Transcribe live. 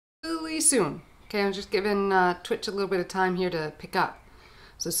soon. Okay, I'm just giving Twitch a little bit of time here to pick up.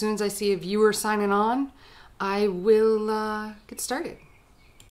 So as soon as I see a viewer signing on, I will get started.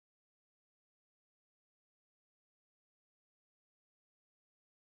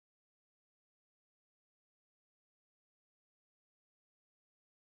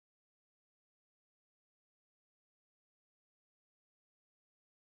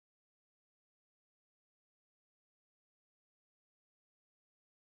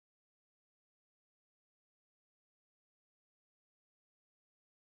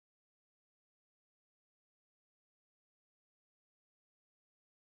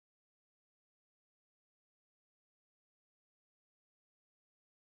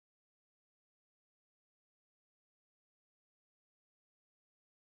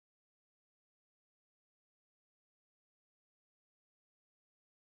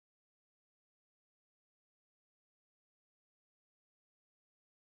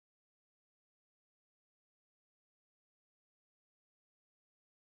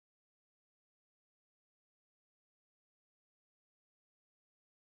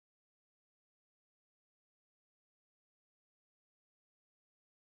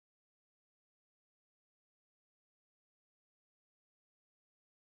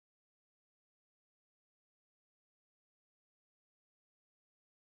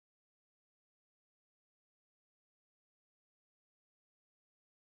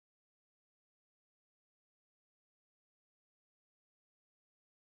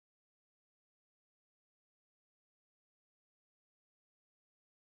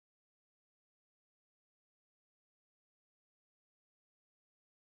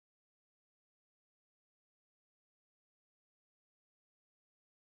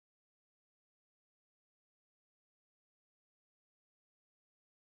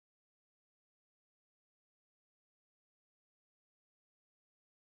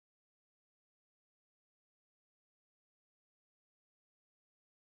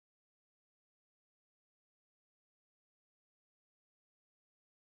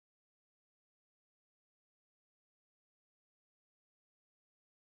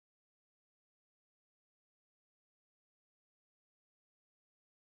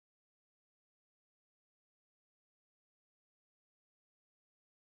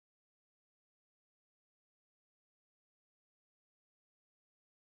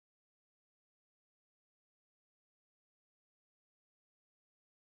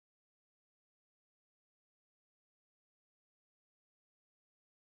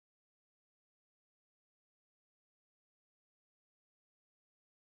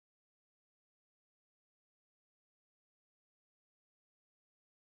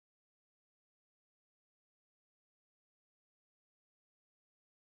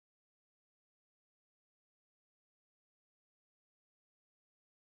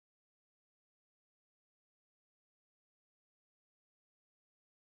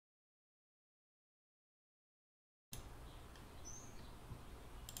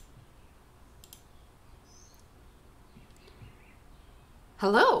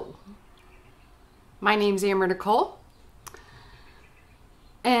 Hello, my name's Amber Nicole,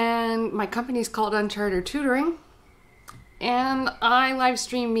 and my company's called Uncharted Tutoring, and I live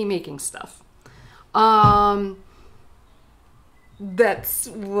stream me making stuff. That's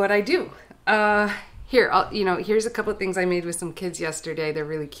what I do. Here's a couple of things I made with some kids yesterday. They're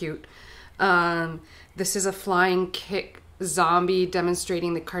really cute. This is a flying kick zombie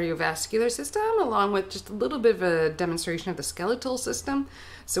demonstrating the cardiovascular system, along with just a little bit of a demonstration of the skeletal system.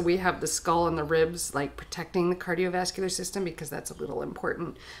 So we have the skull and the ribs like protecting the cardiovascular system, because that's a little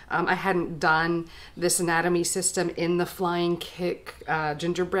important. I hadn't done this anatomy system in the flying kick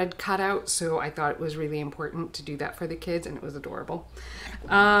gingerbread cutout, so I thought it was really important to do that for the kids, and it was adorable.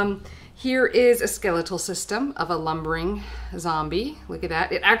 Here is a skeletal system of a lumbering zombie. Look at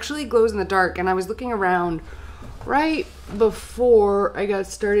that. It actually glows in the dark, and I was looking around right before I got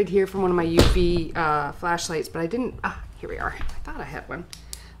started here from one of my UV flashlights, but I didn't. Here we are. I thought I had one.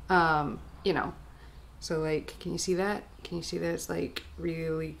 So like, can you see that? Can you see that? It's like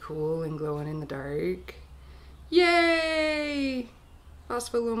really cool and glowing in the dark. Yay!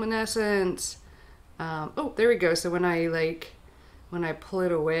 Phospholuminescence. Oh, there we go. So when I pull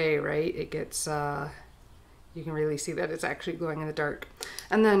it away, right, it gets, you can really see that it's actually glowing in the dark.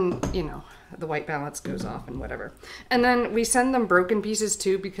 And then, the white balance goes off and whatever. And then we send them broken pieces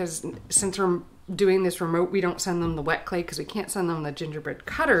too, because since we're doing this remote, we don't send them the wet clay because we can't send them the gingerbread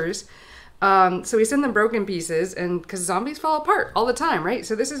cutters. So we send them broken pieces, and because zombies fall apart all the time, right?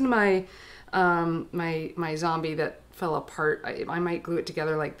 So this is my my zombie that fell apart. I might glue it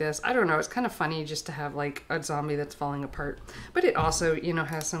together like this. I don't know. It's kind of funny just to have like a zombie that's falling apart. But it also,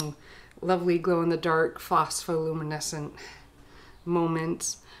 has some lovely glow-in-the-dark phospholuminescent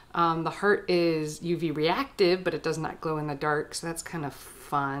moments. The heart is UV reactive, but it does not glow in the dark, so that's kind of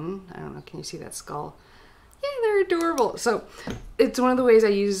fun. I don't know, can you see that skull? Yeah, they're adorable. So it's one of the ways I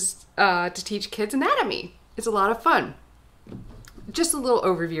use to teach kids anatomy. It's a lot of fun. Just a little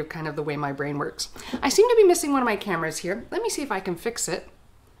overview of kind of the way my brain works. I seem to be missing one of my cameras here. Let me see if I can fix it.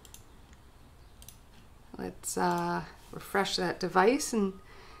 Let's refresh that device and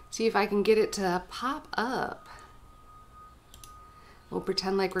see if I can get it to pop up. We'll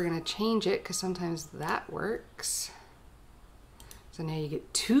pretend like we're gonna change it because sometimes that works. So now you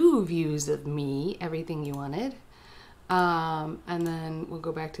get 2 views of me, everything you wanted. And then we'll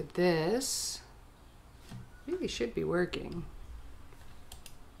go back to this. Really should be working.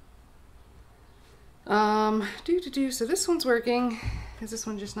 So this one's working. Is this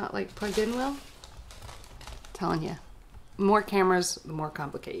one just not like plugged in well? Telling you, more cameras, the more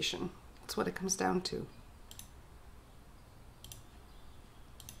complication. That's what it comes down to.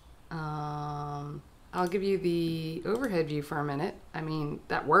 I'll give you the overhead view for a minute. I mean,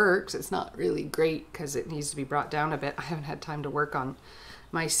 that works. It's not really great because it needs to be brought down a bit. I haven't had time to work on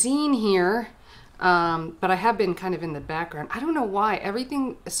my scene here, but I have been kind of in the background. I don't know why.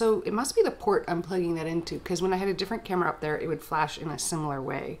 Everything, so it must be the port I'm plugging that into, because when I had a different camera up there, it would flash in a similar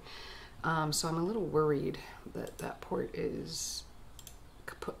way. So I'm a little worried that that port is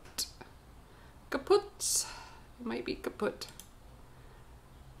kaput. Kaput. It might be kaput.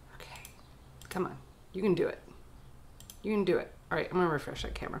 Okay, come on. You can do it. You can do it. All right, I'm gonna refresh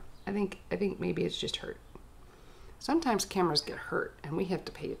that camera. I think maybe it's just hurt. Sometimes cameras get hurt and we have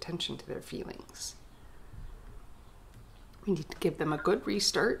to pay attention to their feelings. We need to give them a good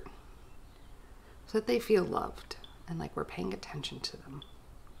restart so that they feel loved and like we're paying attention to them,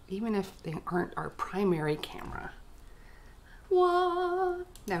 even if they aren't our primary camera. What?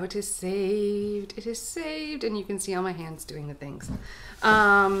 Now it is saved. It is saved, and you can see all my hands doing the things.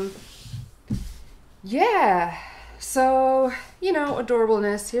 Yeah, so, you know,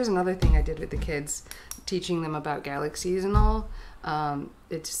 adorableness. Here's another thing I did with the kids, teaching them about galaxies and all. I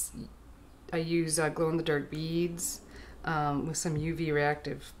use glow-in-the-dark beads with some UV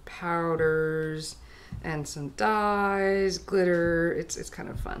reactive powders and some dyes, glitter. It's kind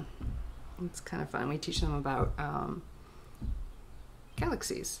of fun. It's kind of fun. We teach them about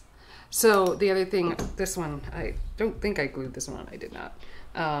galaxies. So the other thing, this one, I don't think I glued this one on. I did not.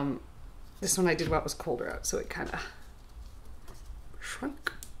 This one I did while it was colder out, so it kind of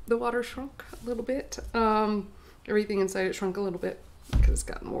shrunk. The water shrunk a little bit. Everything inside it shrunk a little bit because it's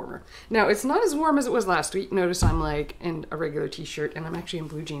gotten warmer. Now, it's not as warm as it was last week. Notice I'm like in a regular t-shirt and I'm actually in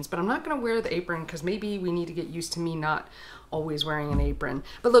blue jeans, but I'm not gonna wear the apron because maybe we need to get used to me not always wearing an apron.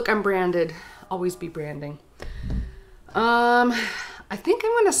 But look, I'm branded. Always be branding. I think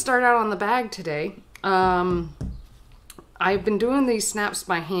I'm gonna start out on the bag today. I've been doing these snaps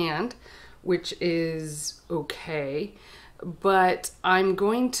by hand, which is okay, but I'm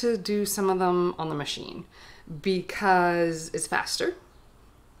going to do some of them on the machine because it's faster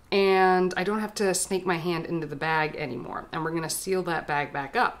and I don't have to snake my hand into the bag anymore. And we're gonna seal that bag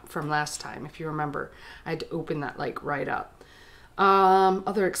back up from last time. If you remember, I had to open that like right up.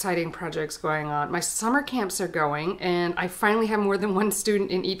 Other exciting projects going on. My summer camps are going and I finally have more than one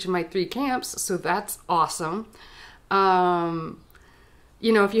student in each of my 3 camps, so that's awesome.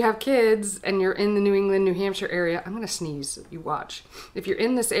 You know, if you have kids and you're in the New England, New Hampshire area, I'm gonna sneeze, you watch. If you're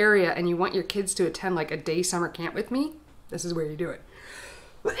in this area and you want your kids to attend like a day summer camp with me, this is where you do it.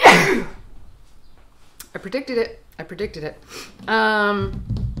 I predicted it. I predicted it. Oh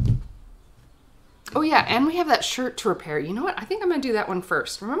yeah, and we have that shirt to repair. You know what? I think I'm gonna do that one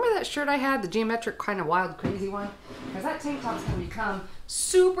first. Remember that shirt I had, the geometric kind of wild, crazy one? Because that tank top's gonna become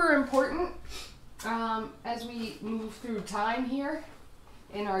super important as we move through time here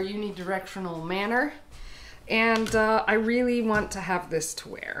in our unidirectional manner. And I really want to have this to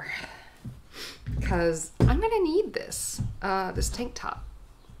wear because I'm gonna need this, this tank top.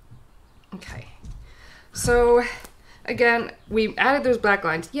 Okay, so again, we added those black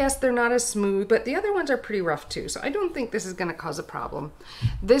lines. Yes, they're not as smooth, but the other ones are pretty rough too, so I don't think this is gonna cause a problem.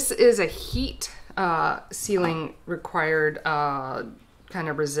 This is a heat sealing required kind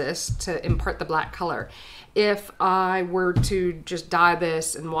of resist to impart the black color. If I were to just dye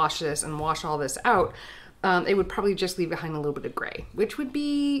this and wash all this out, it would probably just leave behind a little bit of gray, which would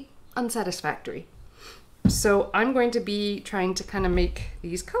be unsatisfactory. So I'm going to be trying to kind of make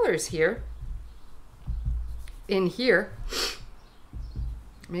these colors here, in here.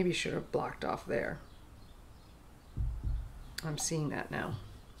 Maybe should have blocked off there. I'm seeing that now.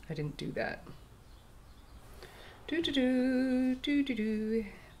 I didn't do that.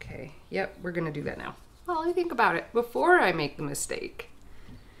 Okay, yep, we're gonna do that now. Well, let me think about it before I make the mistake.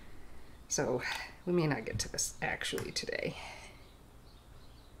 So we may not get to this actually today.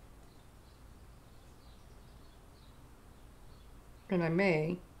 And I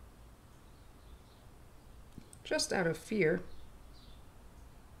may, just out of fear,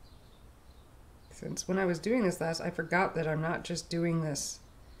 since when I was doing this last, I forgot that I'm not just doing this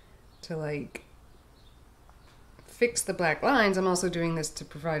to like fix the black lines. I'm also doing this to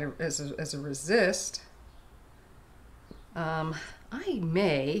provide as a resist. I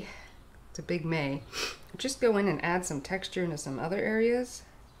may, it's a big may, just go in and add some texture into some other areas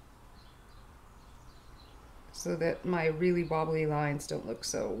so that my really wobbly lines don't look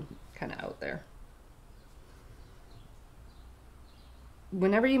so kind of out there.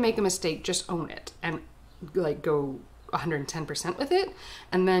 Whenever you make a mistake, just own it and like go 110% with it,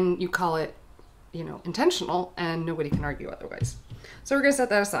 and then you call it, you know, intentional, and nobody can argue otherwise. So we're gonna set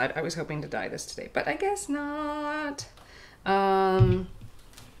that aside. I was hoping to dye this today, but I guess not.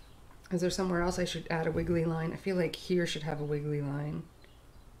 Is there somewhere else I should add a wiggly line? I feel like here should have a wiggly line.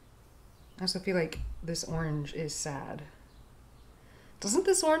 I also feel like this orange is sad. Doesn't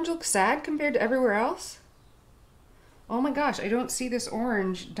this orange look sad compared to everywhere else? Oh my gosh, I don't see this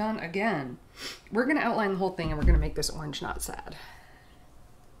orange done again. We're gonna outline the whole thing and we're gonna make this orange not sad.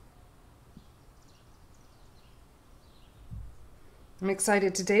 I'm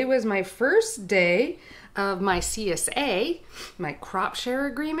excited. Today was my first day of my CSA, my crop share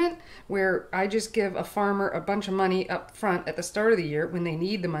agreement, where I just give a farmer a bunch of money up front at the start of the year when they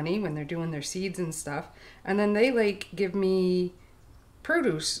need the money, when they're doing their seeds and stuff. And then they like give me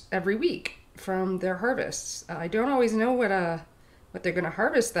produce every week from their harvests. I don't always know what they're going to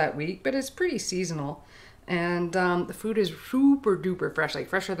harvest that week, but it's pretty seasonal. And the food is super duper fresh, like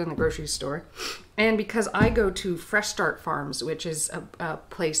fresher than the grocery store. And because I go to Fresh Start Farms, which is a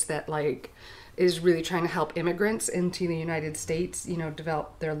place that like is really trying to help immigrants into the United States, you know,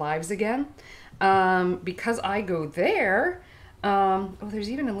 develop their lives again. Because I go there, oh, there's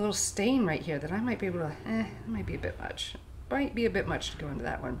even a little stain right here that I might be able to, it might be a bit much. Might be a bit much to go into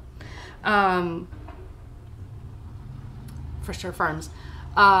that one. Fresh Start Farms.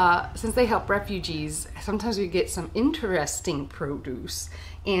 Since they help refugees, sometimes we get some interesting produce.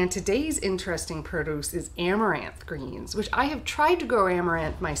 And today's interesting produce is amaranth greens, which I have tried to grow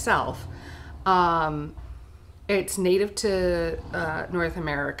amaranth myself. It's native to North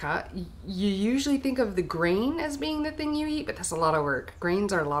America. You usually think of the grain as being the thing you eat, but that's a lot of work.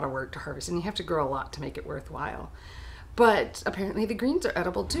 Grains are a lot of work to harvest, and you have to grow a lot to make it worthwhile. But apparently the greens are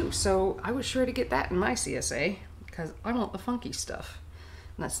edible too, so I was sure to get that in my CSA because I want the funky stuff.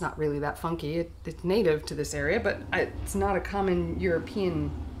 And that's not really that funky. It's native to this area, but it's not a common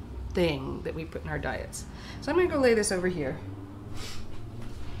European thing that we put in our diets. So I'm gonna go lay this over here.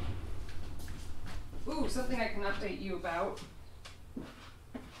 Ooh, something I can update you about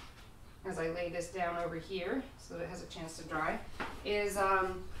as I lay this down over here so that it has a chance to dry is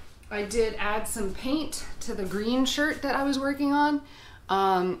I did add some paint to the green shirt that I was working on,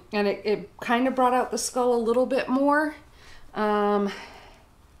 and it kind of brought out the skull a little bit more. Oh,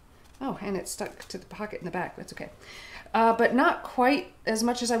 and it stuck to the pocket in the back. That's okay. But not quite as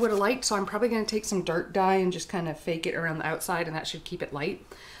much as I would have liked, so I'm probably going to take some dark dye and just kind of fake it around the outside, and that should keep it light.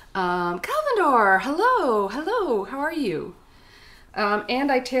 Calvindor, hello, hello, how are you?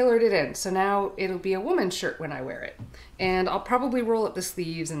 And I tailored it in, so now it'll be a woman's shirt when I wear it. And I'll probably roll up the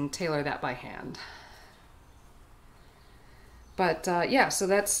sleeves and tailor that by hand. But yeah, so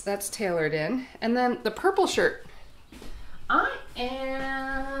that's tailored in. And then the purple shirt, I'm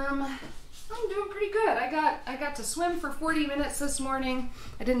doing pretty good. I got to swim for 40 minutes this morning.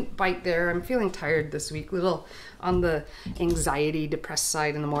 I didn't bite there. I'm feeling tired this week, little on the anxiety, depressed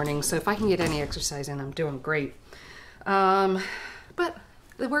side in the morning. So if I can get any exercise in, I'm doing great. But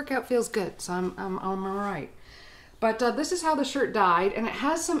the workout feels good, so I'm all right. But this is how the shirt dyed, and it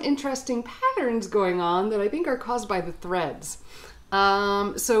has some interesting patterns going on that I think are caused by the threads.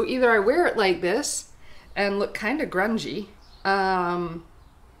 So either I wear it like this and look kind of grungy,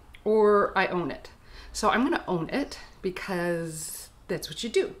 or I own it. So I'm gonna own it because that's what you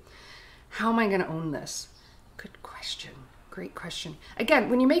do. How am I gonna own this? Good question, great question. Again,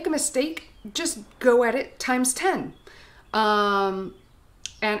 when you make a mistake, just go at it times 10.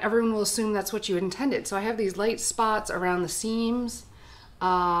 And everyone will assume that's what you intended. So I have these light spots around the seams.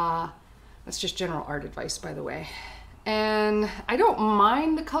 That's just general art advice, by the way. And I don't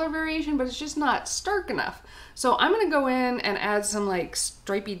mind the color variation, but it's just not stark enough. So I'm gonna go in and add some like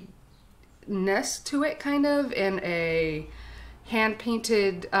stripiness to it, kind of in a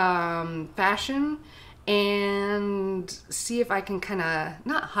hand-painted fashion. and see if I can kind of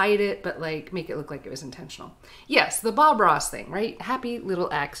not hide it, but like make it look like it was intentional. Yes, the Bob Ross thing, right? Happy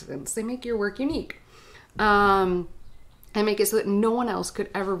little accidents. They make your work unique. And make it so that no one else could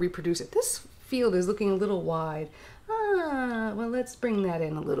ever reproduce it. This field is looking a little wide. Well, let's bring that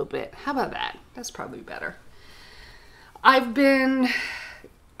in a little bit. How about that? That's probably better. I've been,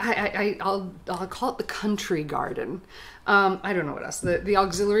 I'll call it the country garden. I don't know what else, the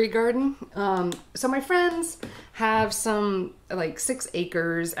auxiliary garden. So my friends have some like 6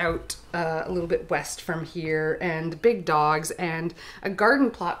 acres out a little bit west from here, and big dogs, and a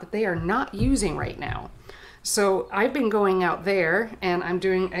garden plot that they are not using right now. So I've been going out there, and I'm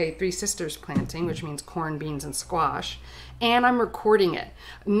doing a Three Sisters planting, which means corn, beans, and squash. And I'm recording it.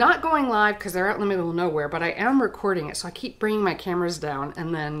 Not going live because they're out in the middle of nowhere, but I am recording it. So I keep bringing my cameras down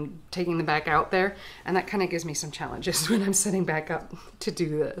and then taking them back out there. And that kind of gives me some challenges when I'm setting back up to do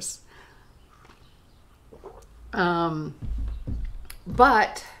this. But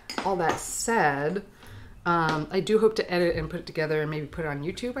all that said, I do hope to edit and put it together and maybe put it on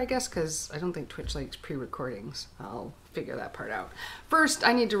YouTube, I guess, because I don't think Twitch likes pre-recordings. I'll figure that part out. First,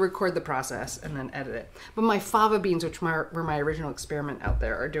 I need to record the process and then edit it. But my fava beans, which were my original experiment out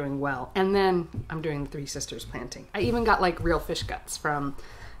there, are doing well. And then I'm doing the Three Sisters planting. I even got like real fish guts from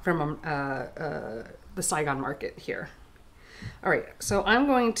the Saigon market here. All right, so I'm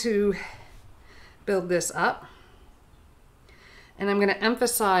going to build this up. And I'm going to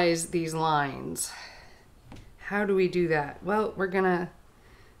emphasize these lines. How do we do that? Well, we're gonna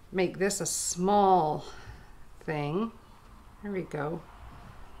make this a small thing. There we go.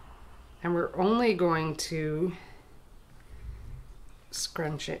 And we're only going to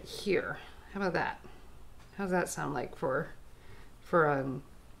scrunch it here. How about that? How does that sound like for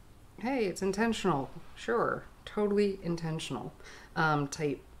hey, it's intentional. Sure, totally intentional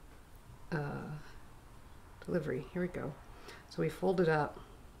type delivery. Here we go. So we fold it up.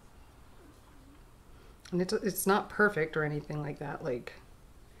 And it's not perfect or anything like that, like,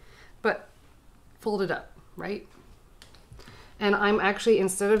 but fold it up, right? And I'm actually,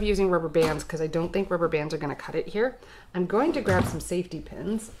 instead of using rubber bands, because I don't think rubber bands are going to cut it here, I'm going to grab some safety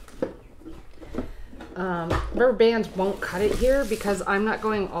pins. Rubber bands won't cut it here because I'm not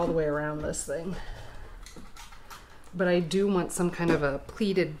going all the way around this thing. But I do want some kind of a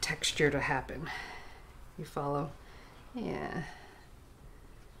pleated texture to happen. You follow? Yeah.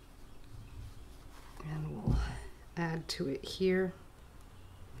 And we'll add to it here.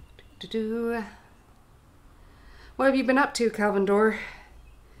 What have you been up to, Calvin Dorr?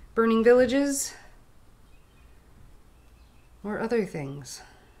 Burning villages? Or other things?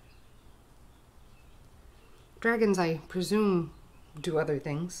 Dragons, I presume, do other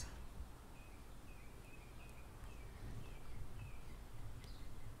things.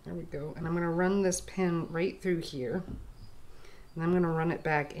 There we go. And I'm going to run this pin right through here. And I'm going to run it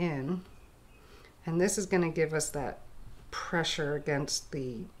back in. And this is going to give us that pressure against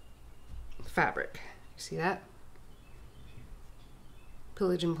the fabric. You see that?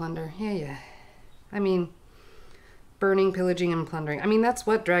 Pillage and plunder. Yeah. I mean, burning, pillaging, and plundering. I mean, that's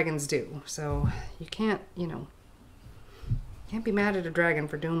what dragons do. So you can't, can't be mad at a dragon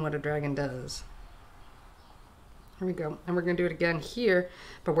for doing what a dragon does. Here we go. And we're going to do it again here.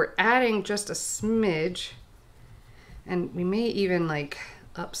 But we're adding just a smidge. And we may even like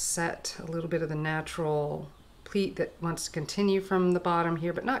upset a little bit of the natural pleat that wants to continue from the bottom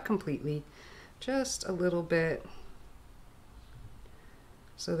here, but not completely, just a little bit,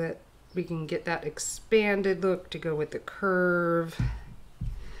 so that we can get that expanded look to go with the curve.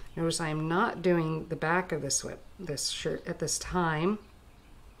 Notice I am not doing the back of this shirt at this time.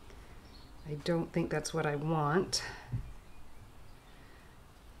 I don't think that's what I want.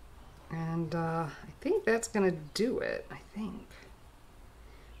 And I think that's gonna do it, I think,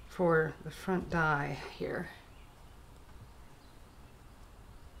 for the front die here.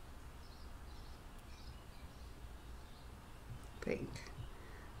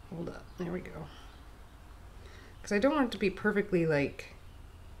 Hold up, there we go. Because I don't want it to be perfectly like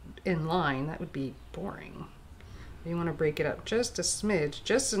in line, that would be boring. You want to break it up just a smidge,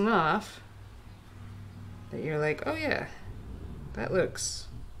 just enough that you're like, oh yeah, that looks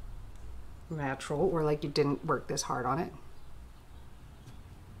natural, or like you didn't work this hard on it.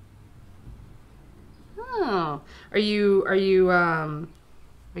 Oh, are you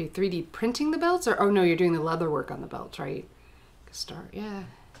 3D printing the belts, or oh no, you're doing the leather work on the belts, right? Start, yeah.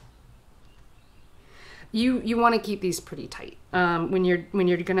 You want to keep these pretty tight. When you're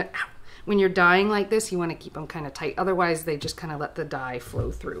dyeing like this, you want to keep them kind of tight. Otherwise, they just kind of let the dye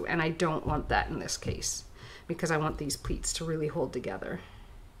flow through, and I don't want that in this case because I want these pleats to really hold together.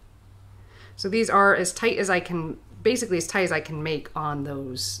 So these are as tight as I can, basically as tight as I can make on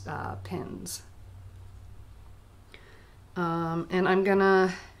those pins. And I'm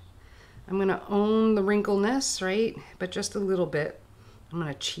gonna own the wrinkleness, right? But just a little bit. I'm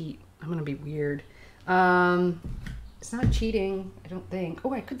gonna cheat. I'm gonna be weird. It's not cheating, I don't think.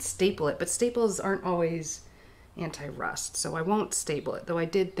 Oh, I could staple it, but staples aren't always anti-rust, so I won't staple it, though I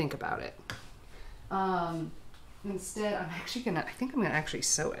did think about it. Instead, I think I'm gonna actually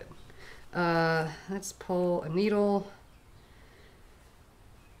sew it. Let's pull a needle,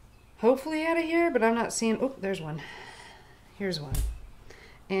 hopefully out of here, but I'm not seeing, oh, there's one. Here's one.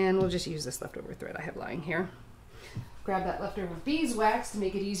 And we'll just use this leftover thread I have lying here. Grab that leftover beeswax to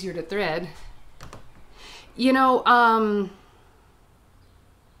make it easier to thread. You know, I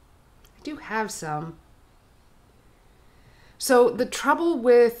do have some. So the trouble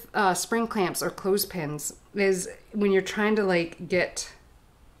with spring clamps or clothespins is when you're trying to like get,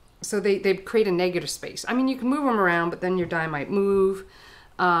 so they create a negative space. I mean, you can move them around, but then your die might move.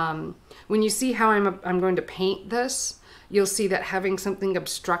 When you see how I'm going to paint this, you'll see that having something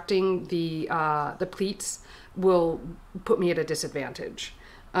obstructing the pleats will put me at a disadvantage.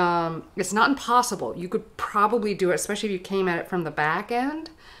 It's not impossible. You could probably do it, especially if you came at it from the back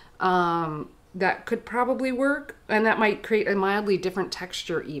end. That could probably work, and that might create a mildly different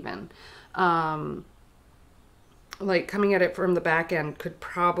texture even. Like coming at it from the back end could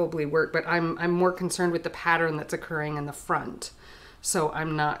probably work, but I'm more concerned with the pattern that's occurring in the front. So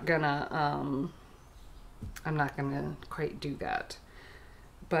I'm not gonna quite do that.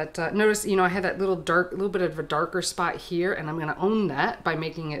 But notice, you know, I had that little bit of a darker spot here, and I'm gonna own that by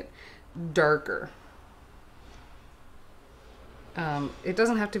making it darker. It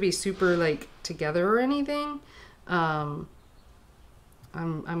doesn't have to be super like together or anything. I'm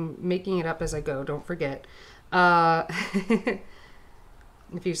making it up as I go, don't forget. If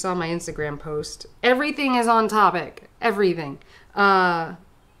you saw my Instagram post, everything is on topic, everything. And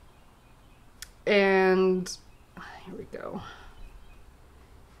here we go.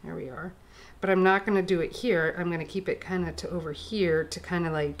 There we are. But I'm not going to do it here. I'm going to keep it kind of to over here to kind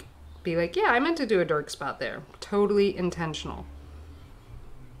of like be like, yeah, I meant to do a dark spot there. Totally intentional.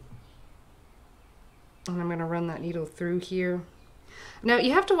 And I'm going to run that needle through here. Now,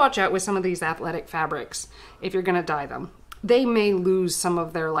 you have to watch out with some of these athletic fabrics if you're going to dye them. They may lose some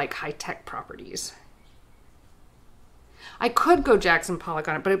of their like high-tech properties. I could go Jackson Pollock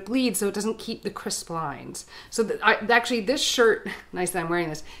on it, but it bleeds, so it doesn't keep the crisp lines. So actually, this shirt, nice that I'm wearing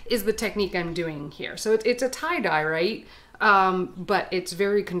this, is the technique I'm doing here. So it's a tie-dye, right? But it's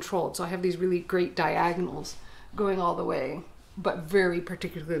very controlled. So I have these really great diagonals going all the way, but very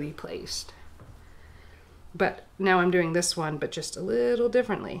particularly placed. But now I'm doing this one, but just a little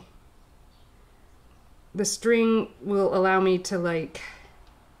differently. The string will allow me to like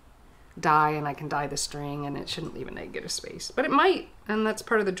dye, and I can dye the string, and it shouldn't leave a negative space, but it might, and that's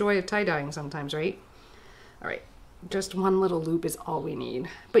part of the joy of tie-dyeing sometimes, right? All right, just one little loop is all we need,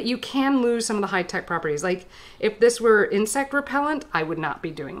 but you can lose some of the high-tech properties. Like if this were insect repellent, I would not be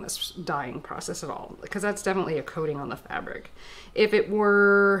doing this dyeing process at all, because that's definitely a coating on the fabric. If it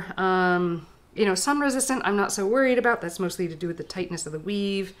were you know, sun resistant, I'm not so worried about. That's mostly to do with the tightness of the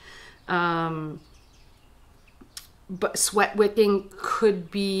weave. But sweat wicking could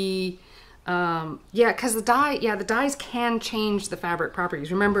be, yeah, because the dyes can change the fabric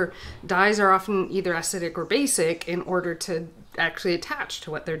properties. Remember, dyes are often either acidic or basic in order to actually attach to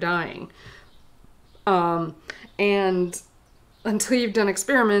what they're dyeing. And until you've done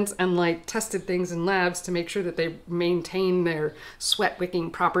experiments and like tested things in labs to make sure that they maintain their sweat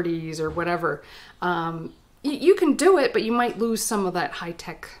wicking properties or whatever, you can do it, but you might lose some of that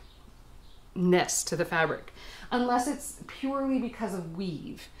high-tech-ness to the fabric. Unless it's purely because of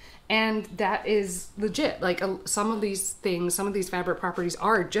weave. And that is legit. Like some of these things, some of these fabric properties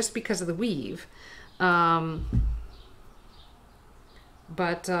are just because of the weave. But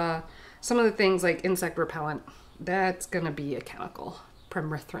some of the things like insect repellent, that's going to be a chemical.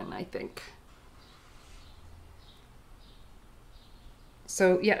 Permethrin, I think.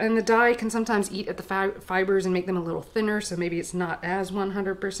 So yeah, and the dye can sometimes eat at the fibers and make them a little thinner, so maybe it's not as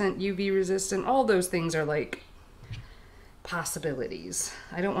 100% UV resistant. All those things are like possibilities.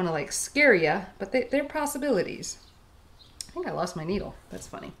 I don't want to like scare you, but they're possibilities. I think I lost my needle. That's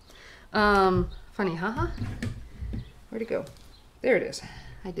funny. Funny, haha. Where'd it go? There it is.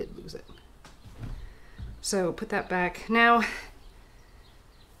 I did lose it. So put that back. Now,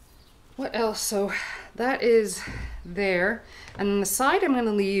 what else? So that is there. And then the side I'm going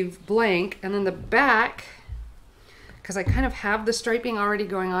to leave blank. And then the back, because I kind of have the striping already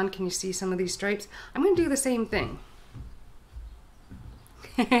going on. Can you see some of these stripes? I'm going to do the same thing.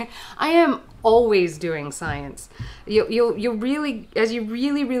 I am always doing science. You'll really, as you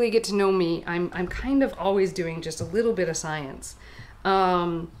really get to know me, I'm kind of always doing just a little bit of science,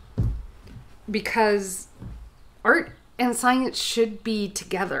 because art and science should be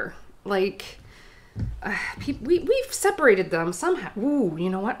together. Like, we've separated them somehow. Ooh, you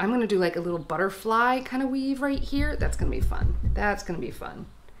know what? I'm gonna do like a little butterfly kind of weave right here. That's gonna be fun. That's gonna be fun.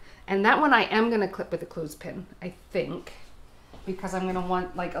 And that one I am gonna clip with a clothespin, I think, because I'm gonna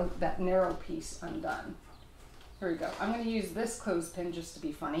want like that narrow piece undone. Here we go. I'm gonna use this clothespin just to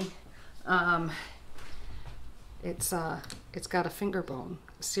be funny. It's got a finger bone,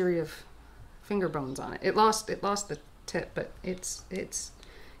 a series of finger bones on it. It lost the tip, but it's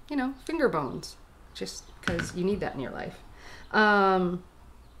you know, finger bones, just because you need that in your life. There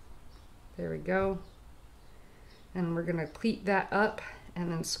we go. And we're gonna pleat that up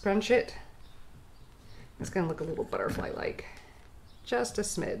and then scrunch it. It's gonna look a little butterfly-like, just a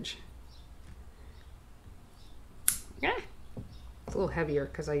smidge. Yeah, it's a little heavier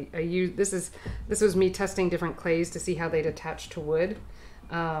because I use this was me testing different clays to see how they'd attach to wood,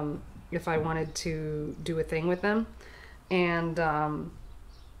 if I wanted to do a thing with them, and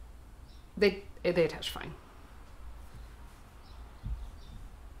they attach fine.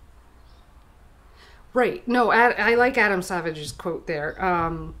 Right. No, I like Adam Savage's quote there.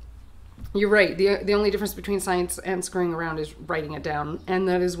 You're right. The only difference between science and screwing around is writing it down, and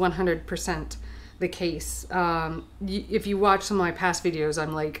that is 100% the case. If you watch some of my past videos,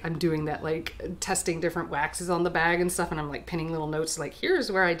 I'm doing that, like testing different waxes on the bag and stuff, and I'm like pinning little notes like,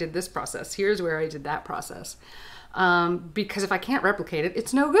 here's where I did this process, here's where I did that process. Because if I can't replicate it,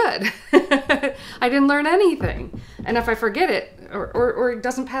 it's no good. I didn't learn anything. And if I forget it or it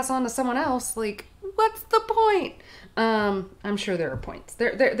doesn't pass on to someone else, like, what's the point? I'm sure there are points.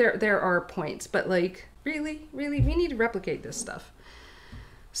 There are points, but like, really, we need to replicate this stuff.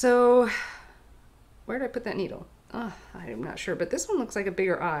 So where did I put that needle? I'm not sure, but this one looks like a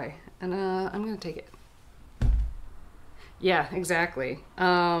bigger eye, and I'm gonna take it. Yeah, exactly.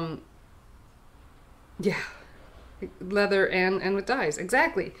 Yeah, leather and with dyes,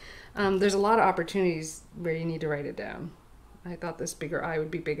 exactly. There's a lot of opportunities where you need to write it down. I thought this bigger eye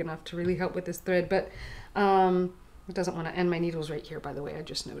would be big enough to really help with this thread, but it doesn't want to end. My needle's right here, by the way, I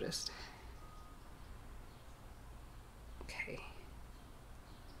just noticed. Okay.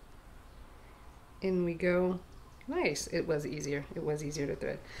 In we go. Nice. It was easier. It was easier to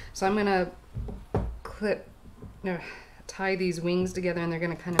thread. So I'm going to tie these wings together, and they're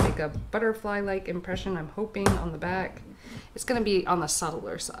going to kind of make a butterfly-like impression, I'm hoping, on the back. It's going to be on the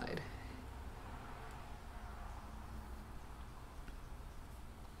subtler side.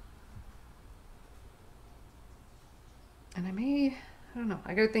 And I don't know,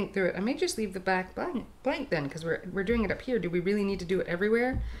 I gotta think through it. I may just leave the back blank then, because we're doing it up here. Do we really need to do it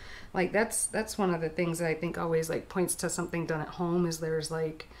everywhere? Like, that's one of the things that I think always like points to something done at home, is there's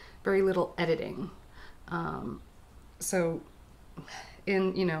like very little editing. So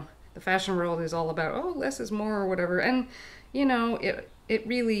in, you know, the fashion world is all about, oh, less is more or whatever. And, you know, it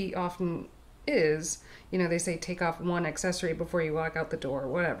really often is. You know, they say take off one accessory before you walk out the door,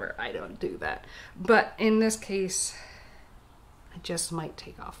 whatever. I don't do that. But in this case, I just might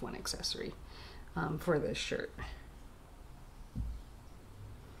take off one accessory for this shirt.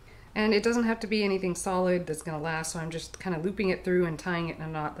 And it doesn't have to be anything solid that's going to last, so I'm just kind of looping it through and tying it in a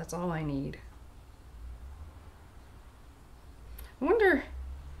knot. That's all I need. I wonder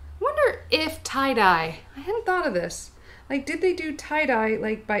if tie-dye, I hadn't thought of this. Like, did they do tie-dye,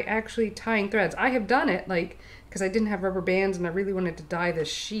 like, by actually tying threads? I have done it, like, because I didn't have rubber bands and I really wanted to dye this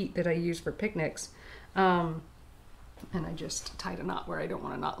sheet that I use for picnics. And I just tied a knot where I don't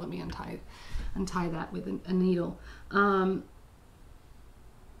want a knot. Let me untie that with a needle. I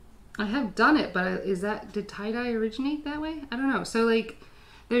have done it, but did tie-dye originate that way? I don't know. So like,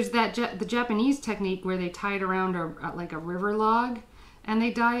 there's the Japanese technique where they tie it around like a river log, and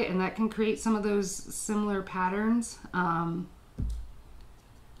they dye it, and that can create some of those similar patterns. I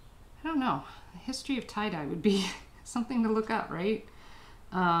don't know. The history of tie-dye would be something to look up, right?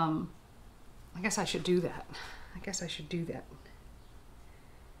 I guess I should do that.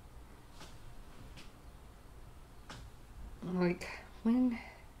 Like, what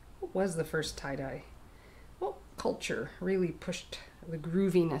was the first tie-dye? Well, culture really pushed the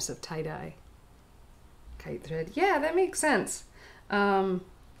grooviness of tie-dye. Kite thread. Yeah, that makes sense. Because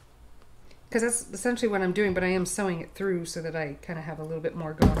that's essentially what I'm doing, but I am sewing it through so that I kind of have a little bit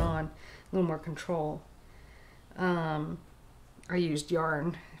more going on, a little more control. I used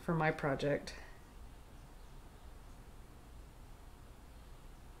yarn for my project.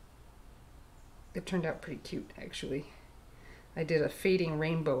 It turned out pretty cute, actually. I did a fading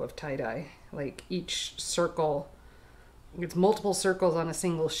rainbow of tie-dye. Like each circle, it's multiple circles on a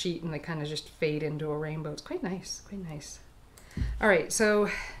single sheet and they kind of just fade into a rainbow. It's quite nice, quite nice. All right, so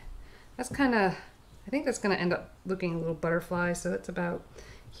that's kind of, I think that's going to end up looking a little butterfly. So that's about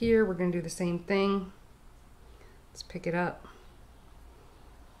here. We're going to do the same thing. Let's pick it up,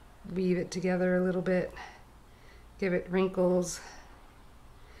 weave it together a little bit, give it wrinkles,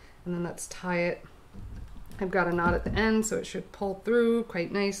 and then let's tie it. I've got a knot at the end, so it should pull through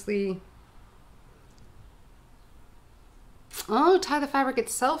quite nicely. Oh, tie the fabric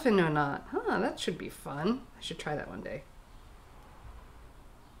itself into a knot. Huh, that should be fun. I should try that one day.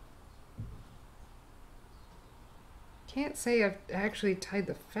 Can't say I've actually tied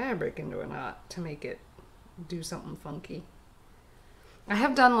the fabric into a knot to make it do something funky. I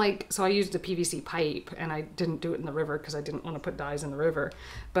have done like, so I used a PVC pipe and I didn't do it in the river because I didn't want to put dyes in the river,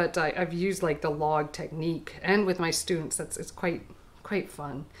 but I've used like the log technique, and with my students it's quite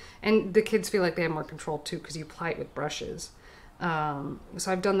fun, and the kids feel like they have more control too because you apply it with brushes. So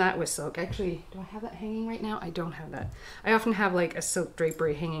I've done that with silk. Actually, do I have that hanging right now? I don't have that. I often have like a silk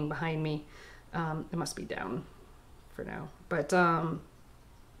drapery hanging behind me. It must be down for now, but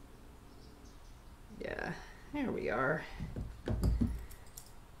yeah, there we are.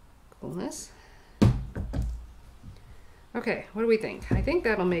 Coolness. Okay, what do we think? I think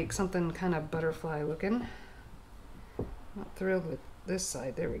that'll make something kind of butterfly looking. Not thrilled with this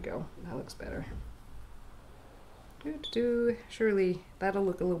side. There we go. That looks better. Surely that'll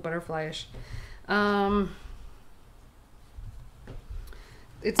look a little butterfly-ish.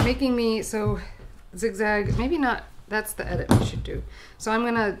 It's making me, so zigzag, maybe not, that's the edit we should do. So I'm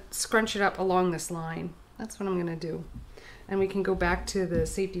gonna scrunch it up along this line. That's what I'm gonna do. And we can go back to the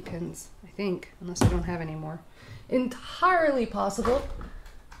safety pins, I think, unless I don't have any more. Entirely possible.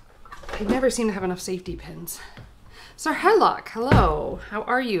 I never seem to have enough safety pins. Sir Hedlock, hello, how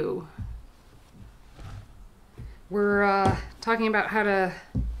are you? We're talking about how to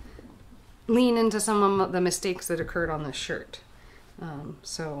lean into some of the mistakes that occurred on this shirt.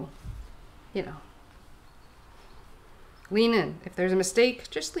 So, you know, lean in. If there's a mistake,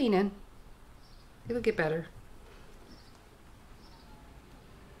 just lean in. It'll get better.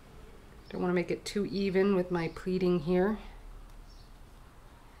 Don't want to make it too even with my pleating here.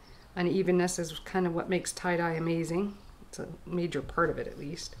 Unevenness is kind of what makes tie-dye amazing. It's a major part of it, at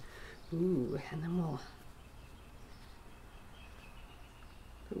least. Ooh, and then we'll...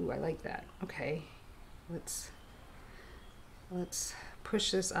 Ooh, I like that. Okay, let's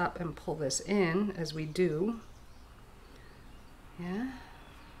push this up and pull this in as we do. Yeah.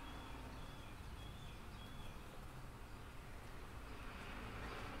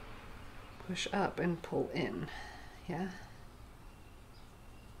 Push up and pull in. Yeah.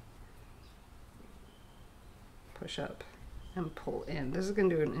 Push up and pull in. This is going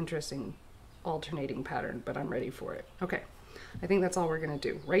to do an interesting alternating pattern, but I'm ready for it. Okay. I think that's all we're going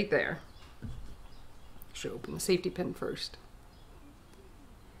to do right there. Should open the safety pin first.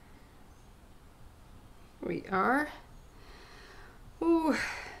 We are. Ooh,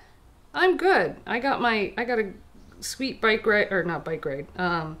 I'm good. I got a sweet bike ride, or not bike ride,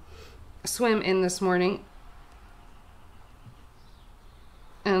 swim in this morning.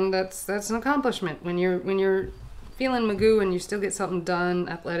 And that's an accomplishment when you're feeling magoo and you still get something done,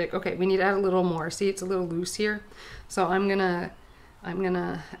 athletic. Okay, we need to add a little more. See, it's a little loose here. So I'm gonna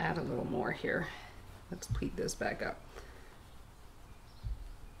add a little more here. Let's pleat this back up.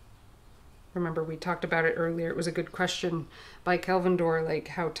 Remember, we talked about it earlier. It was a good question by Kelvin Dorr, like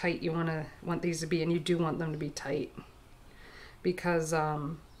how tight you want these to be, and you do want them to be tight because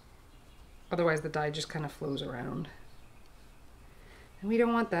otherwise the dye just kind of flows around. And we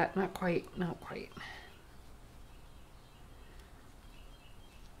don't want that. Not quite, not quite.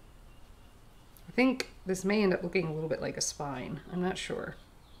 I think this may end up looking a little bit like a spine. I'm not sure,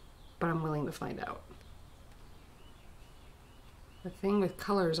 but I'm willing to find out. The thing with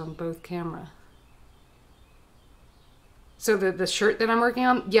colors on both camera. So the shirt that I'm working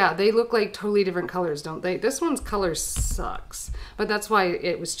on, yeah, they look like totally different colors, don't they? This one's color sucks, but that's why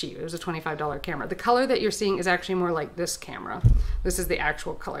it was cheap. It was a $25 camera. The color that you're seeing is actually more like this camera. This is the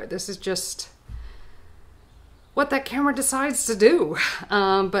actual color. This is just what that camera decides to do.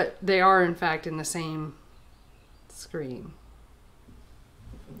 But they are, in fact, in the same screen.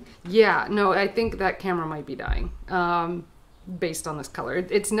 Yeah, no, I think that camera might be dying. Based on this color.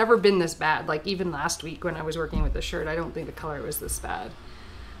 It's never been this bad. Like even last week when I was working with the shirt, I don't think the color was this bad.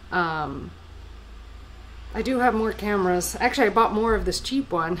 I do have more cameras. Actually, I bought more of this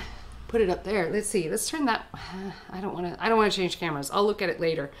cheap one, put it up there. Let's see. Let's turn that. I don't want to change cameras. I'll look at it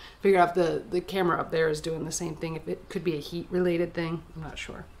later. Figure out if the camera up there is doing the same thing. If it could be a heat related thing. I'm not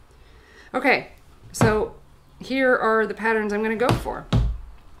sure. Okay. So here are the patterns I'm going to go for.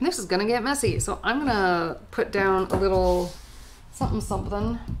 This is going to get messy. So I'm going to put down a little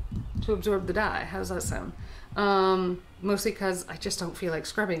something to absorb the dye. How does that sound? Mostly because I just don't feel like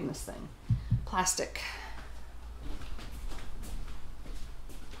scrubbing this thing. Plastic.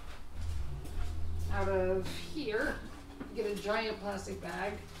 Out of here, get a giant plastic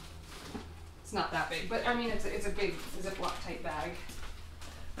bag. It's not that big, but I mean it's a big Ziploc type bag.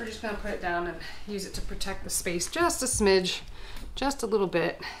 We're just gonna put it down and use it to protect the space just a smidge, just a little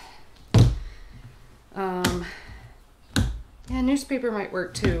bit. Yeah, newspaper might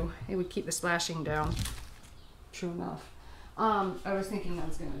work too. It would keep the splashing down. True enough. I was thinking I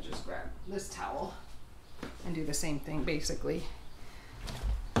was gonna just grab this towel and do the same thing basically.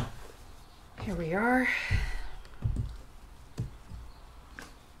 Here we are.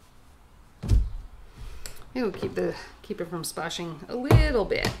 It'll keep it from splashing a little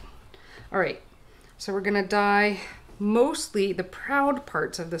bit. All right, so we're gonna dye mostly the proud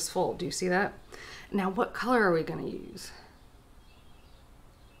parts of this fold. Do you see that? Now, what color are we gonna use?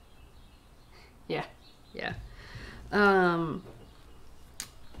 Yeah.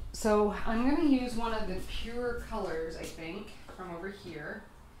 So I'm gonna use one of the pure colors, I think, from over here.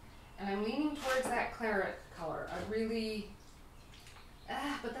 And I'm leaning towards that claret color. I really,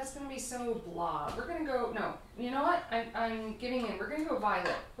 but that's gonna be so blah. We're gonna go, no, you know what? I'm giving in. We're gonna go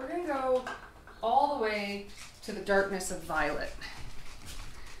violet. We're gonna go all the way to the darkness of violet.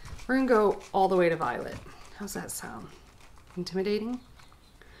 We're gonna go all the way to violet. How's that sound? Intimidating?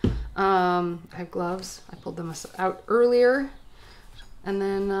 I have gloves. I pulled them out earlier. And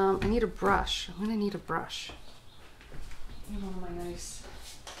then I need a brush. I'm gonna need a brush. I have one of my nice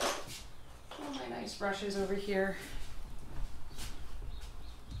brushes over here.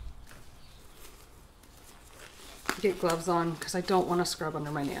 Get gloves on because I don't want to scrub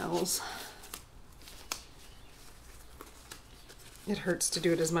under my nails. It hurts to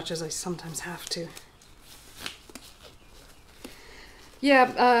do it as much as I sometimes have to.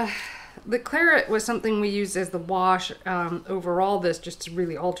 Yeah, the claret was something we used as the wash over all this just to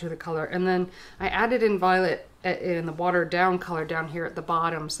really alter the color. And then I added in violet in the watered down color down here at the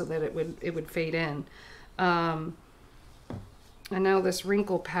bottom so that it would fade in. And now this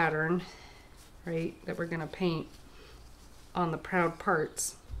wrinkle pattern, right, that we're gonna paint on the proud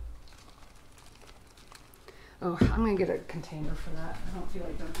parts. Oh, I'm gonna get a container for that. I don't feel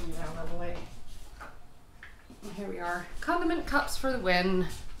like dumping it out of the way. Here we are. Condiment cups for the win.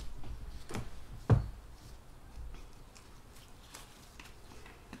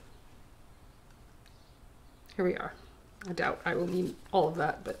 Here we are. I doubt I will need all of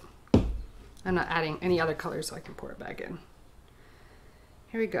that, but I'm not adding any other colors so I can pour it back in.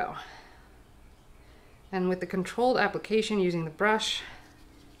 Here we go. And with the controlled application using the brush,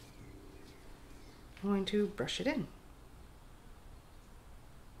 I'm going to brush it in.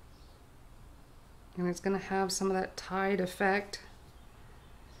 And it's going to have some of that tide effect,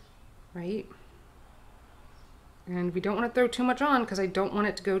 right? And we don't want to throw too much on because I don't want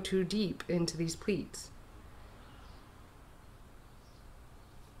it to go too deep into these pleats.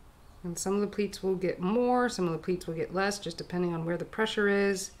 And some of the pleats will get more, some of the pleats will get less, just depending on where the pressure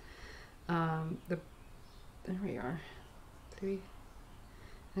is. There we are. See?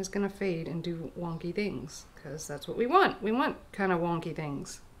 And it's going to fade and do wonky things because that's what we want. We want kind of wonky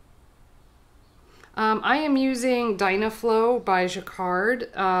things. I am using Dynaflow by Jacquard.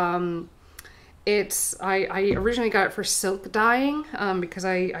 I originally got it for silk dyeing because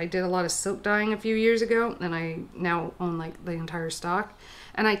I did a lot of silk dyeing a few years ago, and I now own like the entire stock.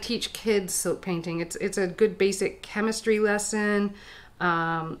 And I teach kids silk painting. It's a good basic chemistry lesson,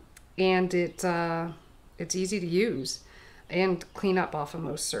 and it's easy to use and clean up off of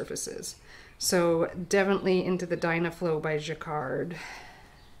most surfaces. So definitely into the Dynaflow by Jacquard.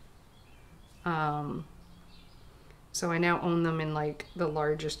 So I now own them in like the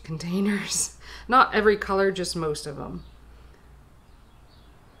largest containers. Not every color, just most of them.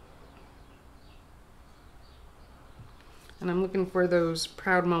 And I'm looking for those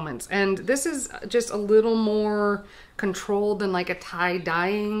proud moments. And this is just a little more controlled than like a tie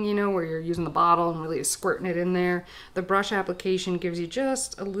dyeing, you know, where you're using the bottle and really squirting it in there. The brush application gives you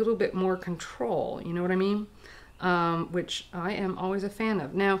just a little bit more control, you know what I mean? Which I am always a fan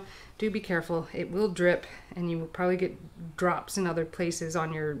of. Now, do be careful. It will drip and you will probably get drops in other places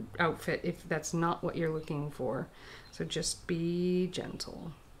on your outfit if that's not what you're looking for. So just be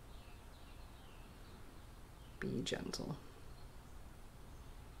gentle. Be gentle.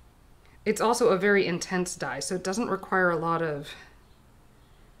 It's also a very intense dye, so it doesn't require a lot of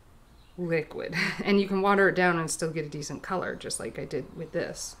liquid. And you can water it down and still get a decent color, just like I did with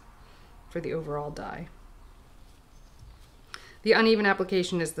this for the overall dye. The uneven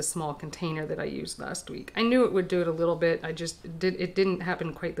application is the small container that I used last week. I knew it would do it a little bit. It didn't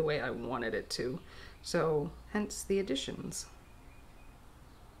happen quite the way I wanted it to. So hence the additions.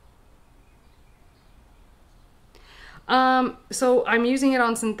 So I'm using it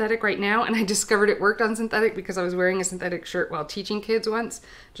on synthetic right now, and I discovered it worked on synthetic because I was wearing a synthetic shirt while teaching kids once,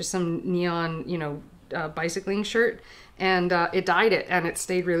 just some neon, bicycling shirt, and it dyed it, and it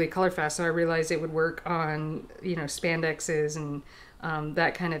stayed really color fast. So I realized it would work on, spandexes and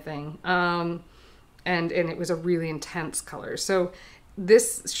that kind of thing. And it was a really intense color. So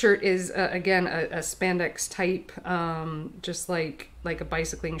this shirt is again a spandex type, just like a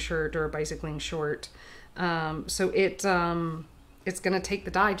bicycling shirt or a bicycling short. So it's gonna take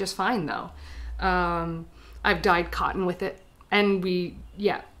the dye just fine though. I've dyed cotton with it, and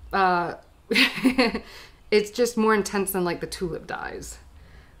it's just more intense than like the tulip dyes.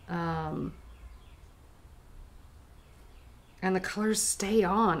 And the colors stay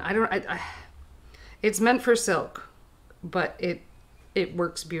on. It's meant for silk, but it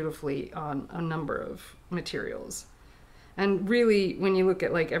works beautifully on a number of materials. And really, when you look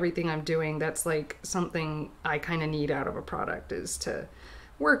at like everything I'm doing, that's like something I kind of need out of a product, is to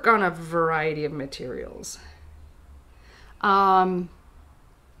work on a variety of materials. I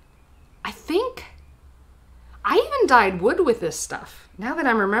think I even dyed wood with this stuff. Now that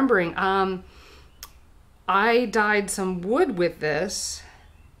I'm remembering, I dyed some wood with this.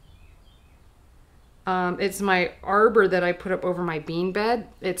 It's my arbor that I put up over my bean bed.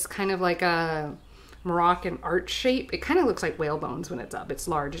 It's kind of like a Moroccan arch shape. It kind of looks like whale bones when it's up. It's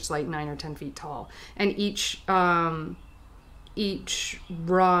large. It's like 9 or 10 feet tall, and each rung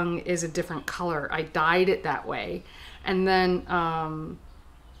is a different color. I dyed it that way, and then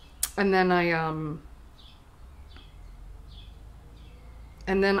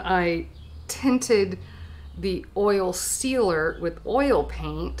I tinted the oil sealer with oil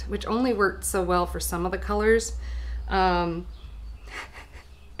paint, which only worked so well for some of the colors. I'm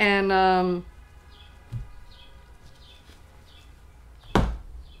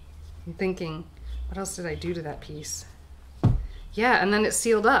thinking, what else did I do to that piece? Yeah, and then it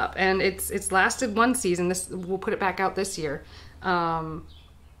sealed up, and it's lasted one season. We'll put it back out this year, and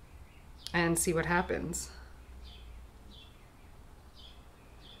see what happens.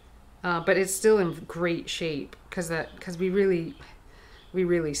 But it's still in great shape because we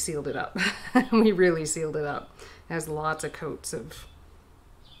really sealed it up. We really sealed it up. It has lots of coats of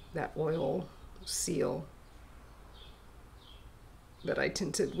that oil seal that I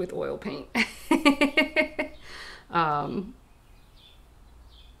tinted with oil paint.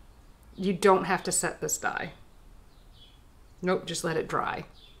 You don't have to set this dye. Nope, just let it dry.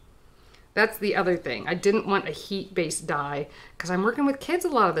 That's the other thing. I didn't want a heat-based dye because I'm working with kids a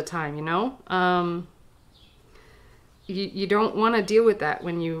lot of the time, You don't want to deal with that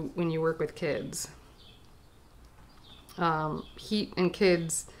when you work with kids. Heat and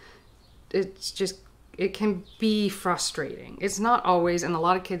kids, it can be frustrating. It's not always, and a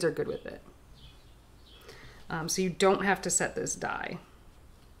lot of kids are good with it. So you don't have to set this dye.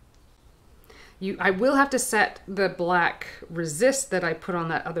 I will have to set the black resist that I put on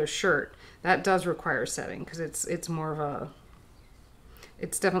that other shirt. That does require setting because it's more of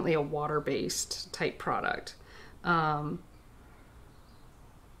it's definitely a water-based type product. But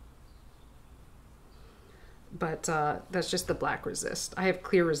that's just the black resist. I have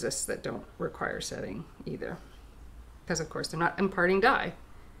clear resists that don't require setting either, because of course they're not imparting dye.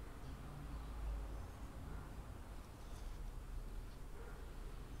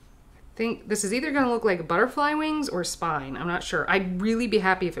 I think this is either going to look like butterfly wings or spine. I'm not sure. I'd really be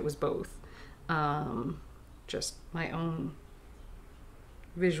happy if it was both. Just my own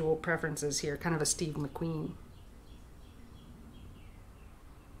visual preferences here, kind of a Steve McQueen.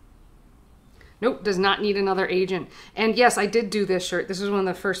 Nope, does not need another agent. And yes, I did do this shirt. This was one of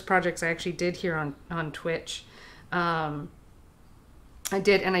the first projects I actually did here on Twitch. I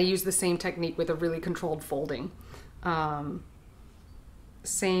did, and I used the same technique with a really controlled folding.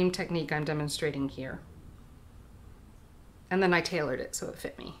 Same technique I'm demonstrating here. And then I tailored it so it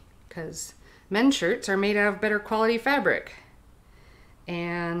fit me, because men's shirts are made out of better quality fabric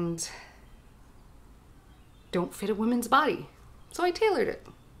and don't fit a woman's body. So I tailored it.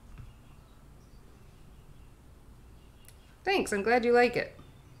 Thanks, I'm glad you like it.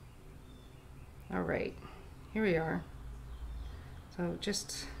 All right, here we are. So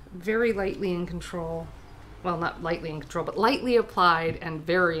just very lightly in control. well, not lightly in control, but lightly applied and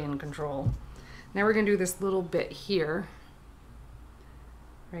very in control. Now we're going to do this little bit here,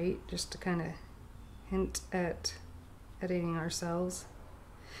 right? Just to kind of hint at editing ourselves.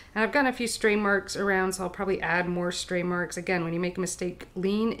 And I've gotten a few stray marks around, so I'll probably add more stray marks. Again, when you make a mistake,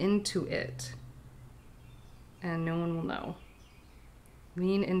 lean into it, and no one will know.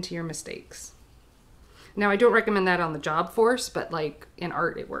 Lean into your mistakes. Now, I don't recommend that on the job force, but like in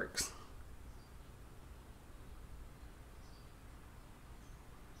art, it works.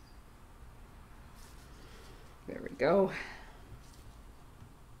 There we go.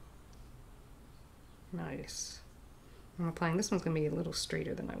 Nice. I'm applying, this one's going to be a little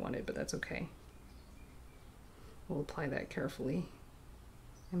straighter than I wanted, but that's okay. We'll apply that carefully.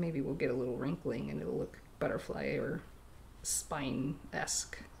 And maybe we'll get a little wrinkling and it'll look butterfly or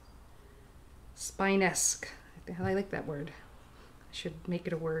spine-esque. Spine-esque. I like that word. I should make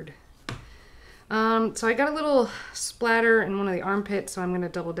it a word. So I got a little splatter in one of the armpits, so I'm going to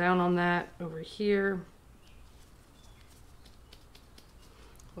double down on that over here.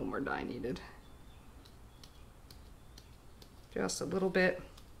 A little more dye needed. Just a little bit.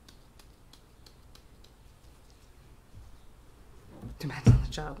 Depends on the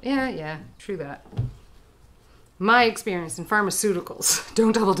job. Yeah, true that. My experience in pharmaceuticals,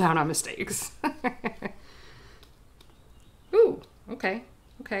 don't double down on mistakes. Ooh, okay.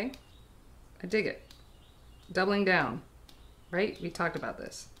 I dig it. Doubling down, right? We talked about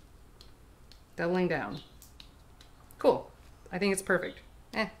this. Doubling down. Cool. I think it's perfect.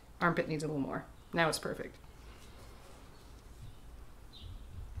 Armpit needs a little more. Now it's perfect.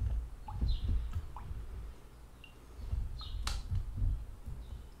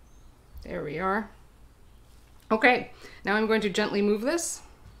 There we are. Okay, now I'm going to gently move this.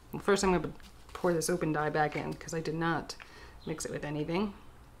 Well, first I'm going to pour this open dye back in because I did not mix it with anything,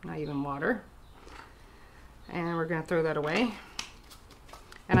 not even water. And we're going to throw that away.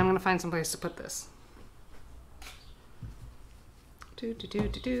 And I'm going to find some place to put this.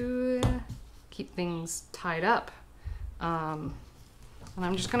 Keep things tied up. And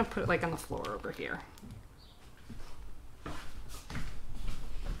I'm just going to put it like on the floor over here.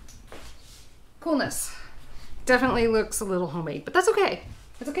 Coolness. Definitely looks a little homemade, but that's okay.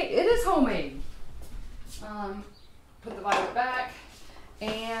 It's okay. It is homemade. Put the violet back.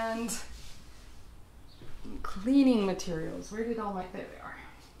 And cleaning materials. Where did all my... There they are.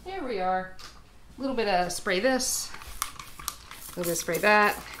 There we are. A little bit of spray this. A little bit of spray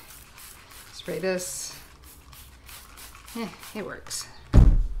that. Spray this. It works.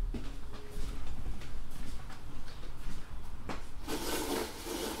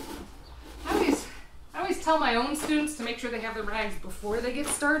 I always tell my own students to make sure they have their rags before they get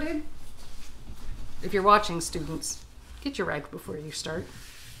started. If you're watching, students, get your rags before you start.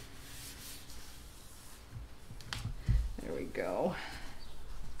 There we go.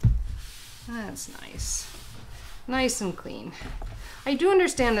 That's nice. Nice and clean. I do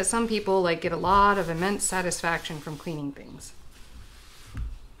understand that some people get a lot of immense satisfaction from cleaning things.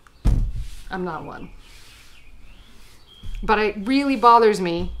 I'm not one. But it really bothers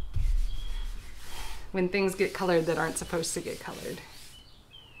me when things get colored that aren't supposed to get colored.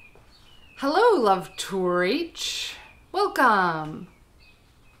 Hello, Love Tour H. Welcome.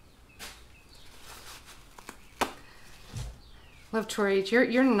 Love Tour H,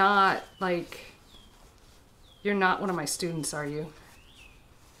 you're not you're not one of my students, are you?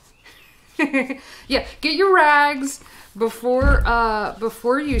 Yeah, get your rags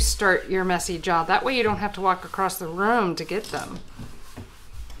before you start your messy job. That way you don't have to walk across the room to get them.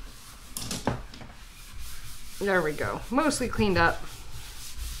 There we go. Mostly cleaned up.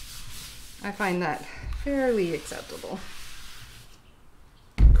 I find that fairly acceptable.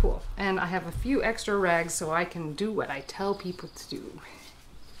 Cool. And I have a few extra rags so I can do what I tell people to do.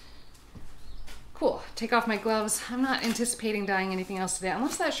 Cool. Take off my gloves. I'm not anticipating dyeing anything else today.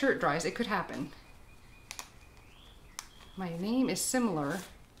 Unless that shirt dries, it could happen. My name is similar.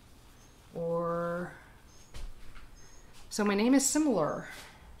 So my name is similar.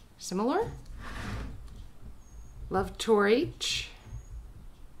 Similar? Love Tour H.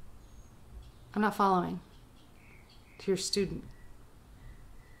 I'm not following. To your student.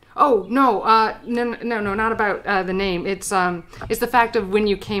 Oh no, no, not about the name. It's the fact of when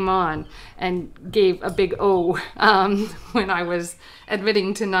you came on and gave a big O when I was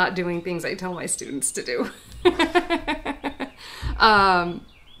admitting to not doing things I tell my students to do.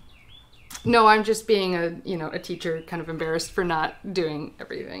 No, I'm just being a teacher, kind of embarrassed for not doing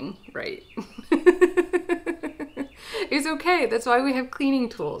everything right. It's okay. That's why we have cleaning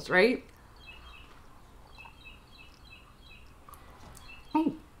tools, right?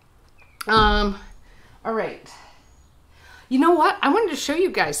 All right. You know what? I wanted to show you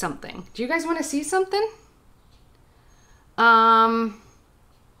guys something. Do you guys want to see something?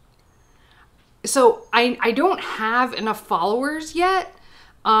 So I don't have enough followers yet,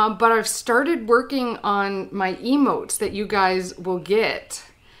 but I've started working on my emotes that you guys will get.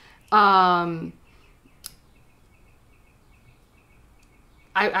 I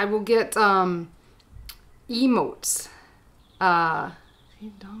will get emotes.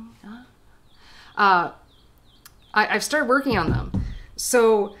 I've started working on them.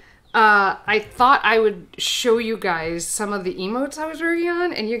 So I thought I would show you guys some of the emotes I was working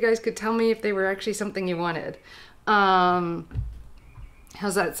on, and you guys could tell me if they were actually something you wanted. How's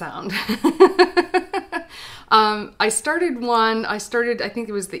that sound? I started one. I think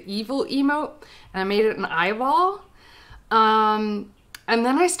it was the evil emote, and I made it an eyeball. And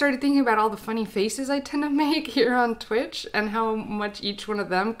then I started thinking about all the funny faces I tend to make here on Twitch and how much each one of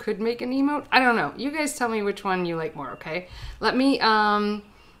them could make an emote. I don't know. You guys tell me which one you like more, okay? Let me, oh,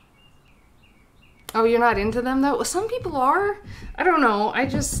 you're not into them though? Well, some people are. I don't know. I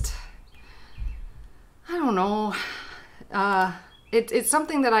don't know. It's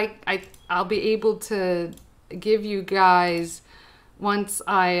something that I'll be able to give you guys once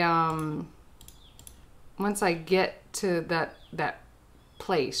I get to that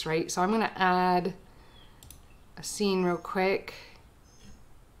place, right? So I'm gonna add a scene real quick,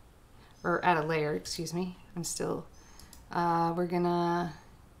 or add a layer, excuse me. I'm still,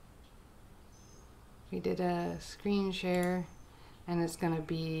 we did a screen share, and it's gonna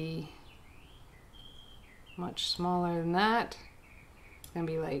be much smaller than that. It's gonna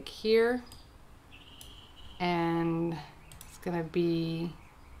be like here, and it's gonna be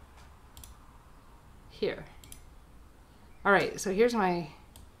here. All right, so here's my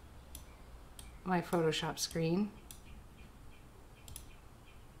Photoshop screen.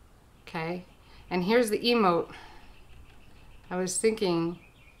 Okay, and here's the emote. I was thinking,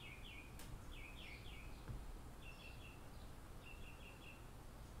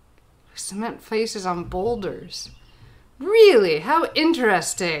 cement faces on boulders. Really? How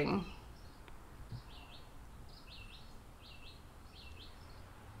interesting.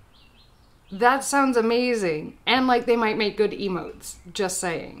 That sounds amazing. And like they might make good emotes. Just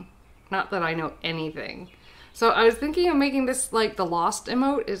saying. Not that I know anything. So I was thinking of making this like the lost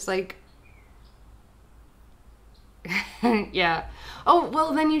emote is like... yeah. Oh,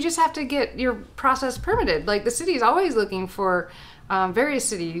 well then you just have to get your process permitted. Like the city is always looking for... various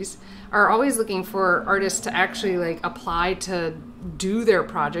cities are always looking for artists to actually like apply to do their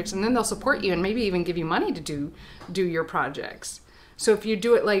projects, and then they'll support you and maybe even give you money to do your projects. So if you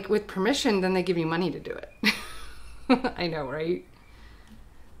do it like with permission, then they give you money to do it. I know, right?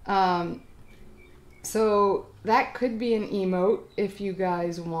 So that could be an emote if you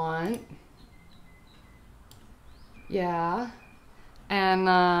guys want. Yeah.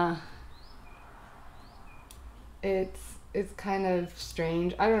 And it's kind of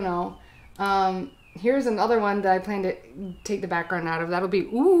strange. I don't know. Here's another one that I plan to take the background out of. That'll be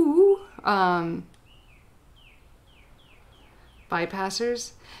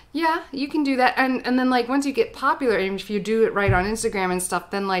bypassers. Yeah, you can do that. And then like once you get popular, and if you do it right on Instagram and stuff,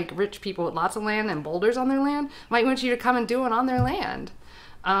 then like rich people with lots of land and boulders on their land might want you to come and do it on their land.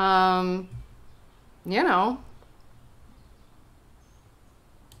 You know.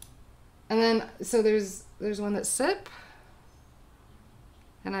 And then so there's one that's sip.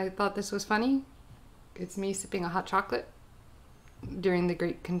 And I thought this was funny. It's me sipping a hot chocolate during the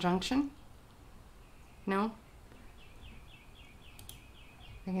Great Conjunction. No?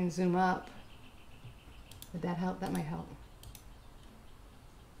 I can zoom up. Would that help? That might help.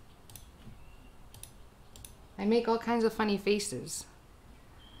 I make all kinds of funny faces.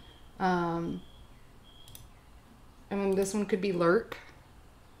 And then this one could be lurk.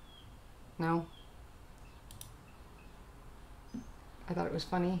 No? I thought it was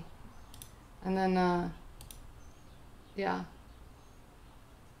funny. And then, yeah.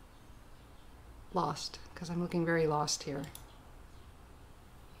 Lost, because I'm looking very lost here.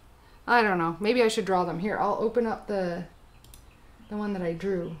 I don't know. Maybe I should draw them. Here, I'll open up the one that I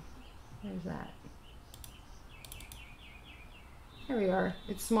drew. Where's that? Here we are.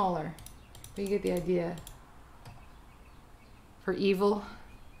 It's smaller, but you get the idea. For evil.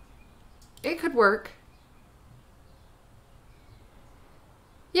 It could work.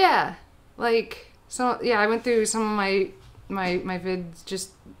 Yeah, like, so, yeah, I went through some of my vids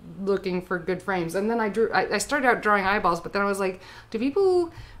just looking for good frames. And then I started out drawing eyeballs, but then I was like, do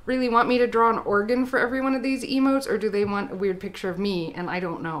people really want me to draw an organ for every one of these emotes, or do they want a weird picture of me? And I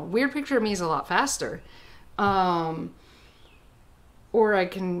don't know. Weird picture of me is a lot faster. Or I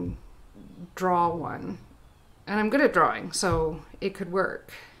can draw one. And I'm good at drawing, so it could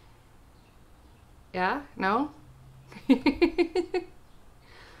work. Yeah? No?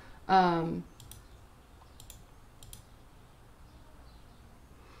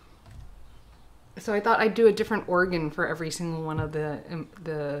 So I thought I'd do a different organ for every single one of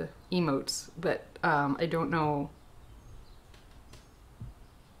the emotes, but I don't know.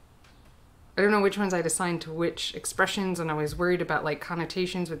 I don't know which ones I'd assign to which expressions, and I was worried about like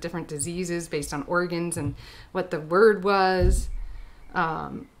connotations with different diseases based on organs and what the word was.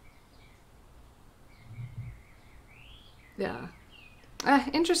 Yeah.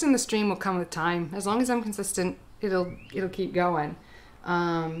 Interest in the stream will come with time. As long as I'm consistent, it'll keep going.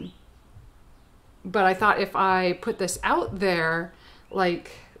 But I thought if I put this out there, like,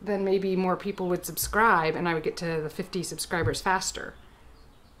 then maybe more people would subscribe and I would get to the 50 subscribers faster.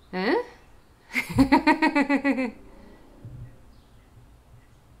 Eh?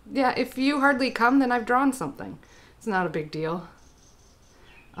 Yeah, if you hardly come, then I've drawn something. It's not a big deal.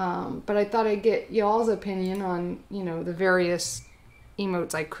 But I thought I'd get y'all's opinion on, you know, the various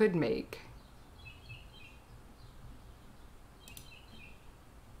emotes I could make.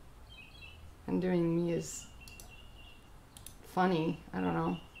 And doing me is funny, I don't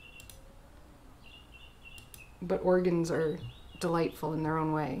know. But organs are delightful in their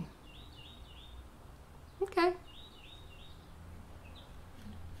own way. Okay.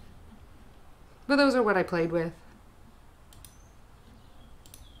 But those are what I played with.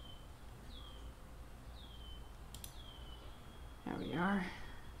 There we are.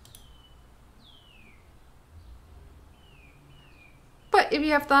 But if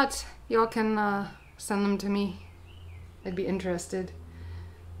you have thoughts, y'all can send them to me. I'd be interested.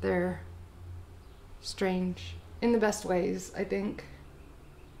 They're strange in the best ways, I think.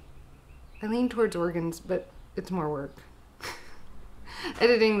 I lean towards organs, but it's more work.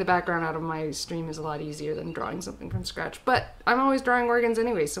 Editing the background out of my stream is a lot easier than drawing something from scratch, but I'm always drawing organs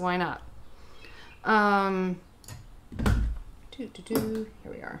anyway, so why not? Here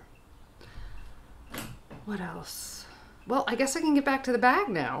we are. What else? Well, I guess I can get back to the bag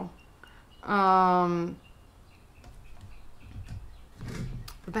now. The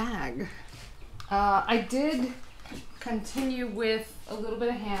bag. I did continue with a little bit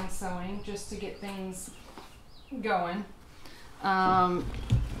of hand sewing just to get things going.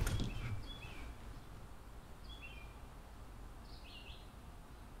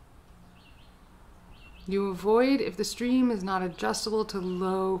 You avoid if the stream is not adjustable to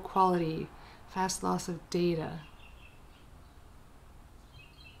low quality, fast loss of data.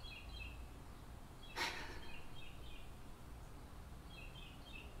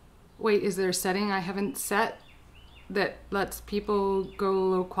 Wait, is there a setting I haven't set that lets people go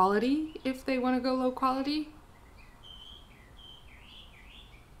low quality if they want to go low quality?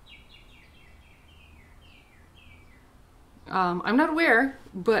 I'm not aware,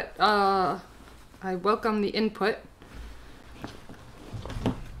 but I welcome the input.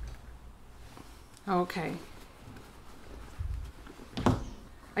 Okay.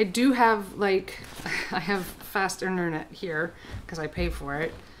 I do have, like, I have fast internet here because I pay for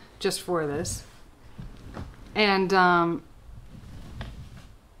it just for this. And I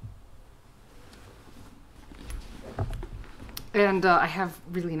have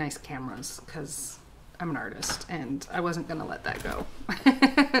really nice cameras because I'm an artist and I wasn't gonna let that go.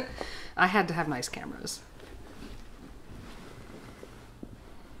 I had to have nice cameras.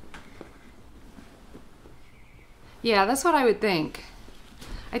 Yeah, that's what I would think.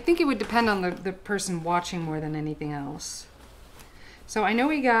 I think it would depend on the person watching more than anything else. So I know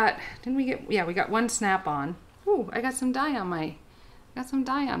we got, didn't we get, yeah, we got one snap on. Ooh, I got some dye on my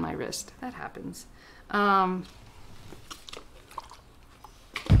wrist. That happens.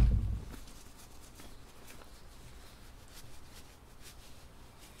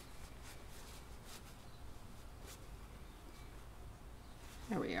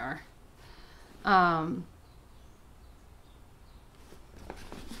 There we are.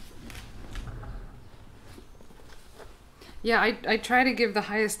 Yeah, I try to give the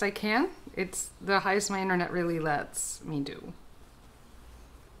highest I can. It's the highest my internet really lets me do.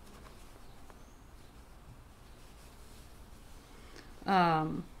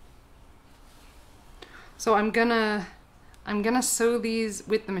 So I'm gonna sew these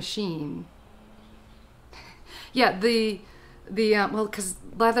with the machine. Yeah, well, because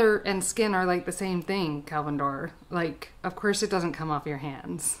leather and skin are like the same thing, Calvindor. Like, of course it doesn't come off your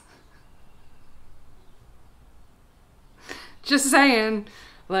hands. Just saying,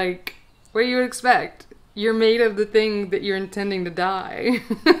 like, what do you expect? You're made of the thing that you're intending to dye.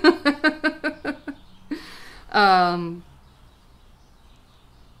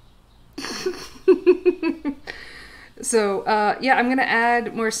 So, yeah, I'm going to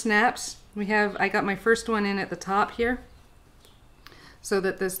add more snaps. I got my first one in at the top here so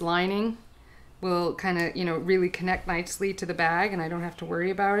that this lining will kind of, you know, really connect nicely to the bag and I don't have to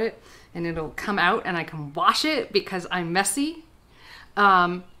worry about it. And it'll come out and I can wash it because I'm messy.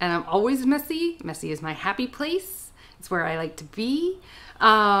 And I'm always messy. Messy is my happy place. It's where I like to be.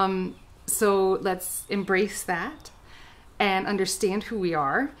 So let's embrace that and understand who we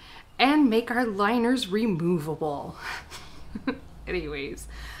are and make our liners removable. Anyways,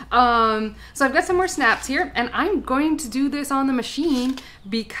 so I've got some more snaps here and I'm going to do this on the machine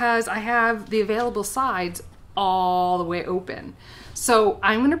because I have the available sides all the way open. So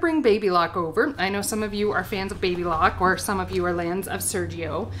I'm going to bring Baby Lock over. I know some of you are fans of Baby Lock or some of you are fans of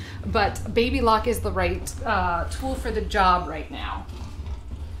Sergio, but Baby Lock is the right tool for the job right now.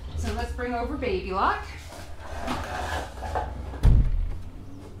 So let's bring over Baby Lock.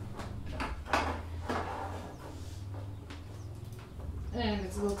 And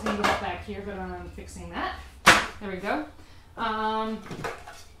it's a little tangled up back here, but I'm fixing that. There we go.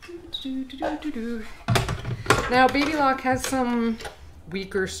 Now, Baby Lock has some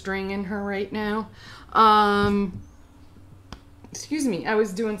weaker string in her right now. Excuse me, I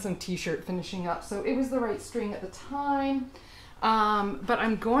was doing some t-shirt finishing up, so it was the right string at the time. But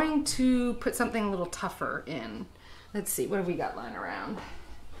I'm going to put something a little tougher in. Let's see, what have we got lying around?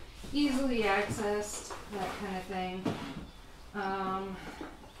 Easily accessed, that kind of thing.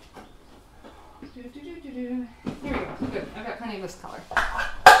 Here we go. Good. I've got plenty of this color.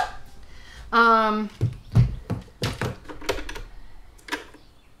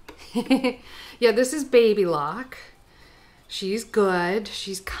 Yeah, this is Baby Lock. She's good.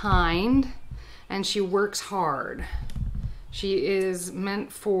 She's kind, and she works hard. She is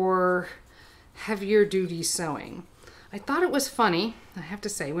meant for heavier duty sewing. I thought it was funny, I have to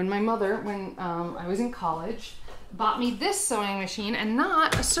say, when my mother, when I was in college, bought me this sewing machine and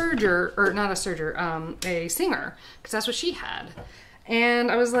not a serger, or not a serger, a Singer, because that's what she had.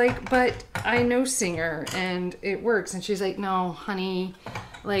 And I was like, but I know Singer and it works. And she's like, no, honey,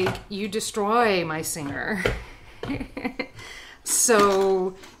 like you destroy my Singer.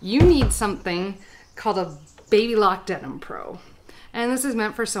 So you need something called a Baby Lock Denim Pro. And this is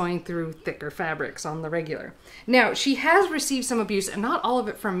meant for sewing through thicker fabrics on the regular. Now, she has received some abuse, and not all of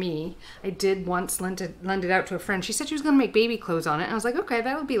it from me. I did once lend it out to a friend. She said she was going to make baby clothes on it. And I was like, okay,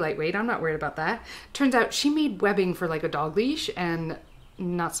 that would be lightweight. I'm not worried about that. Turns out she made webbing for like a dog leash, and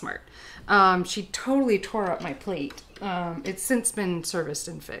not smart. She totally tore up my plate. It's since been serviced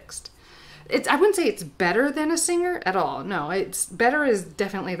and fixed. I wouldn't say it's better than a Singer at all. No, it's better is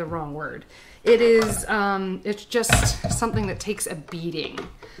definitely the wrong word. It is, it's just something that takes a beating.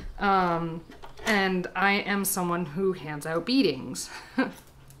 And I am someone who hands out beatings.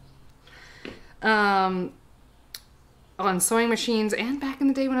 On sewing machines and back in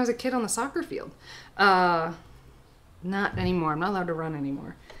the day when I was a kid on the soccer field. Not anymore. I'm not allowed to run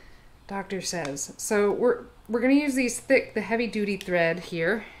anymore. Doctor says. So we're going to use the heavy duty thread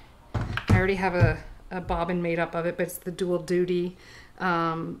here. I already have a bobbin made up of it, but it's the dual duty,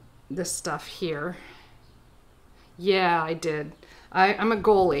 this stuff here. Yeah, I did. I'm a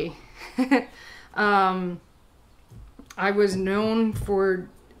goalie. I was known for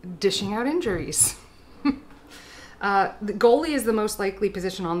dishing out injuries. The goalie is the most likely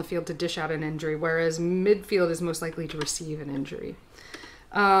position on the field to dish out an injury, whereas midfield is most likely to receive an injury.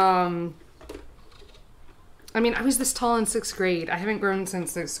 I mean, I was this tall in 6th grade. I haven't grown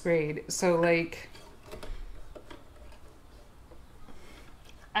since 6th grade. So, like,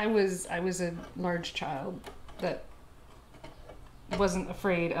 I was a large child that wasn't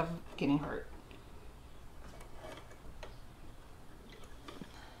afraid of getting hurt.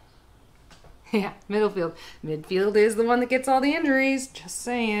 Yeah, midfield. Midfield is the one that gets all the injuries. Just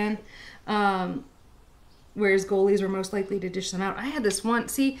saying. Whereas goalies were most likely to dish them out. I had this one,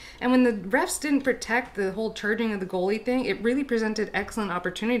 see, and when the refs didn't protect the whole charging of the goalie thing, it really presented excellent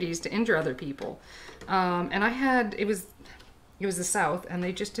opportunities to injure other people. And I had, it was the South, and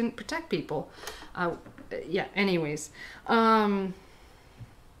they just didn't protect people. Yeah, anyways. And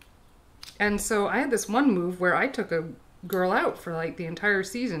so I had this one move where I took a girl out for like the entire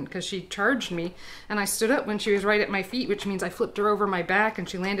season because she charged me and I stood up when she was right at my feet, which means I flipped her over my back and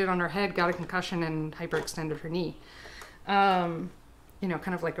she landed on her head, got a concussion, and hyperextended her knee. You know,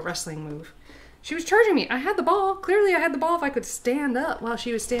 kind of like a wrestling move. She was charging me. I had the ball. Clearly I had the ball if I could stand up while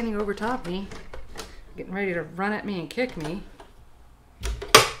she was standing over top me, getting ready to run at me and kick me.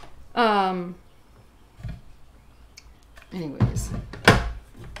 Anyways.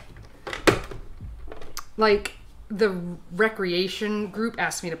 Like, the recreation group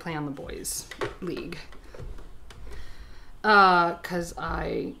asked me to play on the boys league. Because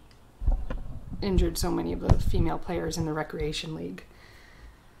I injured so many of the female players in the recreation league.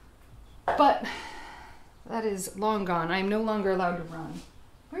 But that is long gone. I am no longer allowed to run.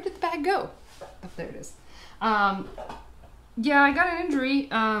 Where did the bag go? Oh, there it is. Yeah, I got an injury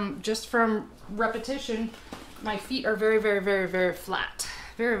just from repetition. My feet are very, very, very, very flat.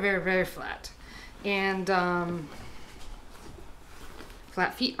 Very, very, very flat. And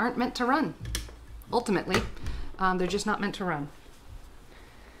flat feet aren't meant to run. Ultimately, they're just not meant to run.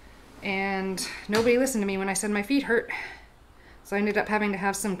 And nobody listened to me when I said my feet hurt. So I ended up having to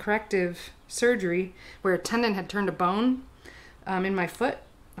have some corrective surgery where a tendon had turned to bone in my foot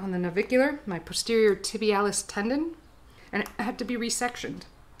on the navicular, my posterior tibialis tendon, and it had to be resectioned,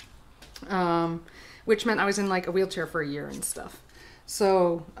 which meant I was in like a wheelchair for a year and stuff.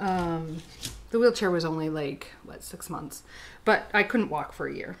 So the wheelchair was only like, what, 6 months, but I couldn't walk for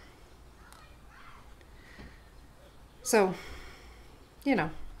a year. So, you know,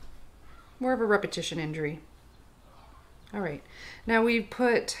 more of a repetition injury. All right, now we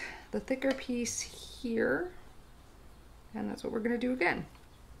put the thicker piece here, and that's what we're gonna do again.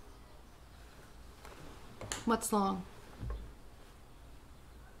 What's long?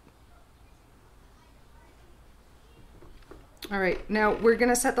 All right, now we're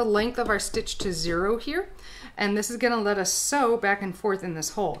gonna set the length of our stitch to 0 here, and this is gonna let us sew back and forth in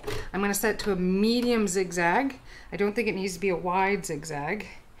this hole. I'm gonna set it to a medium zigzag. I don't think it needs to be a wide zigzag.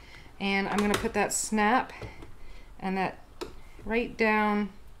 And I'm gonna put that snap and that right down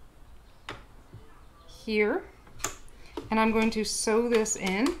here. And I'm going to sew this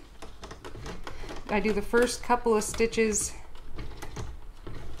in. I do the first couple of stitches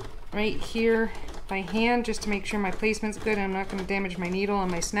right here by hand just to make sure my placement's good and I'm not going to damage my needle on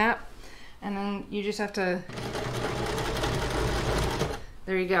my snap. And then you just have to,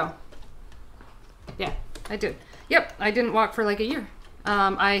 there you go. Yeah, I did. Yep, I didn't walk for like a year.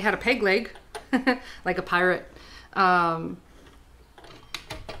 I had a peg leg, like a pirate.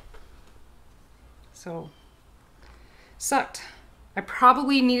 So, sucked. I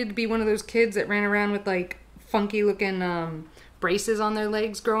probably needed to be one of those kids that ran around with like funky looking braces on their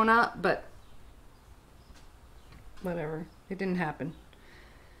legs growing up, but whatever. It didn't happen.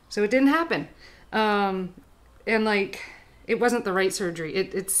 So it didn't happen. And like, it wasn't the right surgery.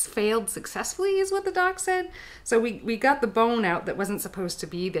 It's failed successfully is what the doc said. So we got the bone out that wasn't supposed to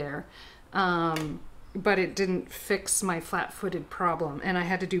be there. But it didn't fix my flat-footed problem. And I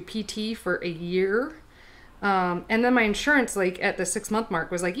had to do PT for a year. And then my insurance, like at the 6-month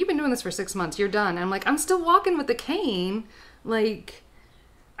mark, was like, you've been doing this for 6 months, you're done. And I'm like, I'm still walking with the cane. Like,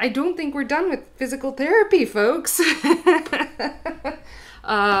 I don't think we're done with physical therapy, folks.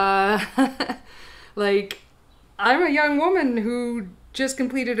 Like, I'm a young woman who just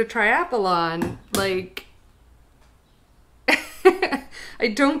completed a triathlon. Like, I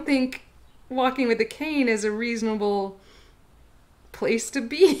don't think walking with a cane is a reasonable place to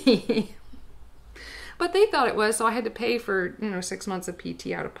be. But they thought it was, so I had to pay for, 6 months of PT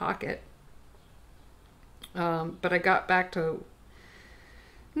out of pocket. But I got back to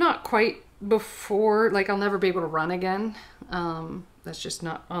not quite before, like I'll never be able to run again. That's just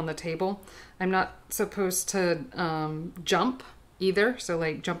not on the table. I'm not supposed to jump either. So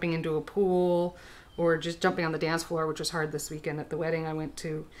like jumping into a pool or just jumping on the dance floor, which was hard this weekend at the wedding I went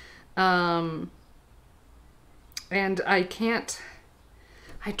to. And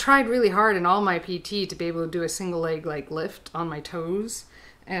I tried really hard in all my PT to be able to do a single leg like lift on my toes,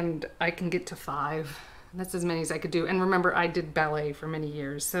 and I can get to 5. That's as many as I could do. And remember, I did ballet for many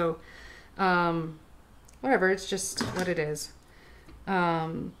years, so whatever, it's just what it is. I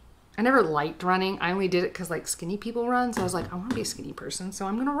never liked running. I only did it because like skinny people run, so I was like, I want to be a skinny person, so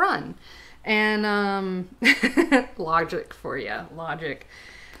I'm gonna run. And logic for you, logic.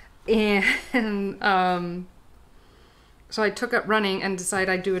 And so I took up running and decided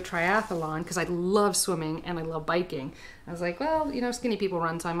I'd do a triathlon because I love swimming and I love biking. I was like, well, skinny people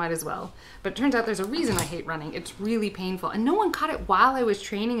run, so I might as well. But it turns out there's a reason I hate running. It's really painful. And no one caught it while I was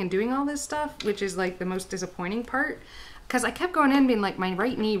training and doing all this stuff, which is like the most disappointing part. Because I kept going in being like, my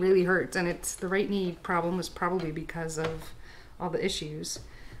right knee really hurts. And the right knee problem was probably because of all the issues.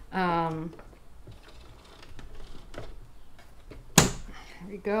 There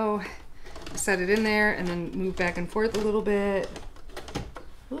we go. Set it in there and then move back and forth a little bit.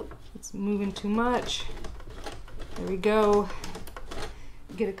 Oop, it's moving too much. There we go.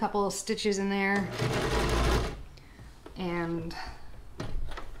 Get a couple of stitches in there. And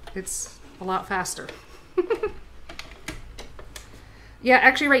it's a lot faster. Yeah,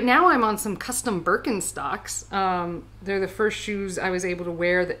 actually right now I'm on some custom Birkenstocks. They're the first shoes I was able to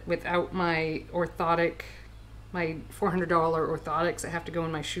wear that without my orthotic, my $400 orthotics that have to go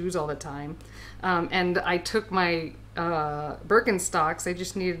in my shoes all the time. And I took my Birkenstocks, I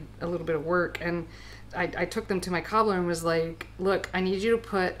just needed a little bit of work, and I took them to my cobbler and was like, look, I need you to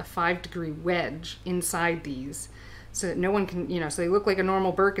put a 5-degree wedge inside these so that no one can, you know, so they look like a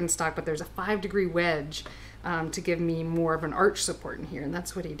normal Birkenstock, but there's a 5-degree wedge to give me more of an arch support in here. And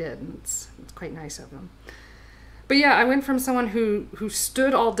that's what he did. And it's quite nice of him. But yeah, I went from someone who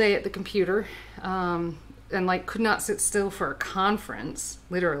stood all day at the computer and like could not sit still for a conference,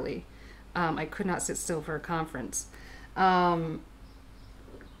 literally. I could not sit still for a conference. And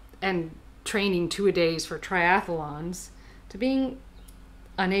training 2-a-days for triathlons to being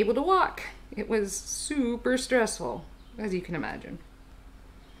unable to walk. It was super stressful, as you can imagine.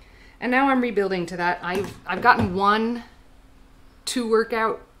 And now I'm rebuilding to that. I've gotten 1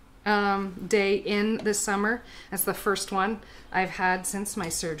 2-workout day in this summer. That's the first one I've had since my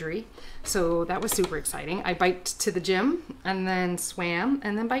surgery. So that was super exciting. I biked to the gym and then swam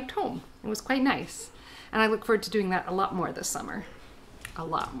and then biked home. It was quite nice. And I look forward to doing that a lot more this summer. A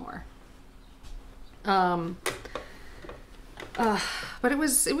lot more. But it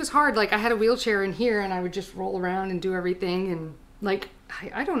was hard. Like I had a wheelchair in here and I would just roll around and do everything. And like,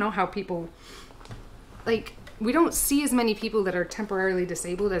 I don't know how people, like, we don't see as many people that are temporarily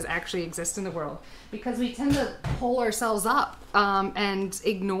disabled as actually exist in the world because we tend to pull ourselves up and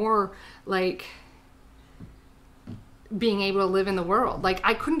ignore like being able to live in the world. Like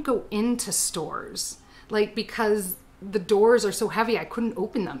I couldn't go into stores like because the doors are so heavy I couldn't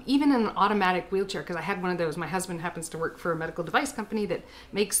open them, even in an automatic wheelchair, because I had one of those. My husband happens to work for a medical device company that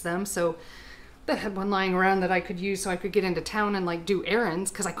makes them, so that had one lying around that I could use so I could get into town and like do errands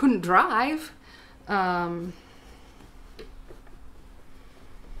because I couldn't drive.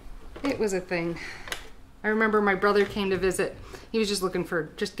 It was a thing. I remember my brother came to visit. He was just looking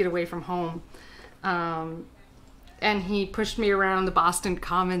for just get away from home. And he pushed me around the Boston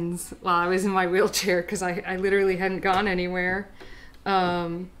Commons while I was in my wheelchair because I literally hadn't gone anywhere.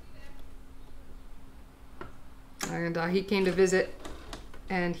 And he came to visit,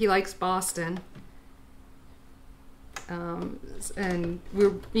 and he likes Boston. And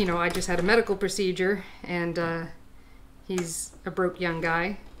I just had a medical procedure, and he's a broke young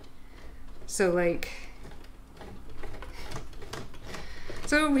guy. So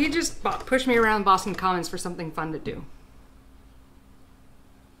he just pushed me around Boston Commons for something fun to do.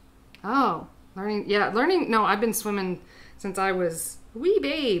 Oh, learning. No, I've been swimming since I was a wee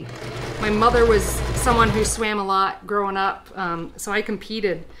babe. My mother was someone who swam a lot growing up. So I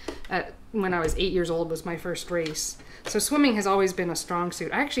competed when I was 8 years old was my first race. So swimming has always been a strong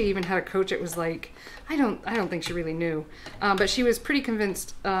suit. I actually even had a coach that was like, I don't think she really knew. But she was pretty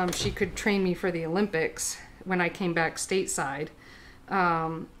convinced she could train me for the Olympics when I came back stateside.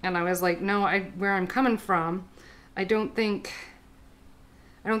 And I was like, no, where I'm coming from, I don't think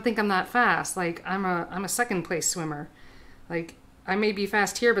I'm that fast. Like I'm a second place swimmer. Like I may be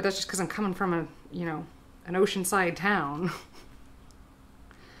fast here, but that's just because I'm coming from an oceanside town.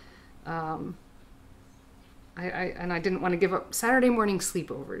 I didn't want to give up Saturday morning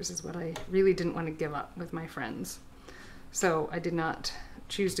sleepovers is what I really didn't want to give up with my friends. So I did not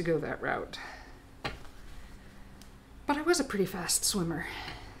choose to go that route. But I was a pretty fast swimmer.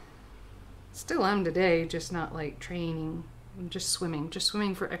 Still am today, just not like training. I'm just swimming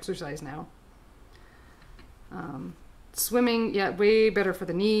for exercise now. Swimming, yeah, way better for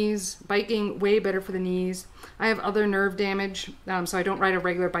the knees. Biking, way better for the knees. I have other nerve damage, so I don't ride a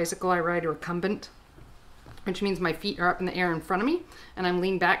regular bicycle. I ride a recumbent, which means my feet are up in the air in front of me, and I'm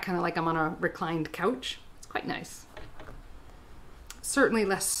leaned back kind of like I'm on a reclined couch. It's quite nice. Certainly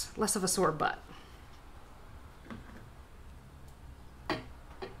less of a sore butt.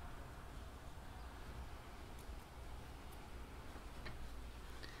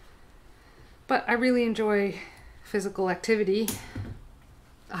 But I really enjoy physical activity.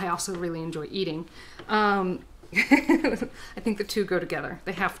 I also really enjoy eating. I think the two go together.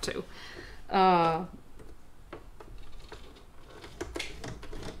 They have to.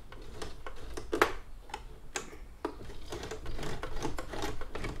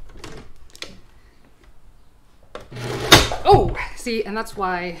 Oh, see, and that's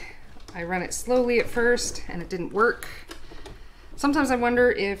why I run it slowly at first and it didn't work. Sometimes I wonder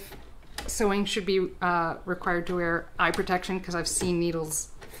if sewing should be required to wear eye protection because I've seen needles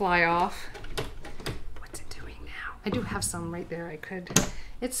fly off. What's it doing now? I do have some right there.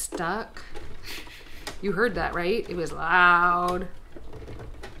 It's stuck. You heard that, right? It was loud.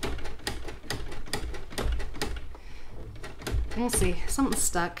 We'll see. Something's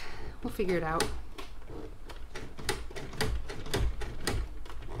stuck. We'll figure it out.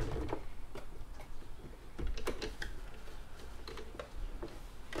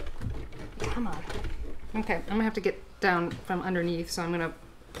 Come on. Okay, I'm gonna have to get down from underneath, so I'm gonna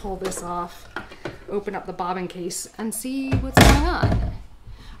pull this off, open up the bobbin case, and see what's going on.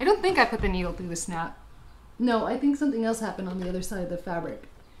 I don't think I put the needle through the snap. No, I think something else happened on the other side of the fabric.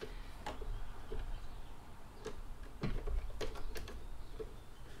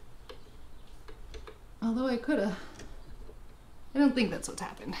 Although I coulda. I don't think that's what's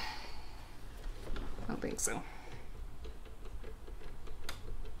happened. I don't think so.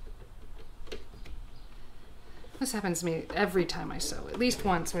 This happens to me every time I sew. At least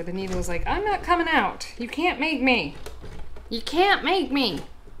once where the needle is like, I'm not coming out. You can't make me. You can't make me.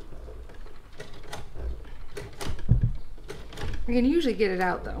 I can usually get it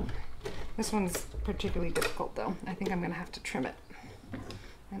out though. This one's particularly difficult though. I think I'm gonna have to trim it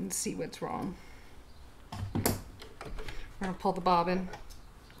and see what's wrong. I'm gonna pull the bobbin.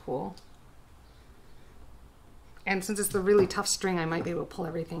 Cool. And since it's the really tough string, I might be able to pull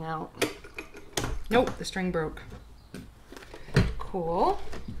everything out. Nope, the string broke. Cool.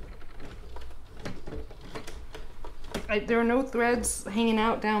 There are no threads hanging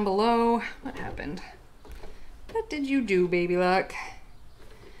out down below. What happened? What did you do, baby luck?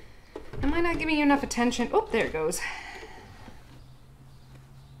 Am I not giving you enough attention? Oh, there it goes.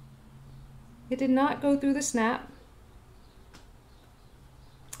 It did not go through the snap.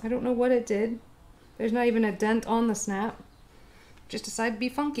 I don't know what it did. There's not even a dent on the snap. Just decided to be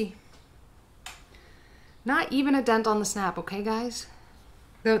funky. Not even a dent on the snap, okay guys?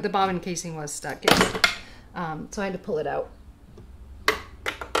 The bobbin casing was stuck, yes. So I had to pull it out.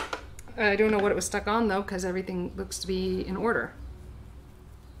 I don't know what it was stuck on though, because everything looks to be in order.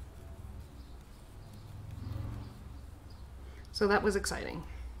 So that was exciting.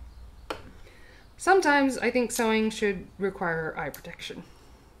 Sometimes I think sewing should require eye protection.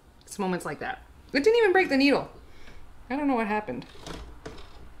 It's moments like that. It didn't even break the needle. I don't know what happened.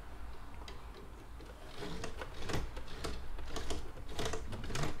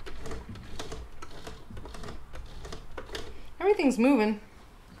 Everything's moving.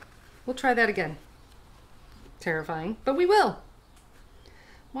 We'll try that again. Terrifying, but we will.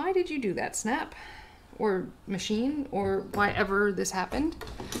 Why did you do that, snap? Or machine? Or why ever this happened?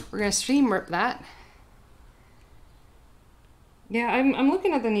 We're gonna seam rip that. Yeah, I'm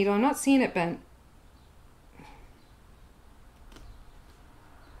looking at the needle. I'm not seeing it bent.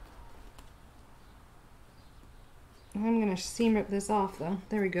 I'm gonna seam rip this off though.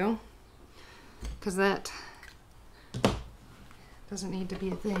 There we go. Because that doesn't need to be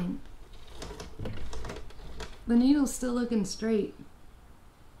a thing. The needle's still looking straight.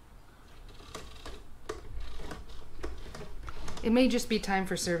 It may just be time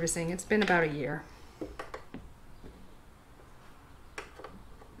for servicing. It's been about a year.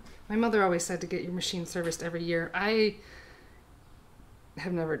 My mother always said to get your machine serviced every year. I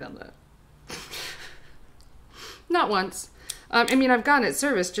have never done that. Not once. I mean, I've gotten it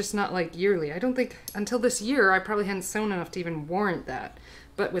serviced, just not like yearly. I don't think, until this year, I probably hadn't sewn enough to even warrant that.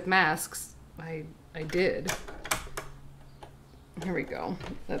 But with masks, I did. Here we go.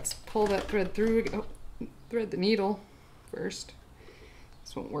 Let's pull that thread through. Oh, thread the needle first.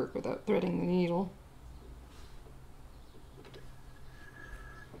 This won't work without threading the needle.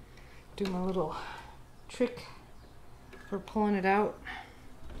 Do my little trick for pulling it out.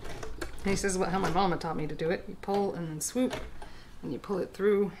 And this is how my mama taught me to do it. You pull and then swoop, and you pull it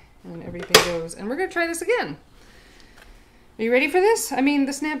through, and everything goes. And we're gonna try this again. Are you ready for this? I mean,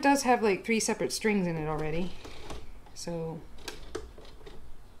 the snap does have like 3 separate strings in it already. So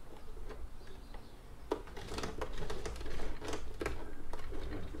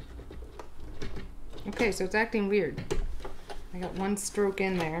okay, so it's acting weird. I got 1 stroke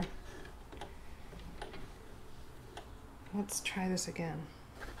in there. Let's try this again.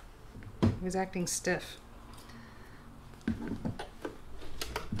 It was acting stiff.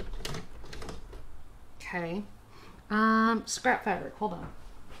 Okay. Scrap fabric, hold on.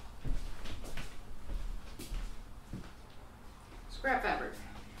 Scrap fabric.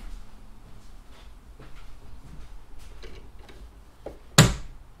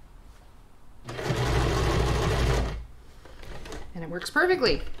 And it works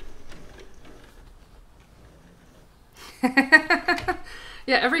perfectly.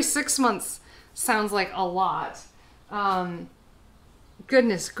 Yeah, every 6 months sounds like a lot.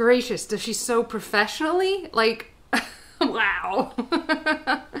 Goodness gracious, does she sew professionally? Like, wow.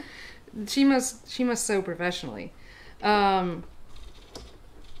 She must sew professionally.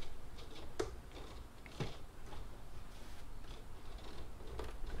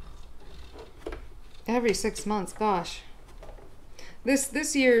 Every 6 months, gosh.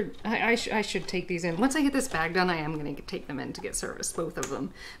 This year, I should take these in. Once I get this bag done, I am going to take them in to get serviced, both of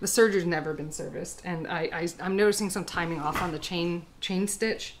them. The serger's never been serviced, and I'm noticing some timing off on the chain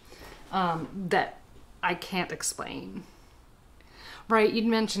stitch that I can't explain. Right, you'd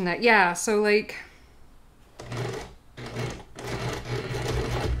mentioned that. Yeah, so like...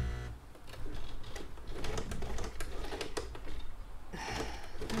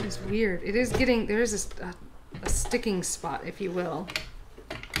 That is weird. It is getting... There is a sticking spot, if you will.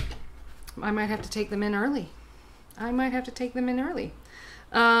 I might have to take them in early. I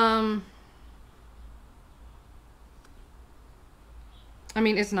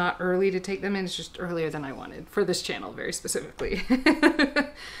mean, it's not early to take them in. It's just earlier than I wanted for this channel, very specifically.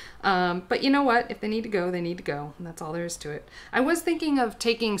 But you know what? If they need to go, they need to go. And that's all there is to it. I was thinking of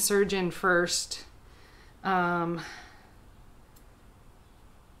taking Serge in first.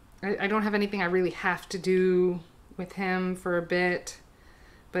 I don't have anything I really have to do with him for a bit,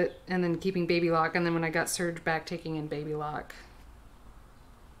 and then keeping Baby Lock, and then when I got Serge back, taking in Baby Lock.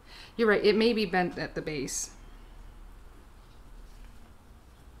 You're right, it may be bent at the base.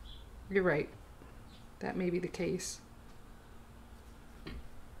 You're right. That may be the case.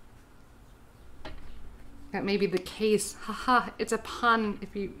 That may be the case. Haha, it's a pun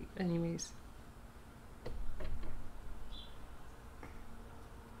if you... Anyways.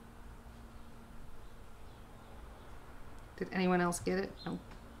 Did anyone else get it? No.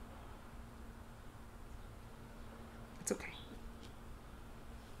 It's okay.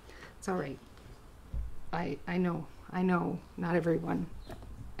 It's all right. I know. Not everyone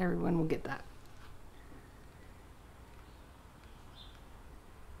will get that.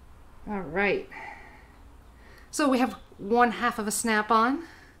 All right. So we have 1/2 of a snap-on.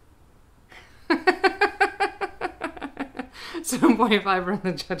 7.5 from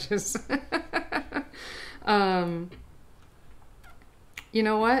the judges. You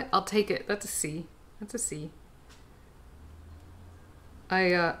know what? I'll take it. That's a C. That's a C.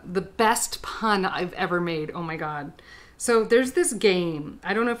 The best pun I've ever made. Oh my God. So there's this game.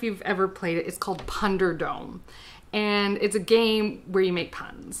 I don't know if you've ever played it. It's called Punderdome. And it's a game where you make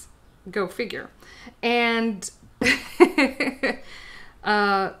puns. Go figure. And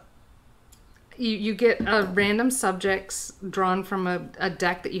you get random subjects drawn from a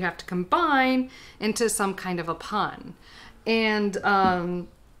deck that you have to combine into some kind of a pun. And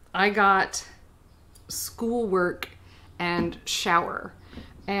I got schoolwork and shower,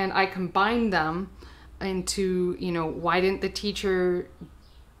 and I combined them into, you know, why didn't the teacher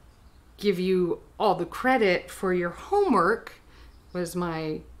give you all the credit for your homework was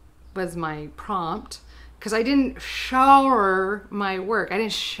my prompt, because I didn't shower my work.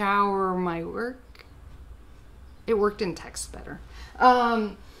 It worked in text better.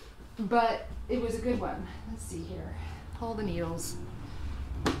 But it was a good one. Let's see here. All the needles.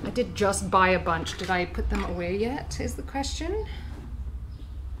 I did just buy a bunch. Did I put them away yet, is the question.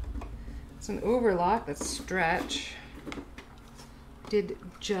 It's an overlock. That's stretch. Did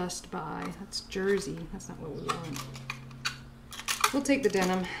just buy. That's jersey. That's not what we want. We'll take the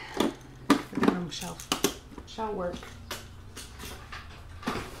denim. The denim shall work.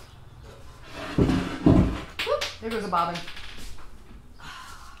 Whoop, there goes a bobbin.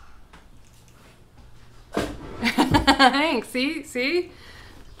 Thanks. See?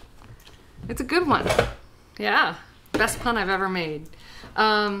 It's a good one. Yeah. Best pun I've ever made.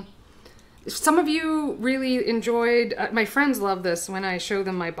 Some of you really enjoyed, my friends love this when I show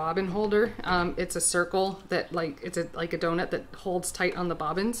them my bobbin holder. It's a circle that like a donut that holds tight on the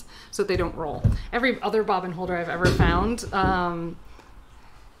bobbins so that they don't roll. Every other bobbin holder I've ever found, I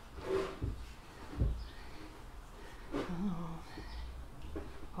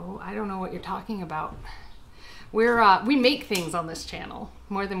don't know what you're talking about. We make things on this channel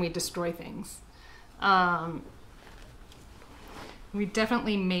more than we destroy things. We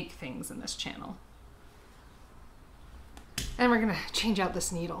definitely make things in this channel. And we're gonna change out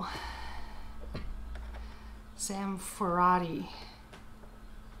this needle. Sam Ferrati.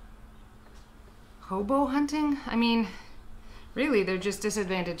 Hobo hunting? I mean, really, they're just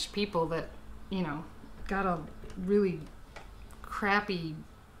disadvantaged people that, you know, got a really crappy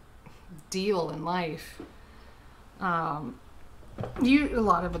deal in life. A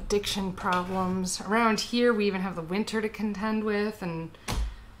lot of addiction problems. Around here, we even have the winter to contend with, and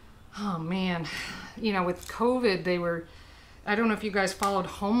oh man, you know, with COVID, they were, I don't know if you guys followed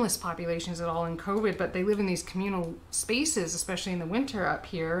homeless populations at all in COVID, but they live in these communal spaces, especially in the winter up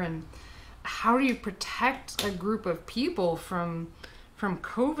here, and how do you protect a group of people from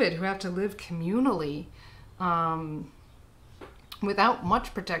COVID who have to live communally? without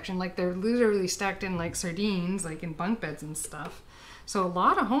much protection. Like they're literally stacked in like sardines, like in bunk beds and stuff. So a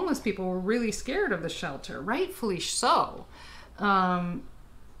lot of homeless people were really scared of the shelter, rightfully so.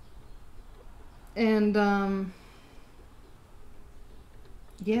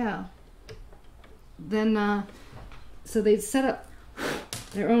 Yeah. Then, so they'd set up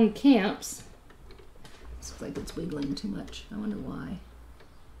their own camps. This looks like it's wiggling too much. I wonder why.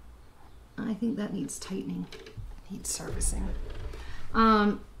 I think that needs tightening. It needs servicing. Yeah,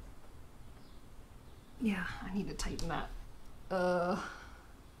 I need to tighten that.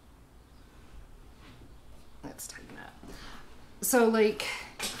 Let's tighten that. So, like,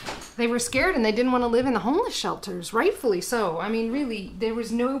 they were scared and they didn't want to live in the homeless shelters, rightfully so. I mean, really, there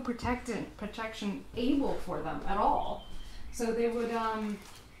was no protection able for them at all. So they would,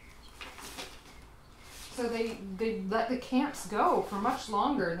 so they let the camps go for much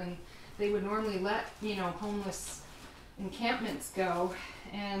longer than they would normally let, you know, homeless encampments go.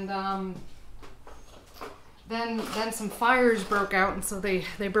 And then some fires broke out, and so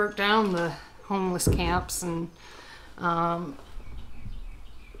they broke down the homeless camps. And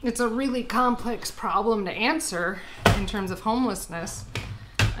it's a really complex problem to answer in terms of homelessness,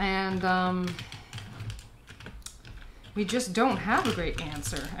 and we just don't have a great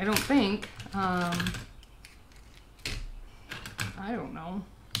answer, I don't think. I don't know.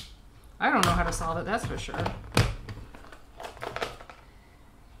 I don't know how to solve it, that's for sure.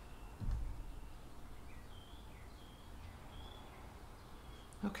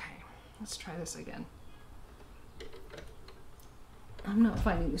 Okay, let's try this again. I'm not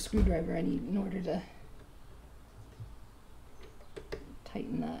finding the screwdriver I need in order to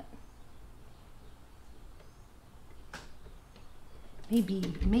tighten that.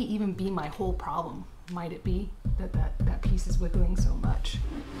 It may even be my whole problem. Might it be that piece is wiggling so much?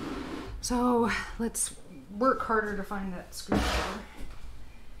 So let's work harder to find that screwdriver.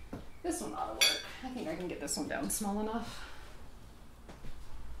 This one ought to work. I think I can get this one down small enough.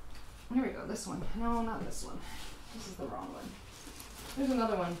 Here we go, this one. No, not this one. This is the wrong one. There's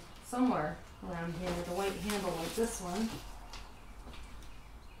another one somewhere around here with a white handle like this one.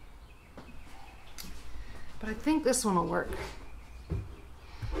 But I think this one will work.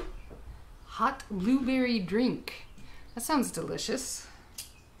 Hot blueberry drink. That sounds delicious.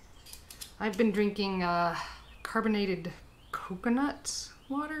 I've been drinking carbonated coconut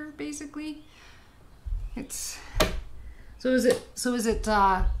water, basically. So is it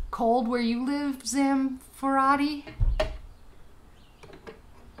cold where you live, Zamforati?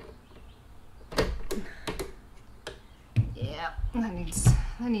 Yeah, that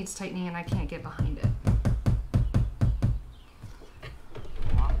needs tightening, and I can't get behind it.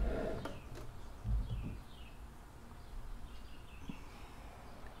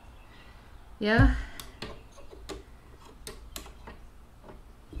 Yeah.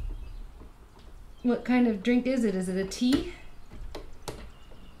 What kind of drink is it? Is it a tea?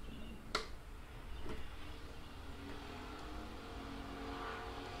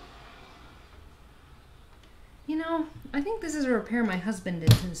 You know, I think this is a repair my husband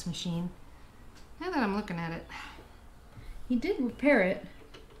did to this machine. Now that I'm looking at it. He did repair it.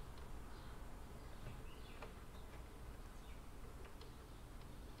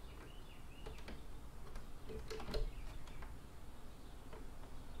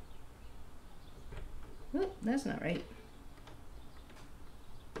 Oh, that's not right.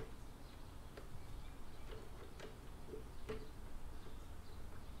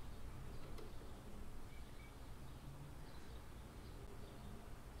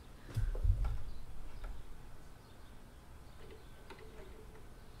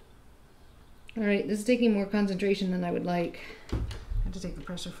 All right, this is taking more concentration than I would like. I have to take the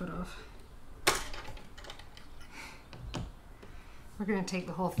pressure foot off. We're gonna take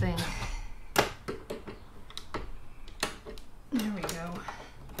the whole thing. There we go.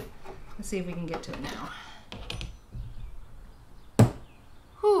 Let's see if we can get to it now.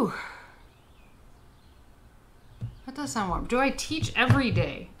 Whew. That does sound warm. Do I teach every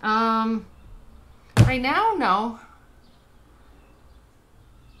day? Right now, no.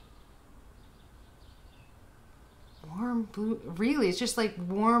 Warm blue, really? It's just like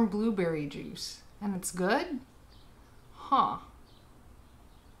warm blueberry juice, and it's good? Huh.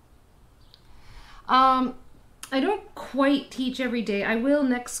 I don't quite teach every day. I will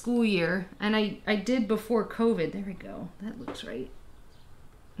next school year, and I did before COVID. There we go. That looks right.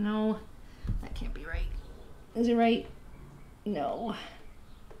 No, that can't be right. Is it right? No.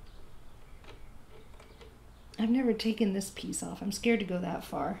 I've never taken this piece off. I'm scared to go that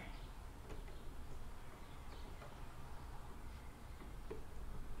far.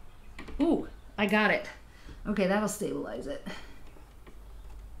 Ooh, I got it. Okay, that'll stabilize it.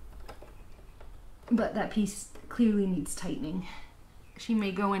 but that piece clearly needs tightening. She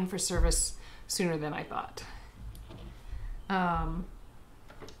may go in for service sooner than I thought.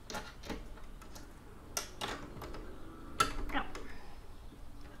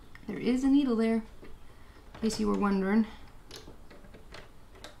 There is a needle there, in case you were wondering.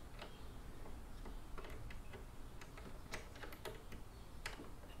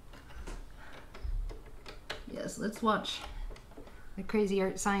 Yes, let's watch the crazy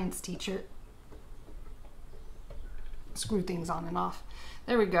art science teacher screw things on and off.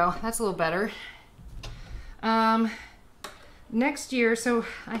 There we go. That's a little better. Next year, so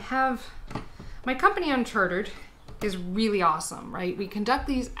I have my company Unchartered is really awesome, right? We conduct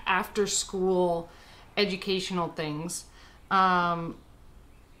these after school educational things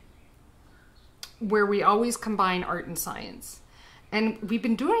where we always combine art and science. And we've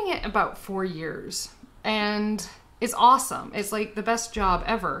been doing it about 4 years. And it's awesome. It's like the best job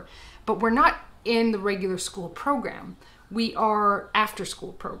ever. But we're not in the regular school program. We are after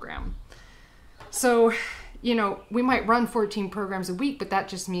school program. So, you know, we might run 14 programs a week, but that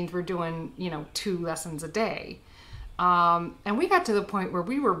just means we're doing, you know, 2 lessons a day. And we got to the point where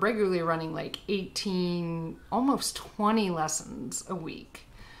we were regularly running like 18, almost 20 lessons a week.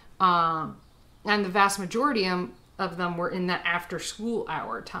 And the vast majority of them were in that after school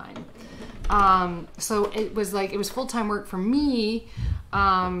hour time. So it was like, it was full-time work for me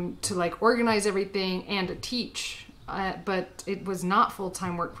to like organize everything and to teach. But it was not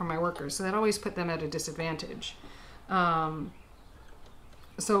full-time work for my workers. So that always put them at a disadvantage.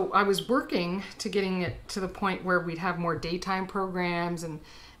 So I was working to getting it to the point where we'd have more daytime programs and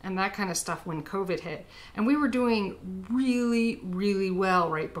that kind of stuff when COVID hit. And we were doing really, really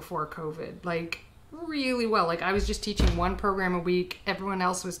well right before COVID. Like, really well. Like, I was just teaching 1 program a week. Everyone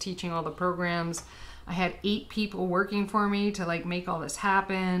else was teaching all the programs. I had 8 people working for me to, like, make all this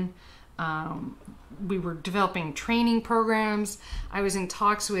happen. We were developing training programs. I was in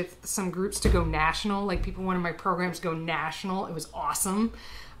talks with some groups to go national. Like, people wanted my programs to go national. It was awesome.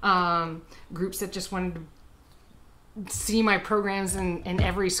 Groups that just wanted to see my programs in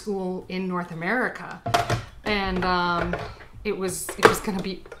every school in North America. And it was going to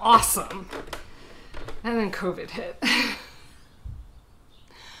be awesome. And then COVID hit.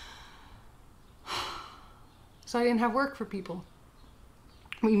 So I didn't have work for people.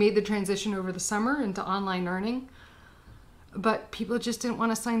 We made the transition over the summer into online learning, but people just didn't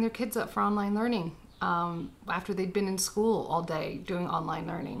want to sign their kids up for online learning after they'd been in school all day doing online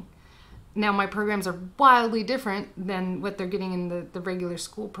learning. Now my programs are wildly different than what they're getting in the regular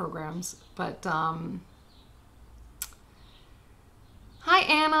school programs, but hi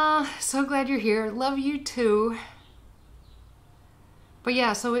Anna, so glad you're here. Love you too. But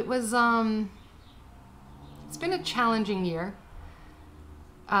yeah, so it was it's been a challenging year.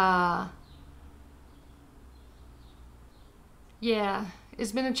 Yeah,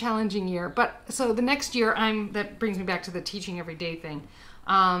 it's been a challenging year. But so the next year, that brings me back to the teaching every day thing.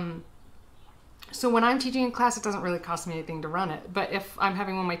 So when I'm teaching in class, it doesn't really cost me anything to run it. But if I'm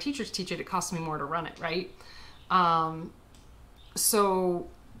having one of my teachers teach it, it costs me more to run it, right? So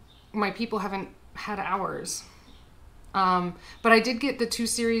my people haven't had hours. But I did get the 2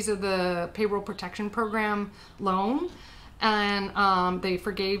 series of the payroll protection program loan. And they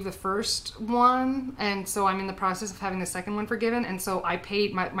forgave the first one, and so I'm in the process of having the second one forgiven. And so I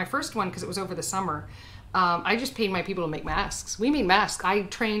paid my first one because it was over the summer. I just paid my people to make masks. We made masks. I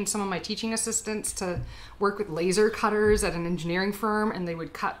trained some of my teaching assistants to work with laser cutters at an engineering firm, and they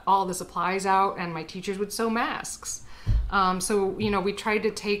would cut all the supplies out, and my teachers would sew masks. So, you know, we tried to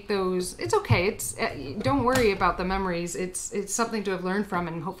take those. It's okay. Don't worry about the memories. It's something to have learned from,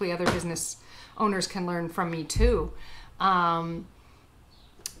 and hopefully other business owners can learn from me too. But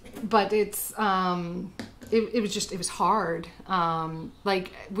it was hard.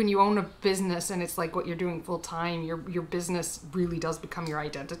 Like when you own a business and it's like what you're doing full time, your business really does become your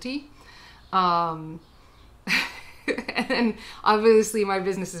identity. And obviously my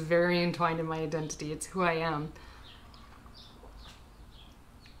business is very entwined in my identity. It's who I am.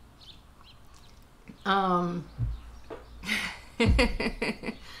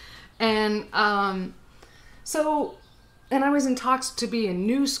 And I was in talks to be in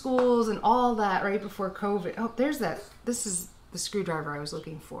new schools and all that right before COVID. Oh, there's that. This is the screwdriver I was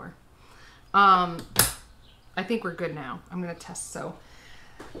looking for. I think we're good now. I'm going to test. So,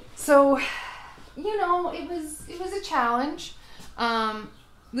 you know, it was a challenge.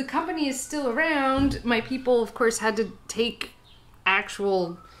 The company is still around. My people, of course, had to take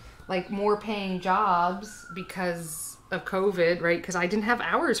actual, like, more paying jobs because of COVID, right? Because I didn't have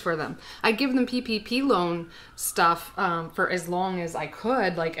hours for them. I give them PPP loan stuff for as long as I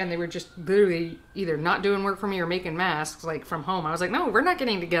could, like, and they were just literally either not doing work for me or making masks, like, from home. I was like, no, we're not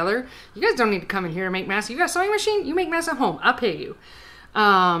getting together. You guys don't need to come in here to make masks. You got a sewing machine? You make masks at home. I'll pay you.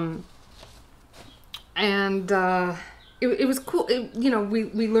 It was cool.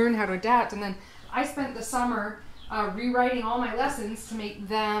 We learned how to adapt, and then I spent the summer rewriting all my lessons to make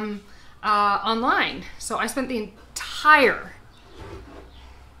them online. So I spent the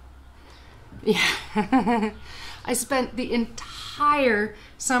entire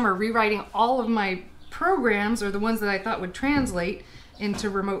summer rewriting all of my programs, or the ones that I thought would translate into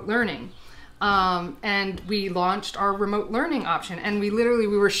remote learning. And we launched our remote learning option, and we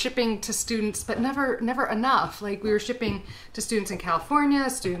were shipping to students, but never enough. Like, we were shipping to students in California,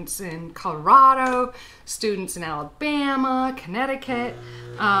 students in Colorado, students in Alabama, Connecticut.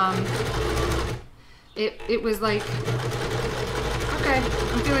 It was like, okay,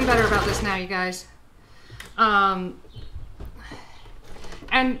 I'm feeling better about this now, you guys. And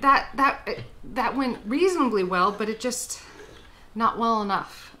that went reasonably well, but it just not well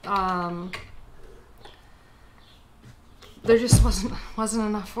enough. There just wasn't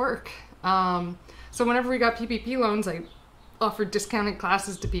enough work. So whenever we got PPP loans, I offered discounted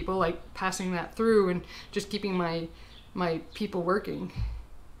classes to people, like passing that through and just keeping my people working.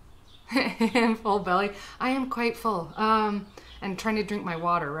 And full belly. I am quite full. And trying to drink my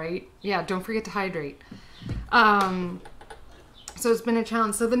water, right? Yeah, don't forget to hydrate. So it's been a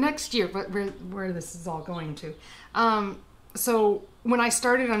challenge. So the next year, where this is all going to. So when I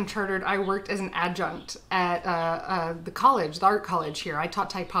started Unchartered, I worked as an adjunct at the art college here. I taught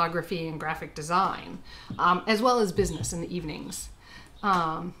typography and graphic design, as well as business in the evenings.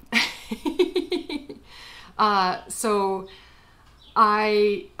 So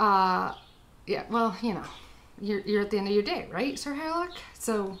yeah, well, you're at the end of your day, right, Sir Harlock?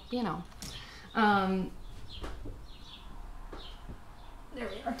 So, there we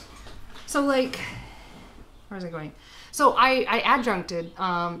are. So, like, where was I going? So I adjuncted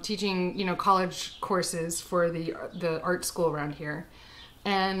teaching, college courses for the art school around here,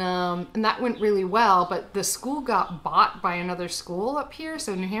 and that went really well. But the school got bought by another school up here.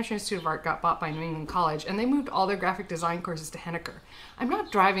 So New Hampshire Institute of Art got bought by New England College, and they moved all their graphic design courses to Henniker. I'm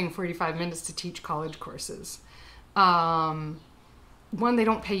not driving 45 minutes to teach college courses. One, they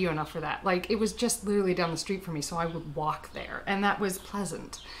don't pay you enough for that. Like, it was just literally down the street from me, so I would walk there, and that was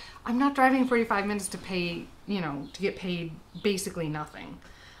pleasant. I'm not driving 45 minutes to pay, to get paid basically nothing.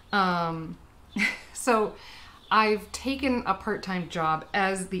 So I've taken a part-time job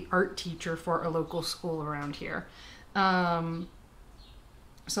as the art teacher for a local school around here. So I'm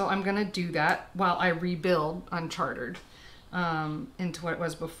going to do that while I rebuild Unchartered into what it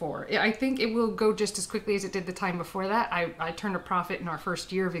was before. I think it will go just as quickly as it did the time before that. I turned a profit in our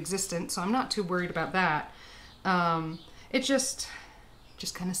first year of existence, so I'm not too worried about that. It just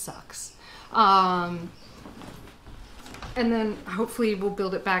kind of sucks. And then hopefully we'll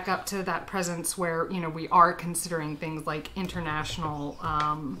build it back up to that presence where, we are considering things like international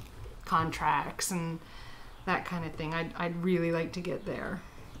contracts and that kind of thing. I'd really like to get there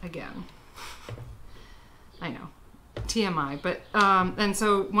again. I know, TMI, but and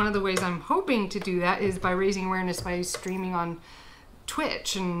so one of the ways I'm hoping to do that is by raising awareness by streaming on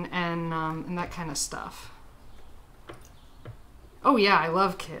Twitch and that kind of stuff. Oh yeah, I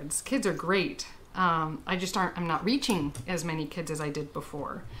love kids. Kids are great. I'm not reaching as many kids as I did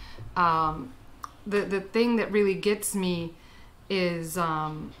before. The thing that really gets me is,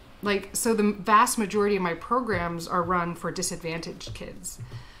 so the vast majority of my programs are run for disadvantaged kids.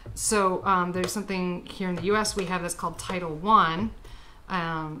 So there's something here in the US we have that's called Title I.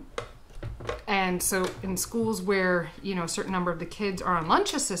 And so in schools where, a certain number of the kids are on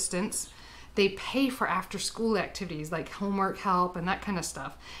lunch assistance, they pay for after-school activities like homework help and that kind of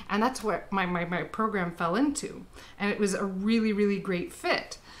stuff. And that's what my program fell into. And it was a really, really great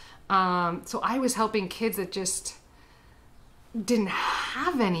fit. So I was helping kids that just didn't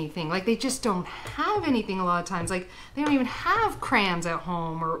have anything. Like, they just don't have anything a lot of times. Like, they don't even have crayons at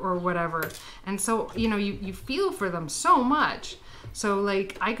home or whatever. And so, you feel for them so much. So,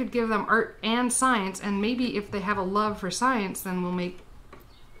 like, I could give them art and science, and maybe if they have a love for science, then we'll make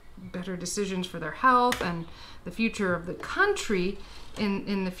better decisions for their health and the future of the country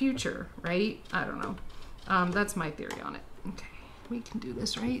in the future, right? I don't know. That's my theory on it. Okay, we can do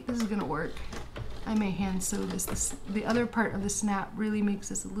this, right? This is gonna work. I may hand sew this. The other part of the snap really makes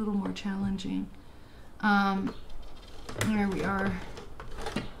this a little more challenging. There we are.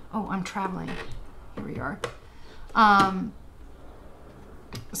 Oh, I'm traveling. Here we are.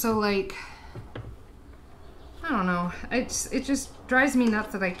 So, like, I don't know. It just drives me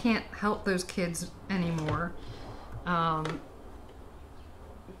nuts that I can't help those kids anymore. And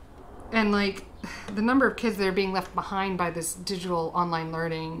like the number of kids that are being left behind by this digital online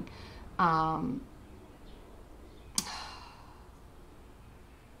learning.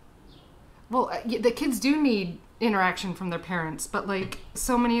 Well, the kids do need interaction from their parents, but like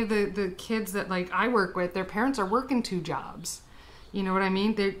so many of the kids that like I work with, their parents are working 2 jobs. You know what I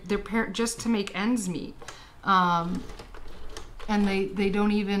mean? They're parent just to make ends meet. And they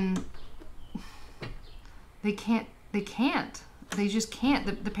don't even, they just can't.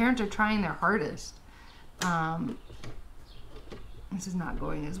 The parents are trying their hardest. This is not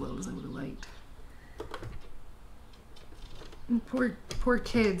going as well as I would have liked. And poor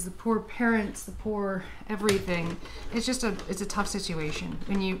kids, the poor parents, the poor everything. It's just it's a tough situation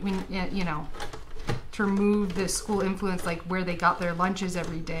when you know, to remove the school influence, like where they got their lunches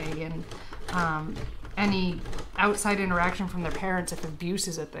every day, and any outside interaction from their parents if abuse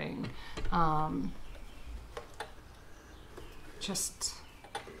is a thing. Just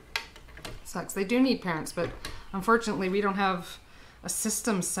sucks. They do need parents, but unfortunately we don't have a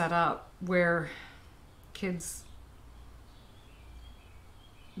system set up where kids,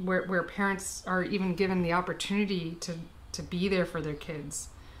 where parents are even given the opportunity to be there for their kids.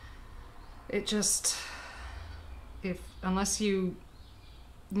 It just, unless you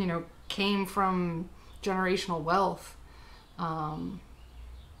know, came from generational wealth.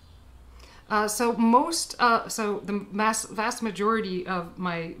 So the vast majority of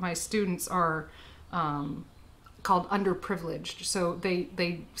my students are called underprivileged. So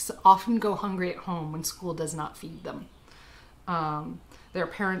they often go hungry at home when school does not feed them. Their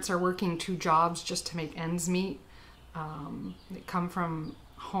parents are working 2 jobs just to make ends meet. They come from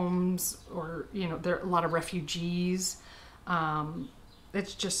homes, or you know, there are a lot of refugees.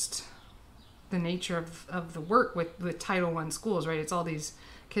 It's just the nature of the work with Title I schools, right? It's all these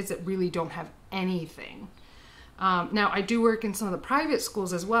kids that really don't have anything. Now, I do work in some of the private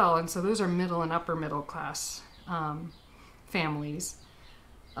schools as well, and so those are middle and upper middle class families.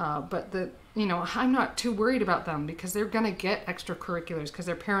 But you know, I'm not too worried about them because they're going to get extracurriculars because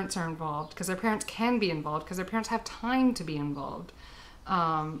their parents are involved, because their parents can be involved, because their parents have time to be involved.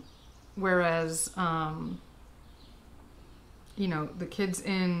 Whereas, you know, the kids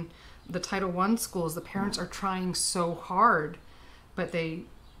in the Title I schools, the parents are trying so hard, but they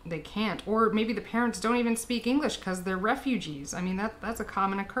can't. Or maybe the parents don't even speak English because they're refugees. I mean, that's a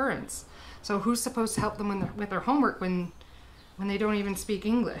common occurrence. So who's supposed to help them with their homework when they don't even speak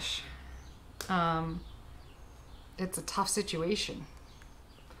English? It's a tough situation.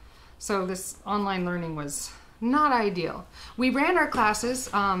 So this online learning was not ideal. We ran our classes.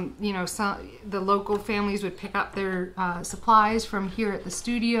 You know, the local families would pick up their supplies from here at the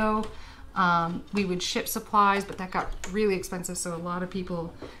studio. We would ship supplies, but that got really expensive, so a lot of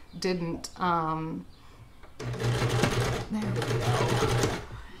people didn't. There we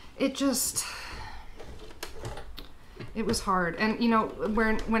go. It was hard. And, you know,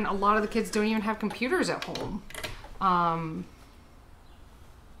 when a lot of the kids don't even have computers at home.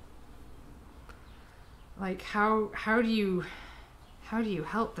 Like, how do you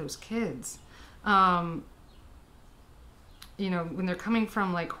help those kids? You know, when they're coming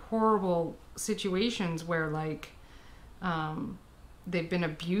from like horrible situations where like they've been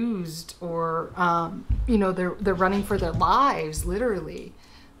abused, or you know, they're running for their lives, literally.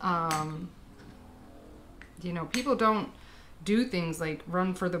 You know, people don't do things like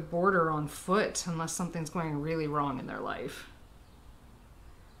run for the border on foot unless something's going really wrong in their life.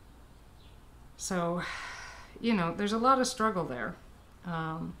 So, you know, there's a lot of struggle there,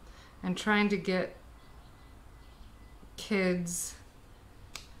 and trying to get kids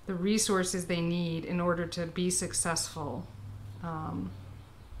the resources they need in order to be successful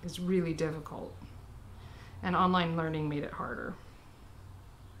is really difficult, and online learning made it harder.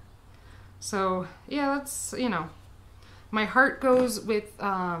 So yeah, that's, you know, my heart goes with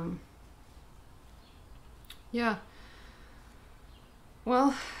yeah,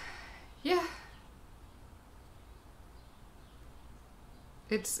 well, yeah,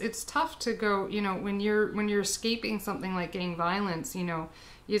 it's tough to go, you know, when you're escaping something like gang violence. You know,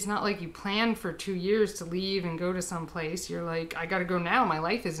 it's not like you plan for 2 years to leave and go to some place. You're like, I gotta go now, my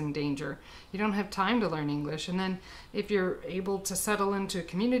life is in danger. You don't have time to learn English. And then if you're able to settle into a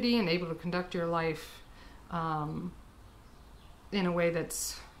community and able to conduct your life in a way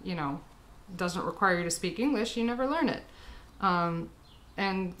that's, you know, doesn't require you to speak English, you never learn it. And,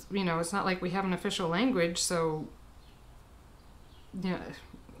 you know, it's not like we have an official language, so, you know,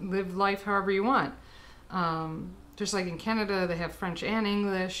 live life however you want. Just like in Canada, they have French and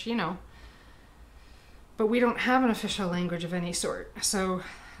English, you know. But we don't have an official language of any sort, so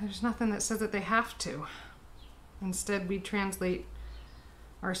there's nothing that says that they have to. Instead, we translate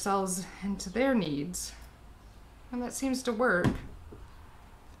ourselves into their needs, and that seems to work.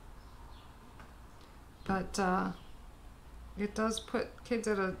 But it does put kids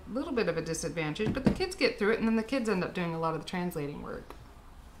at a little bit of a disadvantage, but the kids get through it, and then the kids end up doing a lot of the translating work.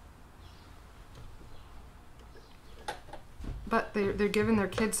 But they're giving their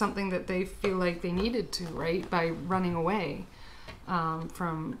kids something that they feel like they needed to, right? By running away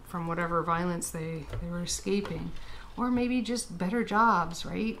from whatever violence they were escaping. Or maybe just better jobs,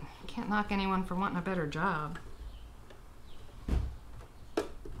 right? You can't knock anyone for wanting a better job.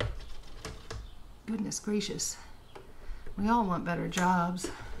 Goodness gracious. We all want better jobs.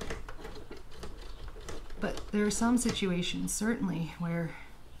 But there are some situations, certainly, where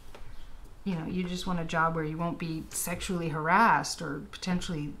you know, you just want a job where you won't be sexually harassed or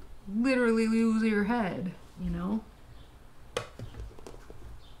potentially literally lose your head, you know?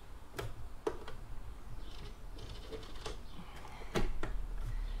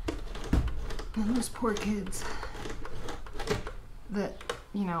 And those poor kids that,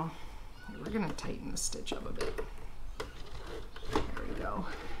 you know, we're going to tighten the stitch up a bit. There we go.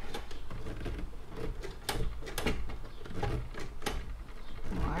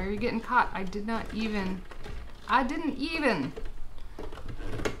 Why are you getting caught? I didn't even.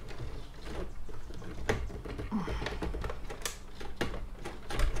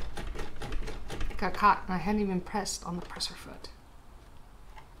 Got caught and I hadn't even pressed on the presser foot.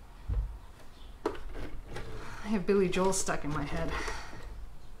 I have Billy Joel stuck in my head.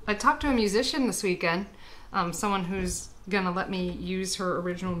 I talked to a musician this weekend, someone who's gonna let me use her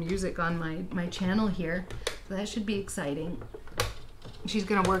original music on my channel here. So that should be exciting. She's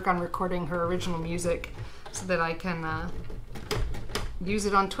gonna work on recording her original music so that I can use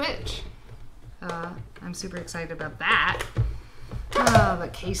it on Twitch. I'm super excited about that. Oh, the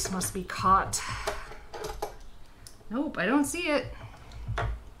case must be caught. Nope, I don't see it.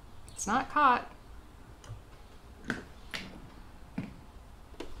 It's not caught.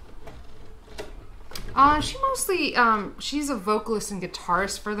 She mostly, she's a vocalist and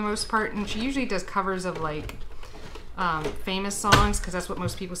guitarist for the most part, and she usually does covers of like famous songs, because that's what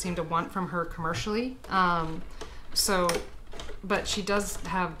most people seem to want from her commercially. But she does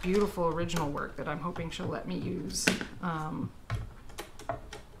have beautiful original work that I'm hoping she'll let me use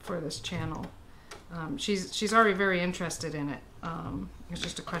for this channel. She's already very interested in it. It's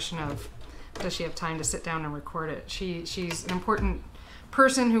just a question of, does she have time to sit down and record it? She's an important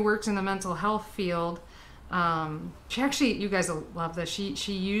person who works in the mental health field. She actually, you guys will love this,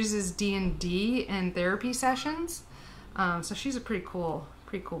 she uses D&D in therapy sessions. So she's a pretty cool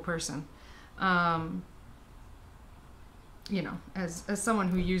person. You know, as someone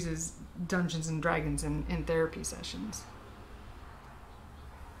who uses Dungeons and Dragons in therapy sessions.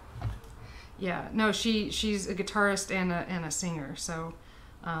 Yeah, no, she's a guitarist and a singer, so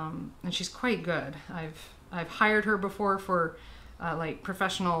and she's quite good. I've hired her before for like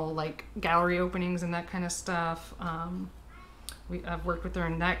professional like gallery openings and that kind of stuff. I've worked with her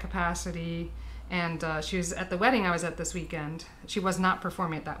in that capacity, and she was at the wedding I was at this weekend. She was not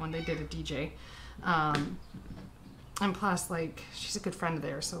performing at that one. They did a DJ, and plus, like, she's a good friend of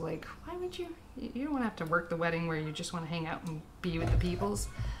theirs. So like, why would you don't want to have to work the wedding where you just want to hang out and be with the peoples.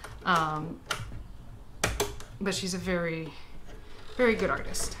 But she's a very, very good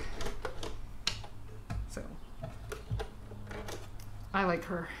artist. So I like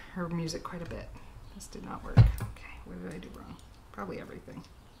her music quite a bit. This did not work. Okay, what did I do wrong? Probably everything.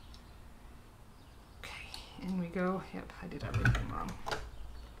 Okay, in we go. Yep, I did everything wrong.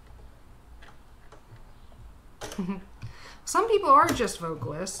 Some people are just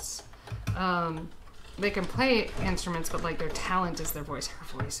vocalists. They can play instruments, but like their talent is their voice. Her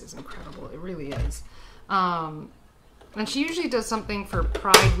voice is incredible. It really is. And she usually does something for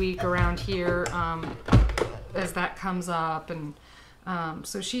Pride Week around here, as that comes up, and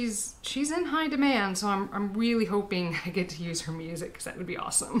so she's in high demand. So I'm really hoping I get to use her music, because that would be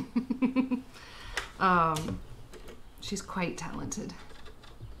awesome. She's quite talented.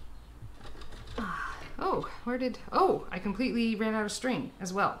 Oh, I completely ran out of string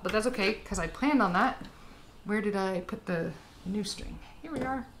as well, but that's okay, because I planned on that. Where did I put the new string? Here we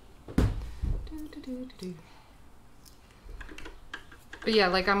are. But yeah,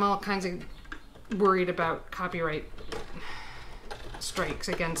 like, I'm all kinds of worried about copyright strikes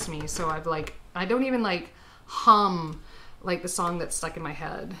against me, so I don't even like hum like the song that's stuck in my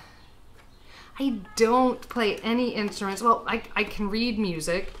head. I don't play any instruments. Well, I can read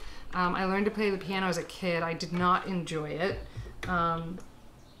music. I learned to play the piano as a kid. I did not enjoy it.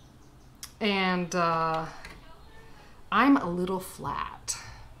 And I'm a little flat.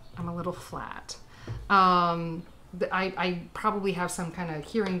 I probably have some kind of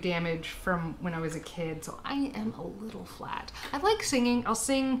hearing damage from when I was a kid, so I am a little flat. I like singing. I'll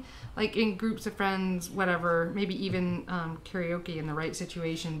sing like in groups of friends, whatever, maybe even karaoke in the right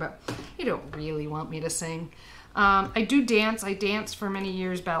situation, but you don't really want me to sing. I do dance. I danced for many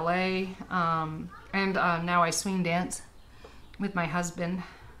years ballet, and now I swing dance with my husband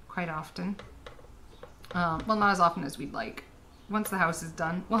quite often. Well, not as often as we'd like. Once the house is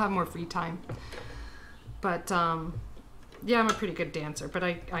done, we'll have more free time. But yeah, I'm a pretty good dancer, but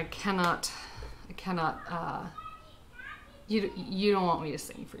I cannot. You don't want me to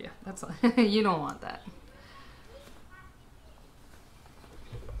sing for you. That's all. You don't want that.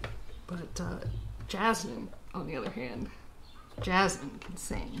 But Jasmine, on the other hand, Jasmine can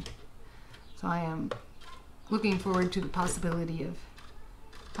sing. So I am looking forward to the possibility of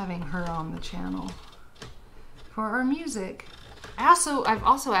having her on the channel for our music. I've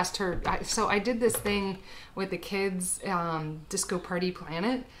also asked her, so I did this thing with the kids, Disco Party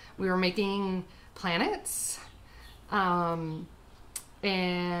Planet. We were making planets, and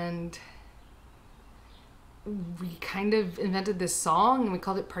we kind of invented this song, and we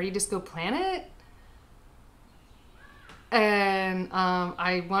called it Party Disco Planet. And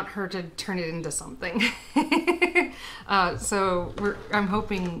I want her to turn it into something. So I'm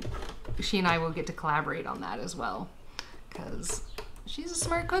hoping she and I will get to collaborate on that as well, because she's a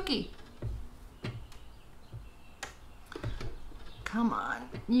smart cookie. Come on,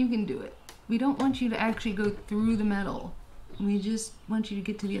 you can do it. We don't want you to actually go through the metal. We just want you to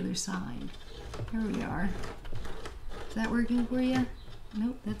get to the other side. Here we are. Is that working for you?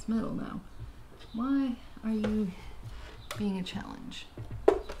 Nope, that's metal now. Why are you being a challenge?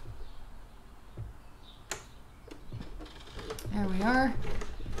 There we are.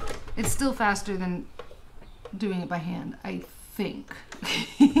 It's still faster than doing it by hand, I think.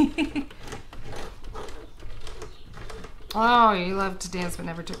 Oh, you love to dance but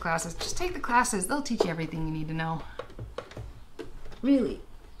never took classes. Just take the classes. They'll teach you everything you need to know. Really.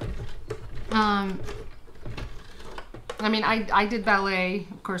 I mean, I did ballet,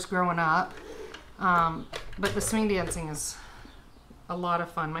 of course, growing up. But the swing dancing is a lot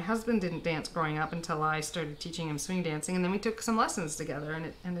of fun. My husband didn't dance growing up until I started teaching him swing dancing, and then we took some lessons together, and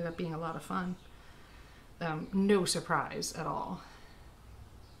it ended up being a lot of fun. No surprise at all.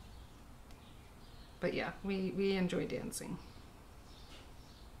 But yeah, we enjoy dancing.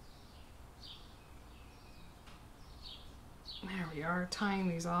 There we are, tying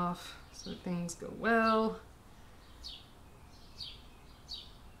these off so that things go well.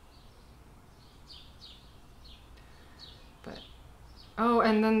 But, oh,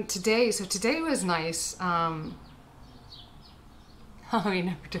 and then today was nice. Oh, we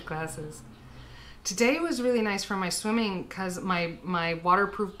never took classes. Today was really nice for my swimming because my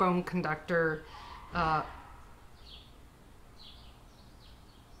waterproof bone conductor,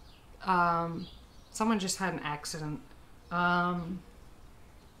 someone just had an accident. I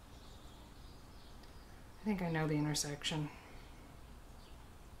think I know the intersection.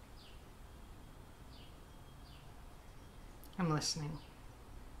 I'm listening.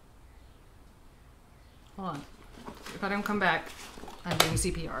 Hold on. If I don't come back, I'm doing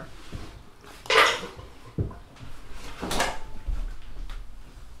CPR.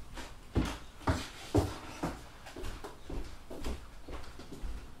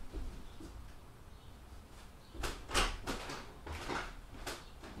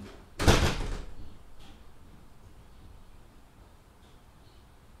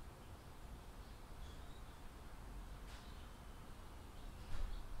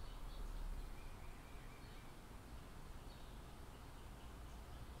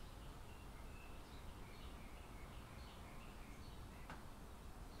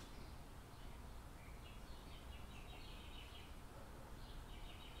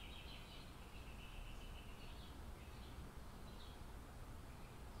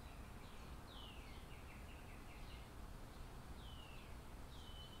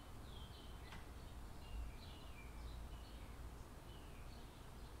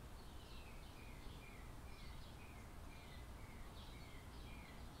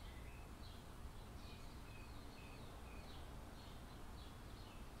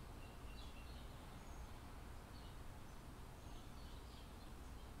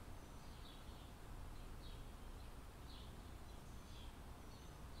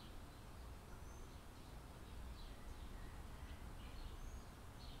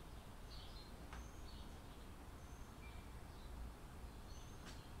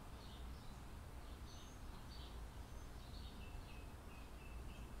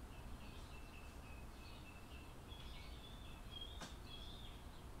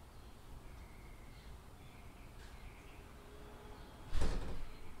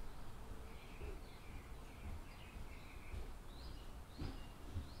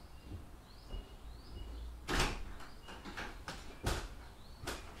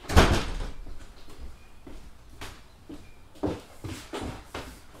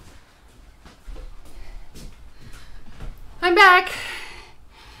 I'm back.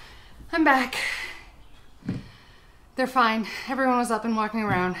 I'm back. They're fine. Everyone was up and walking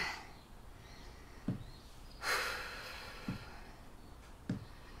around.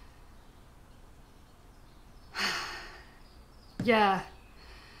 Yeah.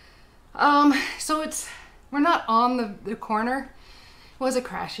 So we're not on the corner. It was a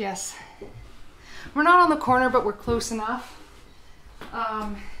crash, yes. We're not on the corner, but we're close enough.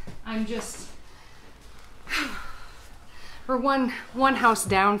 We're one house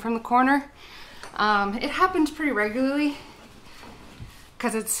down from the corner. It happens pretty regularly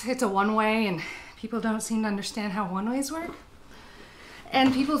because it's a one-way and people don't seem to understand how one-ways work.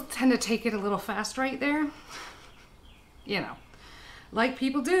 And people tend to take it a little fast right there. You know, like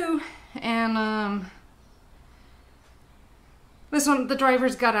people do. And this one, the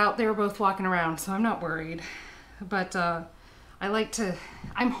drivers got out, they were both walking around, so I'm not worried. But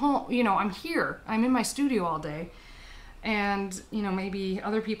I'm home, you know, I'm here. I'm in my studio all day. And, you know, maybe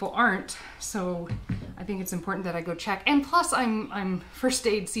other people aren't, so I think it's important that I go check. And plus, I'm first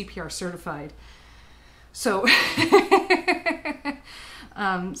aid CPR certified. So,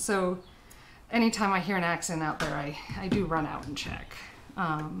 so anytime I hear an accident out there, I do run out and check.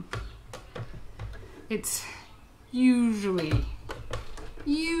 It's usually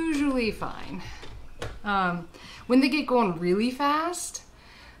fine. When they get going really fast,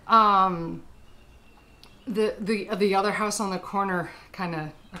 the other house on the corner, kind of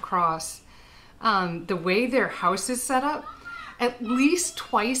across, the way their house is set up, at least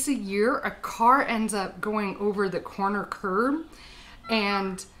twice a year a car ends up going over the corner curb,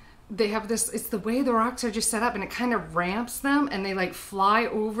 and they have this, it's the way the rocks are just set up, and it kind of ramps them, and they like fly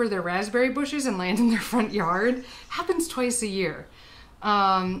over their raspberry bushes and land in their front yard. Happens twice a year.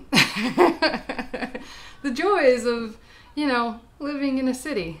 The joys of, you know, living in a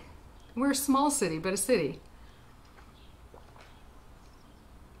city. We're a small city, but a city.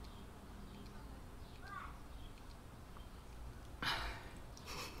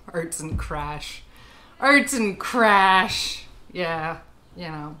 Arts and crash. Arts and crash. Yeah, you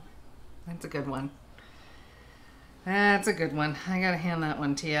know, that's a good one. That's a good one. I gotta hand that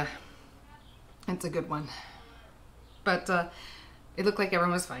one to you. It's a good one. But it looked like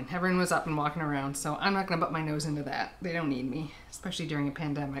everyone was fine. Everyone was up and walking around, so I'm not gonna butt my nose into that. They don't need me, especially during a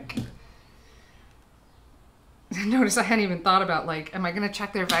pandemic. Notice I hadn't even thought about, like, am I gonna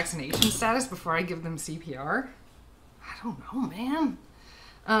check their vaccination status before I give them CPR? I don't know, man.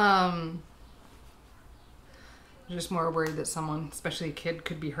 I'm just more worried that someone, especially a kid,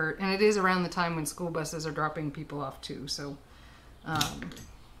 could be hurt. And it is around the time when school buses are dropping people off too, so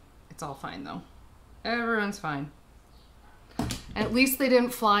it's all fine though. Everyone's fine. At least they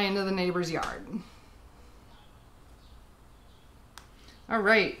didn't fly into the neighbor's yard. All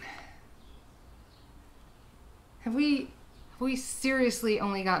right. Have we seriously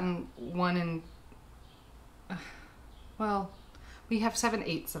only gotten one in, well, we have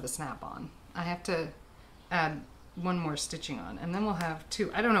 7/8 of a snap-on. I have to add one more stitching on, and then we'll have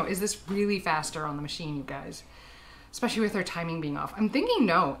 2. I don't know, is this really faster on the machine, you guys? Especially with our timing being off. I'm thinking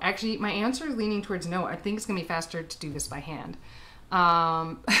no. Actually, my answer is leaning towards no. I think it's gonna be faster to do this by hand.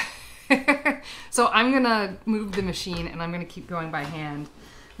 So I'm gonna move the machine and I'm gonna keep going by hand.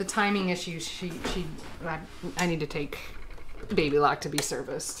 The timing issues, I need to take Baby Lock to be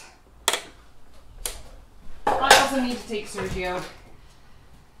serviced. I also need to take Sergio.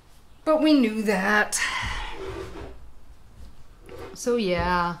 But we knew that. So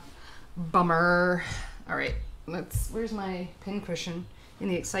yeah, bummer. All right, where's my pin cushion in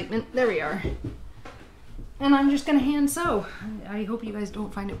the excitement? There we are. And I'm just gonna hand sew. I hope you guys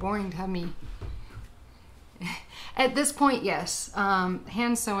don't find it boring to have me. At this point, yes,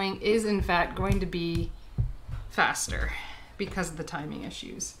 hand sewing is in fact going to be faster because of the timing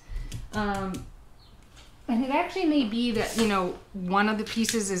issues. And it actually may be that, you know, one of the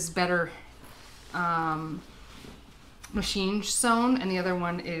pieces is better machine sewn and the other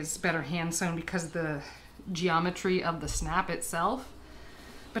one is better hand sewn because of the geometry of the snap itself.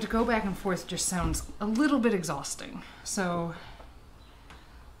 But to go back and forth just sounds a little bit exhausting. So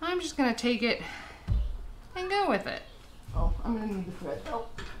I'm just gonna take it and go with it. Oh, I'm gonna need the thread. Oh,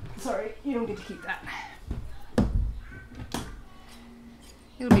 sorry, you don't get to keep that.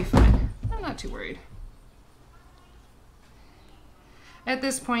 It'll be fine. I'm not too worried. At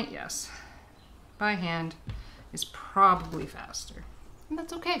this point, yes, by hand is probably faster. And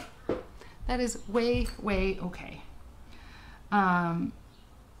that's okay. That is way, way okay. I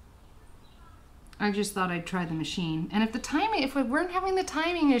just thought I'd try the machine. And if we weren't having the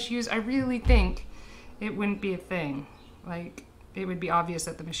timing issues, I really think it wouldn't be a thing. Like, it would be obvious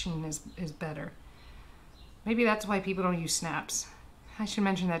that the machine is better. Maybe that's why people don't use snaps. I should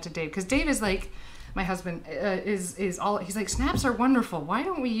mention that to Dave, because Dave is like, my husband is all, he's like, snaps are wonderful. Why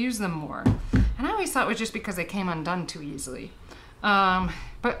don't we use them more? And I always thought it was just because they came undone too easily.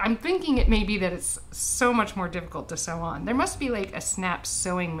 But I'm thinking it may be that it's so much more difficult to sew on. There must be like a snap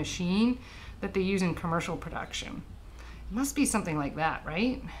sewing machine that they use in commercial production. It must be something like that,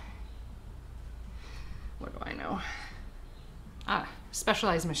 right? What do I know?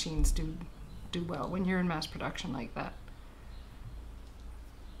 Specialized machines do well when you're in mass production like that.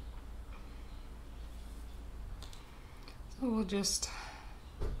 So we'll just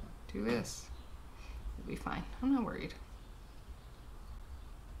do this. It'll be fine. I'm not worried.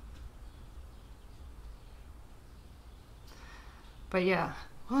 But yeah,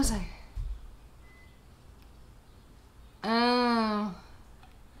 what was I? Oh.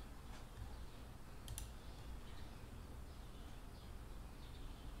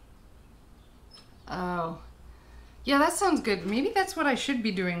 Oh. Yeah, that sounds good. Maybe that's what I should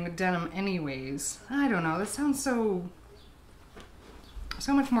be doing with denim anyways. I don't know. That sounds so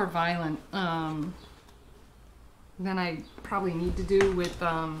much more violent than I probably need to do with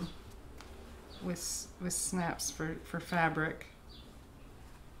snaps for fabric.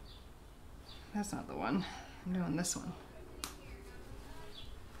 That's not the one. I'm doing this one.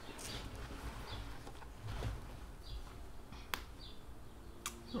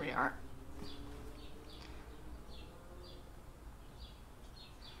 Here we are.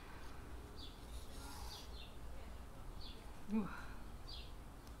 Ooh.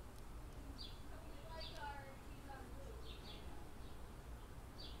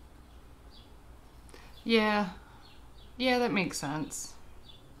 Yeah, that makes sense.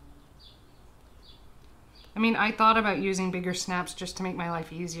 I mean, I thought about using bigger snaps just to make my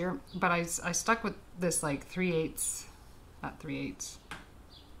life easier, but I stuck with this like 3/8, not 3/8.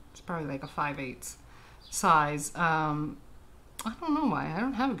 It's probably like a 5/8 size. I don't know why. I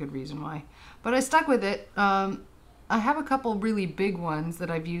don't have a good reason why, but I stuck with it. I have a couple really big ones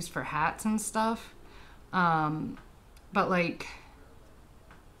that I've used for hats and stuff, but like,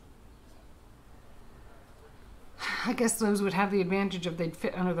 I guess those would have the advantage of they'd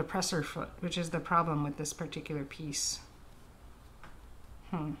fit under the presser foot, which is the problem with this particular piece.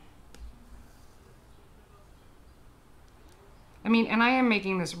 I mean, and I am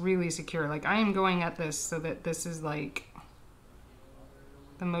making this really secure. Like, I am going at this so that this is like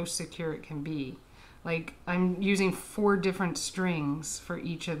the most secure it can be. Like, I'm using 4 different strings for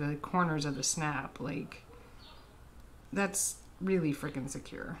each of the corners of the snap. Like, that's really freaking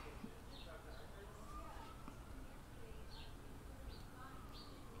secure.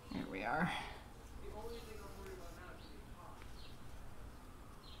 Here we are.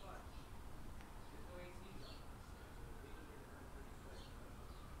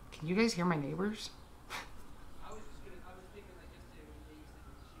 Can you guys hear my neighbors?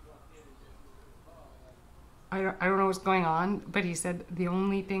 I don't know what's going on, but he said the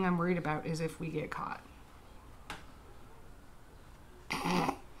only thing I'm worried about is if we get caught.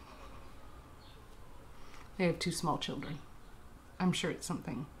 They have 2 small children. I'm sure it's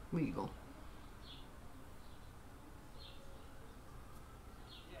something legal.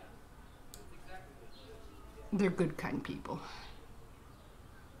 They're good, kind people.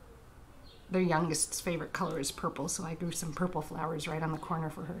 Their youngest's favorite color is purple, so I grew some purple flowers right on the corner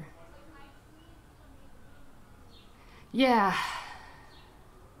for her. Yeah.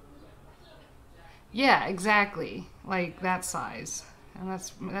 Yeah, exactly. Like that size. And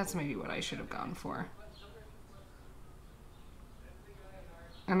that's maybe what I should have gone for.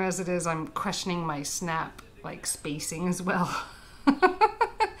 And as it is, I'm questioning my snap like spacing as well.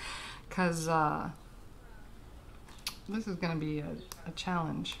 Cause this is gonna be a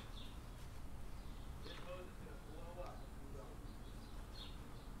challenge.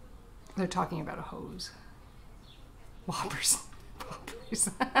 They're talking about a hose. Whoppers. Whoppers.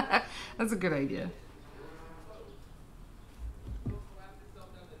 That's a good idea.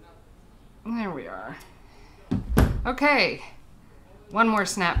 There we are. Okay. One more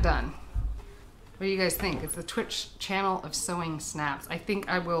snap done. What do you guys think? It's the Twitch channel of sewing snaps. I think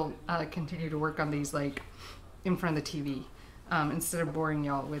I will continue to work on these like in front of the TV instead of boring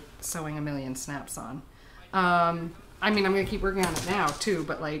y'all with sewing a million snaps on. I mean, I'm going to keep working on it now, too,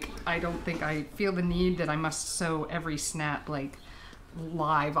 but, like, I don't think I feel the need that I must sew every snap, like,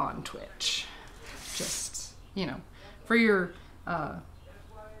 live on Twitch. Just, you know, for your,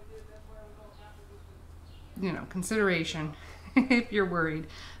 you know, consideration, if you're worried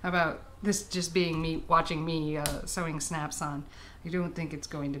about this just being me, watching me sewing snaps on. I don't think it's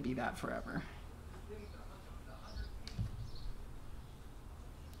going to be that forever.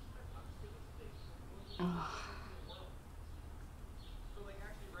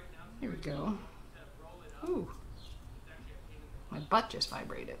 Here we go. Ooh, my butt just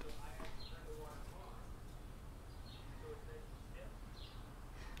vibrated.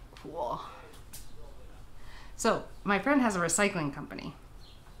 Cool. So my friend has a recycling company.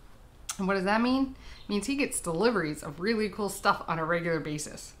 And what does that mean? It means he gets deliveries of really cool stuff on a regular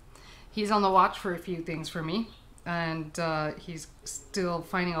basis. He's on the watch for a few things for me, and he's still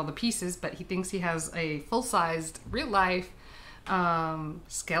finding all the pieces, but he thinks he has a full-sized, real-life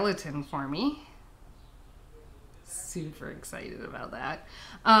skeleton for me. Super excited about that.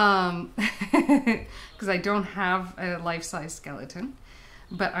 Because I don't have a life-size skeleton,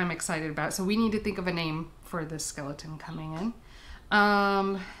 but I'm excited about it. So we need to think of a name for this skeleton coming in.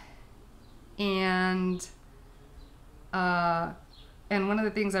 And one of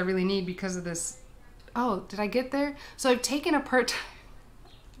the things I really need because of this, oh, did I get there? So I've taken a part-time, I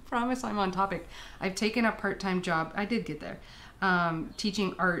promise I'm on topic. I've taken a part-time job, I did get there,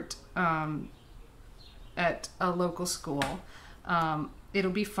 teaching art at a local school.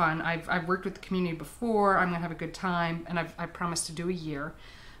 It'll be fun. I've worked with the community before. I'm gonna have a good time, and I promised to do a year.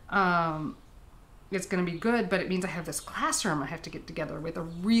 It's gonna be good, but it means I have this classroom I have to get together with a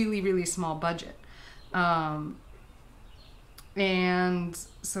really, really small budget. And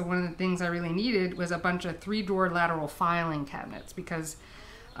so one of the things I really needed was a bunch of 3-drawer lateral filing cabinets, because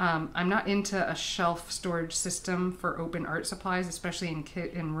I'm not into a shelf storage system for open art supplies, especially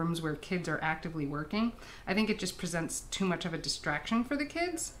in rooms where kids are actively working. I think it just presents too much of a distraction for the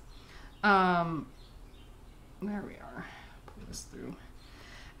kids. There we are. Pull this through.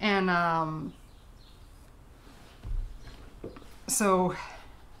 And so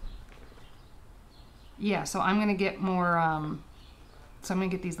yeah, so I'm gonna get more. So I'm gonna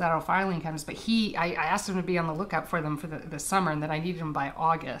get these lateral filing cabinets, but I asked him to be on the lookout for them for the summer, and that I needed them by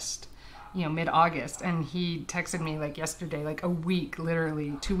August, mid-August. And he texted me like yesterday, like a week,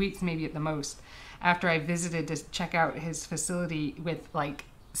 literally 2 weeks maybe at the most, after I visited to check out his facility with like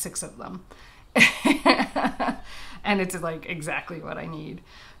 6 of them. And it's like exactly what I need.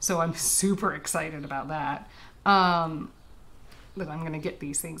 So I'm super excited about that. That I'm gonna get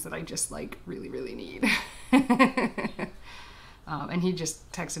these things that I just like really, really need. And he just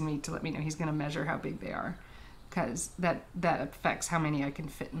texted me to let me know he's gonna measure how big they are, because that affects how many I can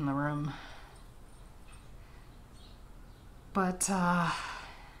fit in the room. But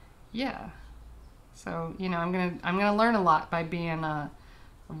yeah, so I'm gonna learn a lot by being a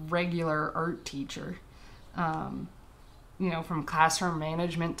regular art teacher. From classroom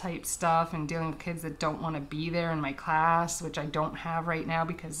management type stuff and dealing with kids that don't want to be there in my class, which I don't have right now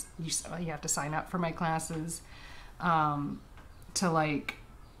because you have to sign up for my classes. To like,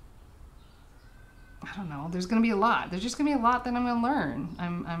 I don't know, there's going to be a lot. There's just going to be a lot that I'm going to learn.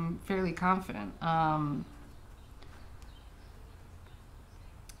 I'm fairly confident. And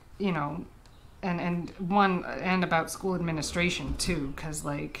about school administration too, because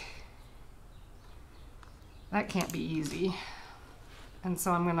like, that can't be easy. And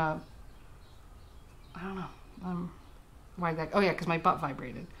so I'm gonna, I don't know, why that, oh yeah, because my butt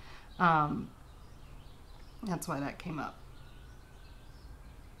vibrated. That's why that came up.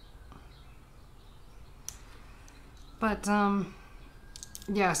 But,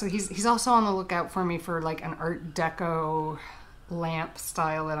 yeah, so he's also on the lookout for me for like an Art Deco lamp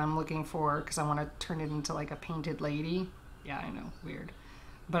style that I'm looking for, because I want to turn it into like a painted lady. Yeah, I know, weird,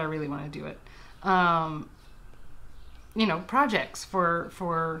 but I really want to do it. Projects for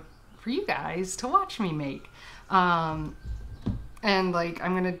you guys to watch me make. And like,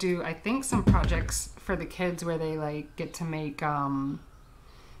 I'm gonna do, I think, some projects for the kids where they like get to make,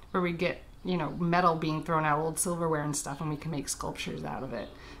 where we get, metal being thrown out, old silverware and stuff, and we can make sculptures out of it.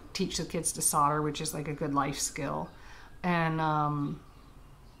 Teach the kids to solder, which is like a good life skill. And,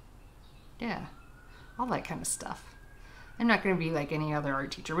 yeah, all that kind of stuff. I'm not going to be like any other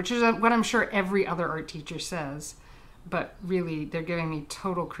art teacher, which is what I'm sure every other art teacher says. But really, they're giving me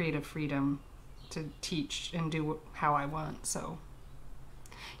total creative freedom to teach and do how I want. So,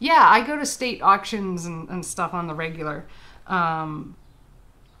 yeah, I go to state auctions and stuff on the regular.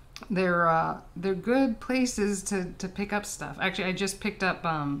 They're good places to pick up stuff. Actually, I just picked up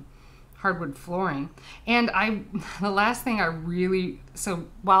hardwood flooring, and the last thing I really, so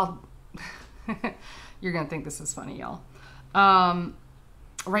while you're gonna think this is funny, y'all.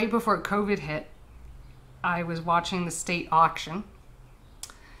 Right before COVID hit, I was watching the state auction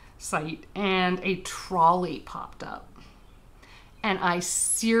site, and a trolley popped up, and I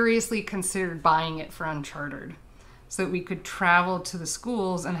seriously considered buying it for Uncharted, so that we could travel to the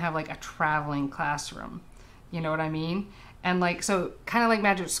schools and have like a traveling classroom. You know what I mean? And like, so kind of like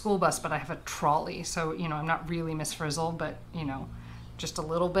Magic School Bus, but I have a trolley. So, you know, I'm not really Miss Frizzle, but, you know, just a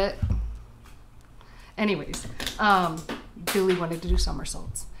little bit. Anyways, Billy wanted to do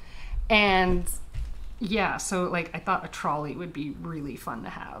somersaults. And yeah, so like I thought a trolley would be really fun to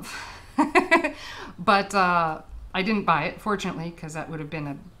have. But I didn't buy it, fortunately, because that would have been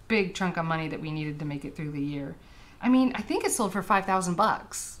a big chunk of money that we needed to make it through the year. I mean, I think it sold for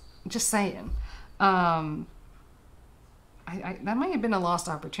 $5,000. Just saying. That might have been a lost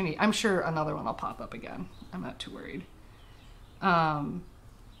opportunity. I'm sure another one will pop up again. I'm not too worried.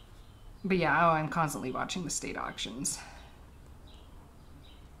 But yeah, I'm constantly watching the state auctions.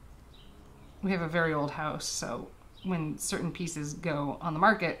 We have a very old house, so when certain pieces go on the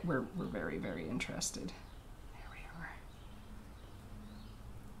market, we're very, very interested. There we are.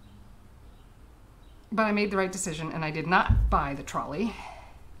 But I made the right decision, and I did not buy the trolley.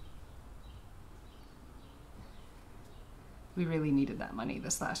 We really needed that money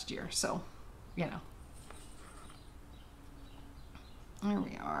this last year, so, you know. There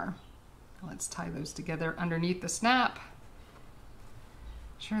we are. Let's tie those together underneath the snap.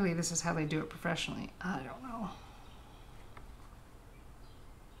 Surely this is how they do it professionally. I don't know.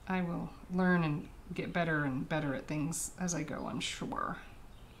 I will learn and get better and better at things as I go, I'm sure.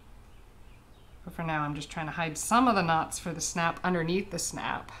 But for now, I'm just trying to hide some of the knots for the snap underneath the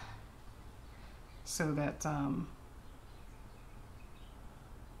snap so that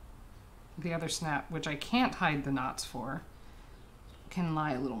the other snap, which I can't hide the knots for, can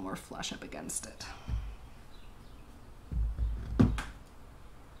lie a little more flush up against it.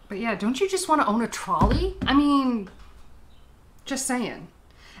 But yeah, don't you just want to own a trolley? I mean, just saying.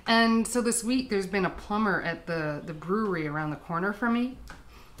 And so this week there's been a plumber at the brewery around the corner from me.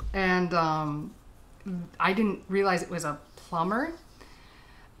 And I didn't realize it was a plumber.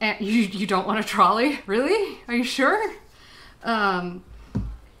 And you don't want a trolley? Really? Are you sure?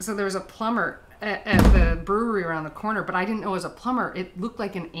 So there was a plumber at the brewery around the corner, but I didn't know it was a plumber. It looked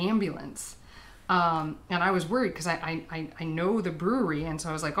like an ambulance. And I was worried because I know the brewery, and so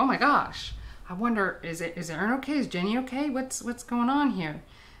I was like, oh my gosh, I wonder, is Erin okay? Is Jenny okay? What's going on here?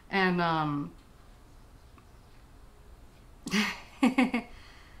 And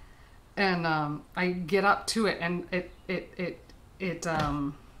I get up to it, and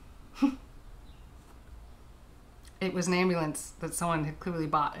it was an ambulance that someone had clearly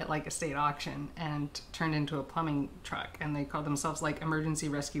bought at like a state auction and turned into a plumbing truck, and they called themselves like Emergency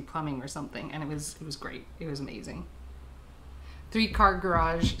Rescue Plumbing or something, and it was great. It was amazing. 3-car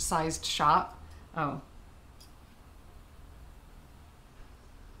garage sized shop. Oh.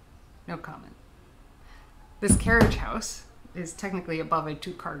 No comment. This carriage house is technically above a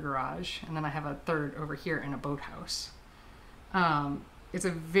 2-car garage, and then I have a third over here in a boathouse. It's a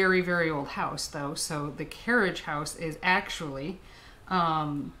very, very old house, though, so the carriage house is actually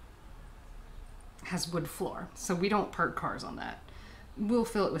has wood floor, so we don't park cars on that. We'll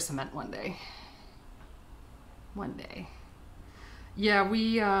fill it with cement one day. One day. Yeah,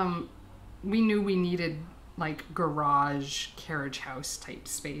 we knew we needed like garage carriage house type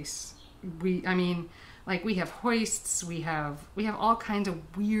space. I mean, like we have hoists, we have all kinds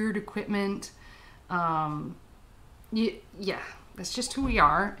of weird equipment. Yeah. That's just who we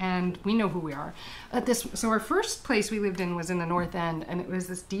are, and we know who we are. So our first place we lived in was in the North End, and it was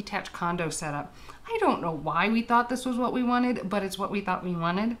this detached condo setup. I don't know why we thought this was what we wanted, but it's what we thought we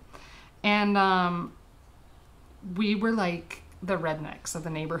wanted. And we were like the rednecks of the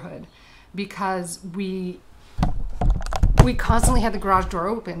neighborhood because we constantly had the garage door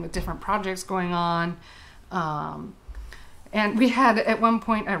open with different projects going on. And we had, at one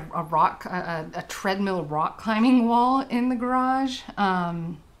point, a treadmill rock climbing wall in the garage.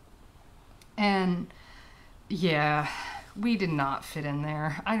 And yeah, we did not fit in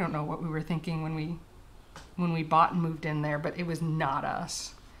there. I don't know what we were thinking when we bought and moved in there, but it was not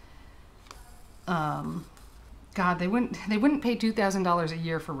us. God, they wouldn't pay $2,000 a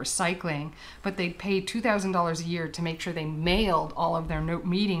year for recycling, but they'd pay $2,000 a year to make sure they mailed all of their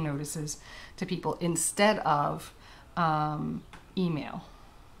meeting notices to people instead of email.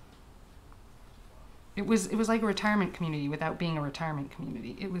 It was like a retirement community without being a retirement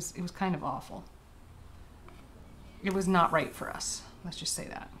community. It was kind of awful. It was not right for us. Let's just say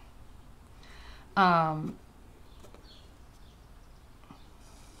that.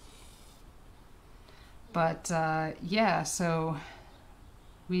 But yeah, so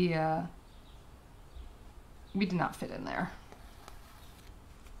we did not fit in there.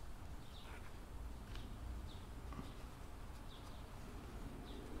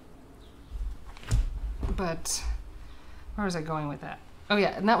 But where was I going with that? Oh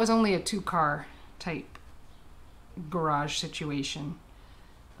yeah, and that was only a 2-car type garage situation.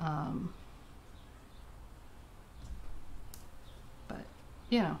 But,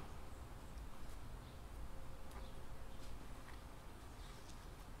 you know.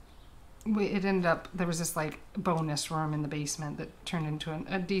 It ended up, there was this like bonus room in the basement that turned into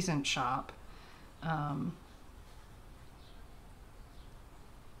a decent shop. And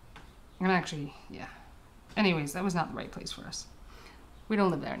actually, yeah. Anyways, that was not the right place for us. We don't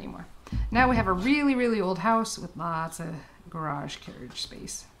live there anymore. Now we have a really, really old house with lots of garage carriage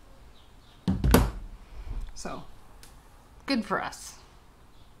space. So, good for us,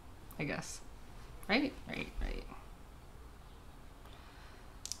 I guess. Right? Right.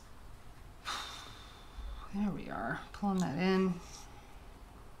 There we are, pulling that in.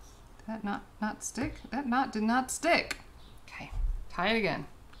 Did that not stick? That knot did not stick. Okay, tie it again.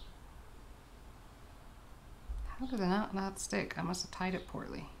 How did the knot not stick? I must have tied it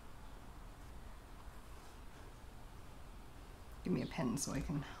poorly. Give me a pin so I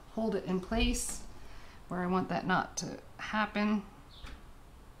can hold it in place where I want that knot to happen.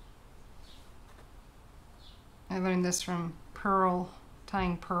 I learned this from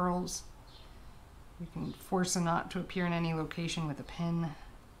tying pearls. You can force a knot to appear in any location with a pin.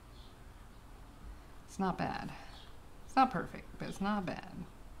 It's not bad. It's not perfect, but it's not bad.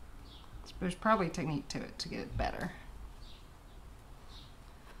 There's probably a technique to it to get it better.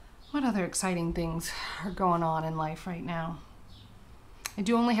 What other exciting things are going on in life right now? I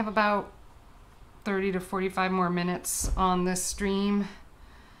do only have about 30 to 45 more minutes on this stream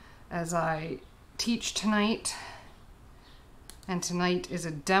as I teach tonight. And tonight is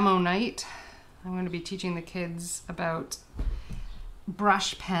a demo night. I'm going to be teaching the kids about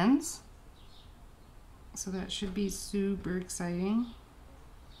brush pens. So that should be super exciting.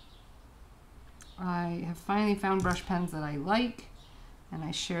 I have finally found brush pens that I like, and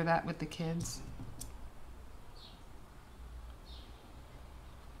I share that with the kids.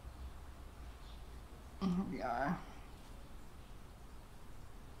 And here we are.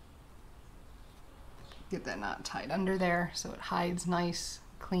 Get that knot tied under there so it hides nice,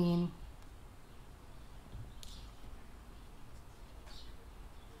 clean.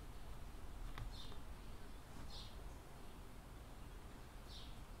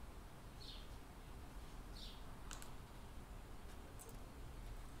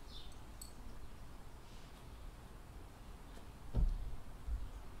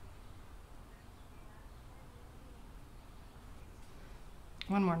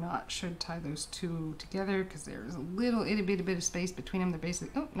 One more knot should tie those two together because there's a little itty bitty bit of space between them. They're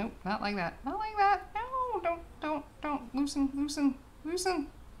basically, oh, no, not like that. Not like that. No, don't. Loosen.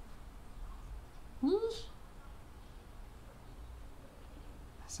 Whoosh.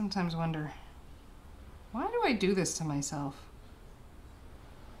 I sometimes wonder, why do I do this to myself?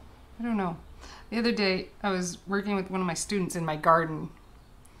 I don't know. The other day, I was working with one of my students in my garden,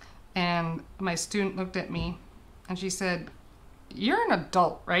 and my student looked at me, and she said, "You're an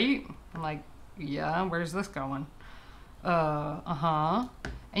adult, right?" I'm like, "Yeah, where's this going?" Uh-huh.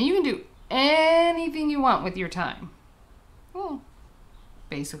 "And you can do anything you want with your time." Well,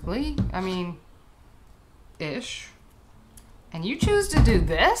 basically, I mean, ish. "And you choose to do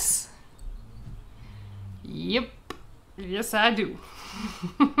this?" "Yep. Yes, I do."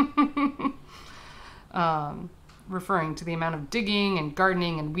 Referring to the amount of digging and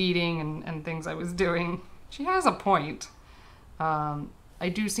gardening and weeding and things I was doing. She has a point. I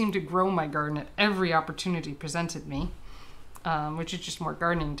do seem to grow my garden at every opportunity presented me, which is just more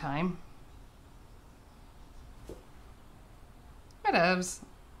gardening time. Whatevs.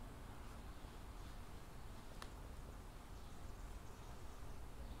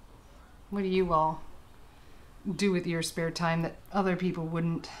 What do you all do with your spare time that other people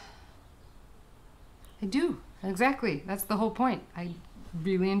wouldn't? I do. Exactly. That's the whole point. I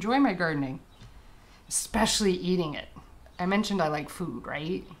really enjoy my gardening, especially eating it. I mentioned I like food,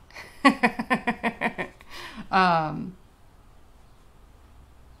 right? I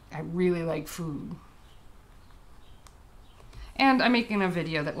really like food. And I'm making a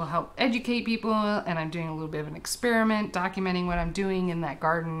video that will help educate people, and I'm doing a little bit of an experiment, documenting what I'm doing in that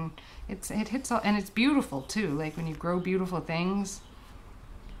garden. It hits all, and it's beautiful too. Like when you grow beautiful things,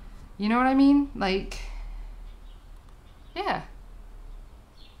 you know what I mean? Like, yeah.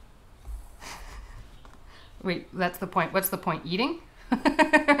 Wait, that's the point. What's the point? Eating?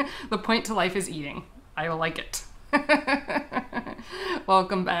 The point to life is eating. I like it.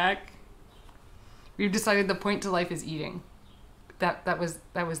 Welcome back. We've decided the point to life is eating. That was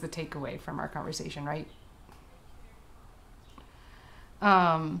the takeaway from our conversation, right?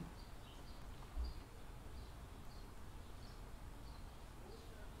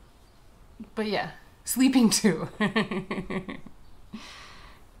 But yeah, Sleeping too.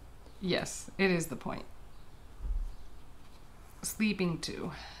 Yes, it is the point. Sleeping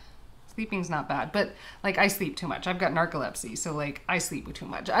too. Sleeping's not bad, but like I sleep too much. I've got narcolepsy, so like I sleep too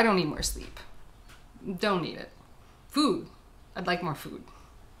much. I don't need more sleep. Don't need it. Food. I'd like more food.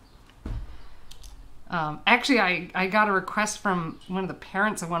 Actually, I got a request from one of the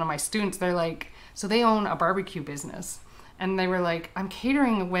parents of one of my students. They're like, so they own a barbecue business. And they were like, I'm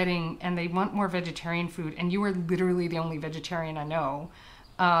catering a wedding and they want more vegetarian food. And you are literally the only vegetarian I know.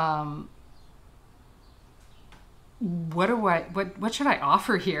 What should I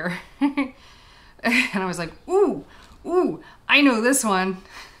offer here? And I was like, ooh, I know this one.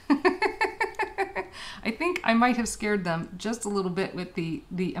 I think I might have scared them just a little bit with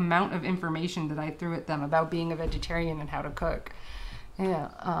the amount of information that I threw at them about being a vegetarian and how to cook.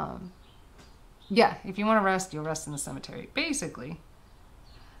 Yeah. Yeah, if you want to rest, you'll rest in the cemetery, basically.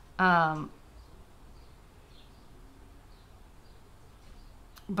 But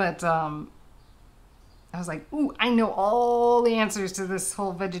I was like, ooh, I know all the answers to this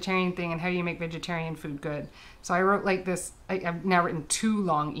whole vegetarian thing and how you make vegetarian food good. So I wrote like this, I've now written 2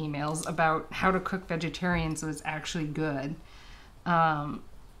 long emails about how to cook vegetarian so it's actually good. But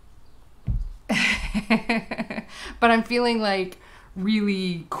I'm feeling like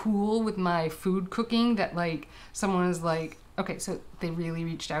really cool with my food cooking that like someone is like, okay, so they really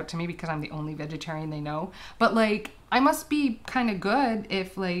reached out to me because I'm the only vegetarian they know. But like, I must be kind of good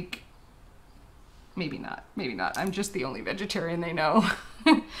if like, maybe not. I'm just the only vegetarian they know.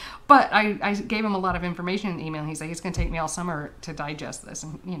 But I gave him a lot of information in the email. He's like, it's going to take me all summer to digest this.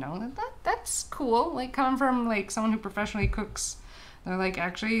 And, you know, that's cool. Like, coming from, like, someone who professionally cooks, they're like,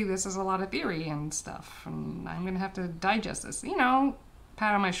 actually, this is a lot of theory and stuff. And I'm going to have to digest this. You know,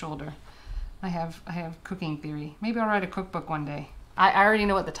 pat on my shoulder. I have cooking theory. Maybe I'll write a cookbook one day. I already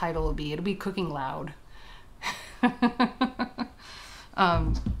know what the title will be. It'll be Cooking Loud.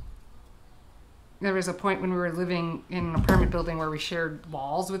 There was a point when we were living in an apartment building where we shared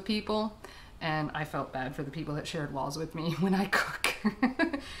walls with people, and I felt bad for the people that shared walls with me when I cook.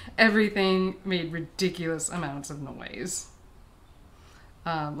 Everything made ridiculous amounts of noise.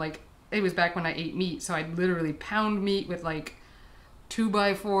 Like, it was back when I ate meat, so I'd literally pound meat with like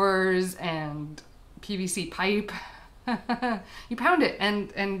 2x4s and PVC pipe. You pound it,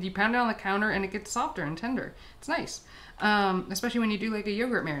 and you pound it on the counter, and it gets softer and tender. It's nice, especially when you do like a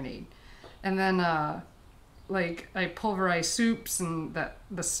yogurt marinade. And then, like, I pulverize soups, and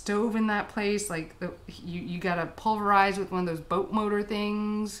the stove in that place, like, you gotta pulverize with one of those boat motor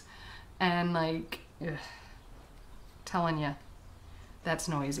things, and, like, ugh, telling you, that's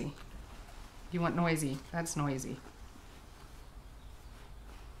noisy. You want noisy, that's noisy.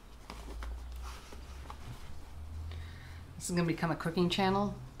 This is gonna become a cooking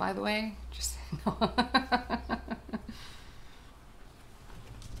channel, by the way, just so you know.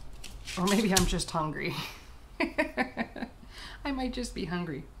 Or maybe I'm just hungry. I might just be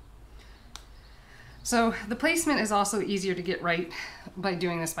hungry. So the placement is also easier to get right by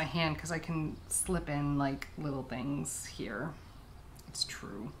doing this by hand because I can slip in like little things here. It's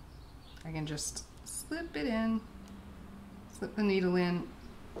true. I can just slip it in, slip the needle in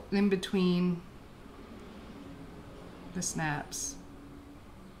between the snaps.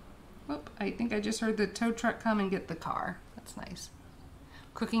 Whoop, I think I just heard the tow truck come and get the car. That's nice.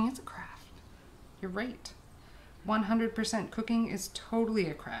 Cooking is a craft. You're right. 100% cooking is totally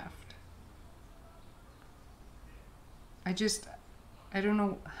a craft. I don't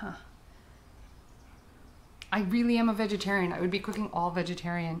know. I really am a vegetarian. I would be cooking all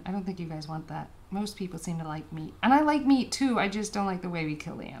vegetarian. I don't think you guys want that. Most people seem to like meat. And I like meat too. I just don't like the way we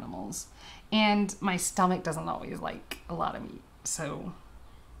kill the animals. And my stomach doesn't always like a lot of meat. So,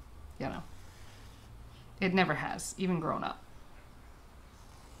 you know. It never has, even grown up.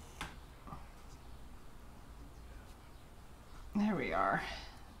 There we are.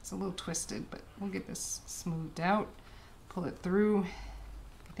 It's a little twisted, but we'll get this smoothed out. Pull it through,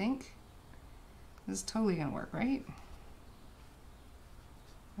 I think. This is totally gonna work, right?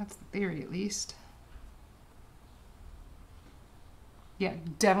 That's the theory, at least. Yeah,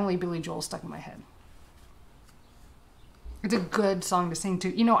 definitely Billy Joel stuck in my head. It's a good song to sing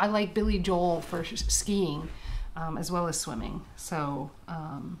to. You know, I like Billy Joel for skiing as well as swimming. So,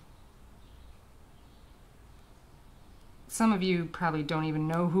 some of you probably don't even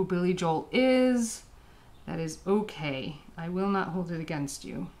know who Billy Joel is. That is okay. I will not hold it against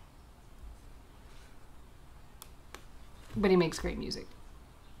you. But he makes great music.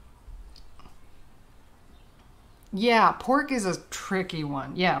 Yeah, pork is a tricky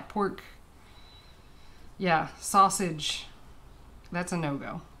one. Yeah, pork. Yeah, sausage. That's a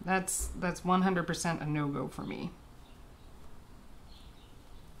no-go. That's 100% a no-go for me.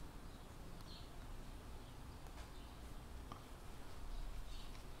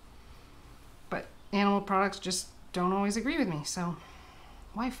 But animal products just don't always agree with me, so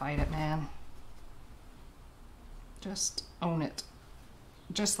why fight it, man? Just own it.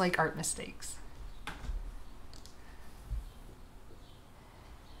 Just like art mistakes.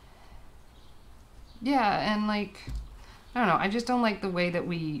 Yeah, and like, I don't know, I just don't like the way that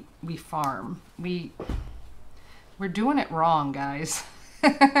we farm. We're doing it wrong, guys.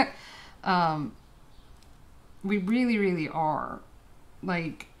 We really, really are.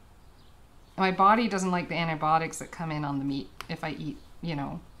 Like, my body doesn't like the antibiotics that come in on the meat if I eat, you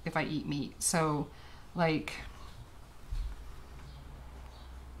know, if I eat meat. So, like,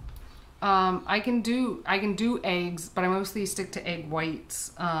 I can do eggs, but I mostly stick to egg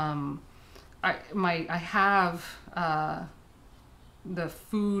whites. I have the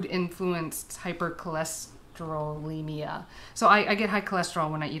food influenced hypercholesterolemia. So I get high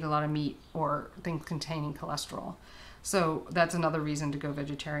cholesterol when I eat a lot of meat or things containing cholesterol. So that's another reason to go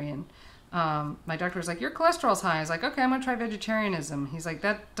vegetarian. My doctor was like, your cholesterol's high. I was like, okay, I'm gonna try vegetarianism. He's like,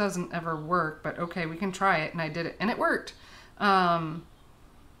 that doesn't ever work, but okay, we can try it. And I did it, and it worked.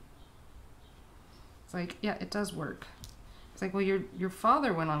 It's like, yeah, it does work. It's like, well, your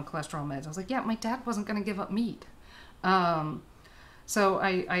father went on cholesterol meds. I was like, yeah, my dad wasn't going to give up meat. So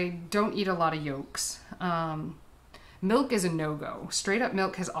I don't eat a lot of yolks. Milk is a no-go. Straight up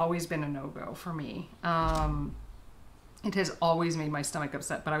milk has always been a no-go for me. It has always made my stomach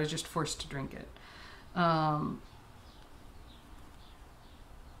upset, but I was just forced to drink it.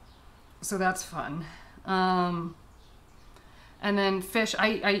 So that's fun. And then fish,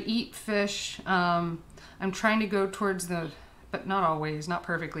 I eat fish. I'm trying to go towards but not always, not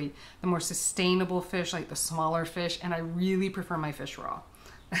perfectly, the more sustainable fish, like the smaller fish, and I really prefer my fish raw.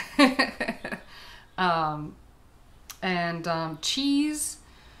 Cheese.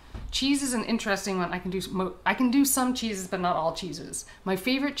 Cheese is an interesting one. I can do some cheeses, but not all cheeses. My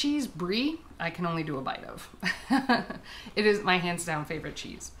favorite cheese, brie, I can only do a bite of. It is my hands down favorite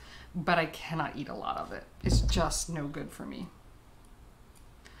cheese, but I cannot eat a lot of it. It's just no good for me.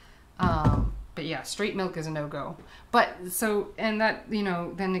 But yeah, straight milk is a no-go. But so, and that, you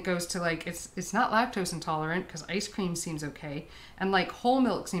know, then it goes to like, it's not lactose intolerant because ice cream seems okay. And like whole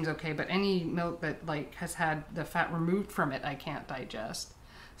milk seems okay, but any milk that like has had the fat removed from it, I can't digest.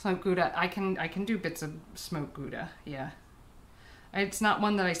 So Gouda, I can do bits of smoked Gouda. Yeah. It's not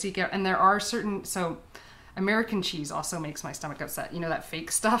one that I seek out. And there are certain, so American cheese also makes my stomach upset. You know, that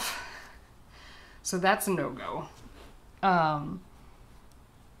fake stuff. So that's a no-go.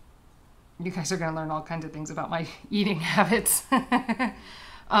 You guys are going to learn all kinds of things about my eating habits.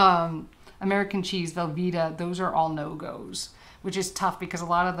 American cheese, Velveeta, those are all no-goes, which is tough because a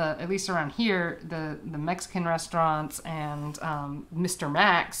lot of the, at least around here, the Mexican restaurants and Mr.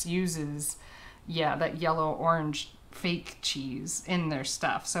 Max uses, yeah, that yellow-orange fake cheese in their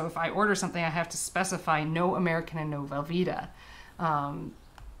stuff. So if I order something, I have to specify no American and no Velveeta.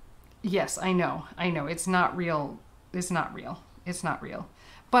 Yes, I know. It's not real. It's not real.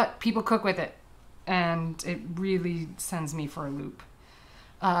 But people cook with it, and it really sends me for a loop.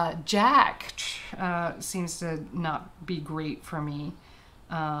 Jack seems to not be great for me.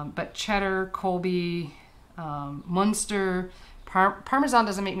 But cheddar, Colby, Munster, Parmesan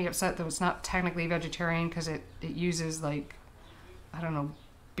doesn't make me upset, though it's not technically vegetarian because it uses, like, I don't know,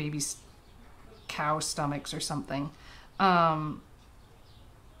 baby cow stomachs or something.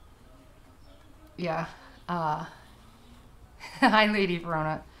 Yeah. Hi, Lady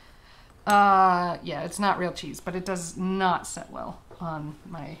Verona. Yeah, it's not real cheese, but it does not sit well on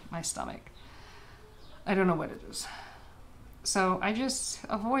my stomach. I don't know what it is. So I just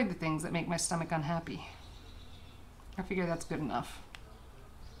avoid the things that make my stomach unhappy. I figure that's good enough.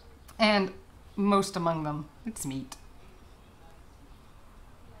 And most among them, it's meat.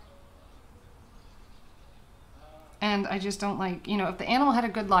 And I just don't like, you know, if the animal had a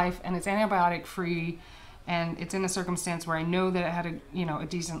good life and it's antibiotic free and it's in a circumstance where I know that it had a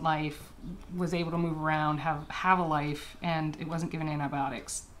decent life, was able to move around, have a life, and it wasn't given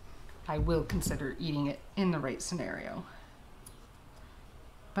antibiotics, I will consider eating it in the right scenario.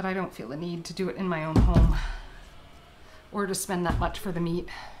 But I don't feel the need to do it in my own home or to spend that much for the meat.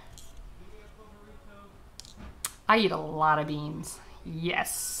 I eat a lot of beans.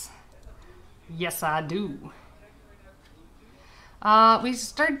 Yes. Yes, I do. We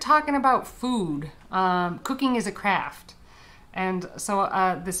started talking about food. Cooking is a craft. And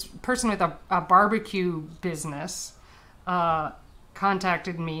so this person with a barbecue business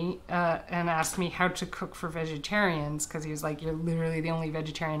contacted me and asked me how to cook for vegetarians, because he was like, you're literally the only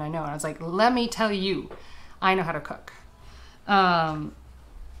vegetarian I know. And I was like, let me tell you, I know how to cook.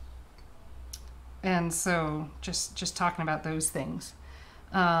 And so just talking about those things.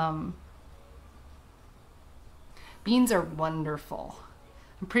 Beans are wonderful.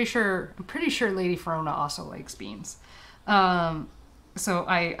 I'm pretty sure Lady Verona also likes beans. So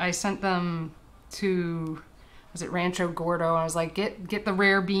I sent them to, was it Rancho Gordo? I was like, get the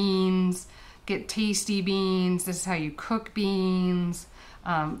rare beans, get tasty beans. This is how you cook beans.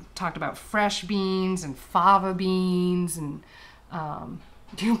 Talked about fresh beans and fava beans and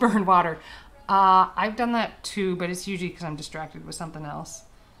do you burn water? I've done that too, but it's usually because I'm distracted with something else.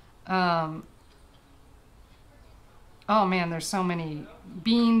 Oh man, there's so many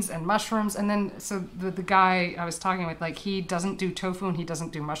beans and mushrooms. And then, so the guy I was talking with, like, he doesn't do tofu and he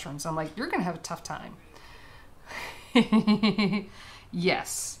doesn't do mushrooms. So I'm like, you're going to have a tough time.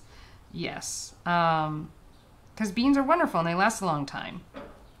 Yes. Because beans are wonderful and they last a long time.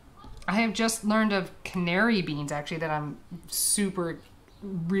 I have just learned of canary beans, actually, that I'm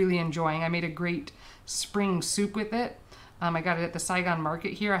really enjoying. I made a great spring soup with it. I got it at the Saigon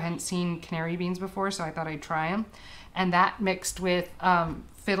market here. I hadn't seen canary beans before, so I thought I'd try them. And that mixed with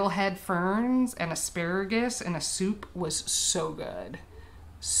fiddlehead ferns and asparagus in a soup was so good.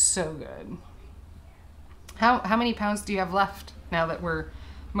 So good. How many pounds do you have left now that we're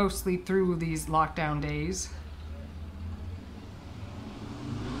mostly through these lockdown days?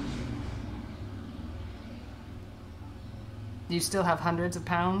 Do you still have hundreds of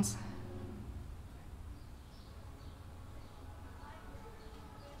pounds?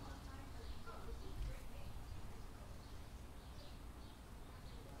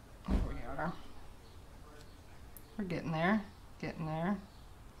 There we are. We're getting there. Getting there.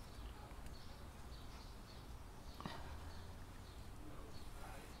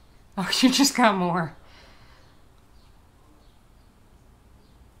 Oh, you just got more.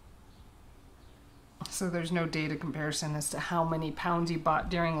 So there's no data comparison as to how many pounds you bought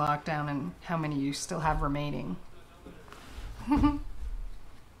during lockdown and how many you still have remaining.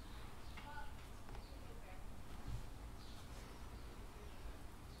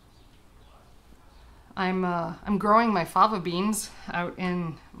 I'm growing my fava beans out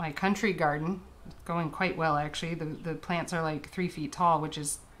in my country garden. It's going quite well, actually. The plants are like 3 feet tall, which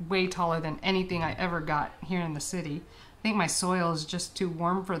is way taller than anything I ever got here in the city. I think my soil is just too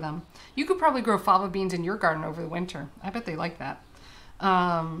warm for them. You could probably grow fava beans in your garden over the winter. I bet they like that.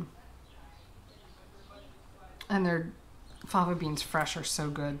 And their fava beans fresh are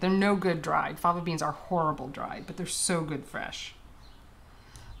so good. They're no good dried. Fava beans are horrible dried, but they're so good fresh.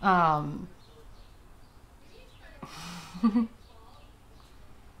 I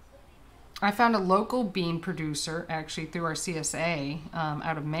found a local bean producer actually through our CSA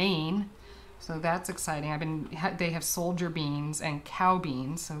out of Maine. So that's exciting. They have soldier beans and cow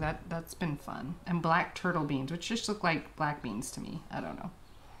beans, so that's been fun. And black turtle beans, which just look like black beans to me. I don't know.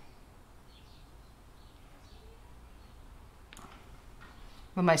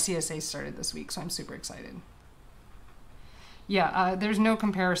 But my CSA started this week, so I'm super excited. Yeah, there's no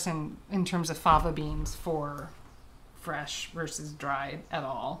comparison in terms of fava beans for fresh versus dried at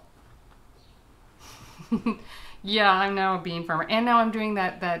all. Yeah, I'm now a bean farmer. And now I'm doing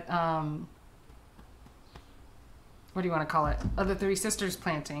that what do you want to call it? The Three Sisters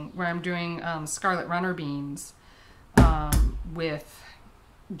planting, where I'm doing scarlet runner beans with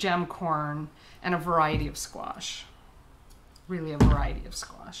gem corn and a variety of squash. Really a variety of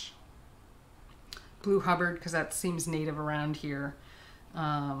squash. Blue Hubbard, because that seems native around here.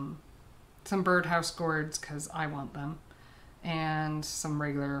 Some birdhouse gourds, because I want them. And some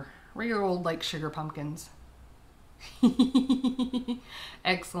regular old, like, sugar pumpkins.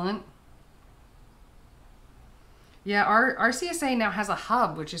 Excellent. Yeah, our CSA now has a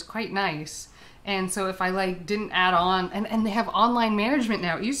hub, which is quite nice. And so if I didn't add on, and they have online management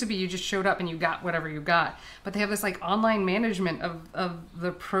now. It used to be you just showed up and you got whatever you got. But they have this online management of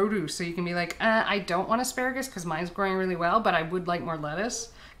the produce. So you can be like, I don't want asparagus because mine's growing really well, but I would like more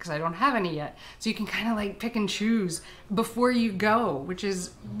lettuce because I don't have any yet. So you can kind of pick and choose before you go, which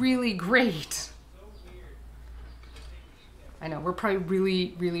is really great. I know, we're probably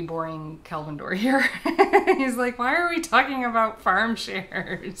really, really boring Kelvin Door here. He's like, why are we talking about farm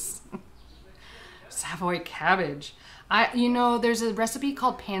shares? Savoy cabbage. There's a recipe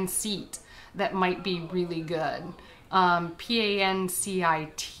called pancit that might be really good.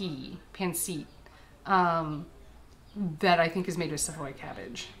 P-A-N-C-I-T, pancit. That I think is made with Savoy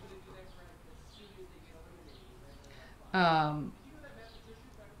cabbage.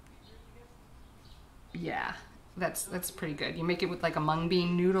 Yeah. That's pretty good. You make it with like a mung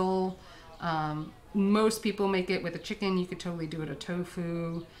bean noodle. Most people make it with a chicken. You could totally do it a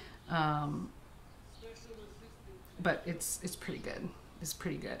tofu. But it's pretty good. It's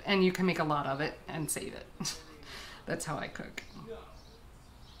pretty good. And you can make a lot of it and save it. That's how I cook.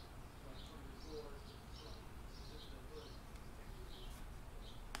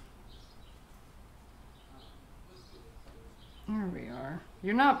 There we are.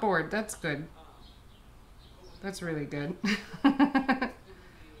 You're not bored. That's good. That's really good.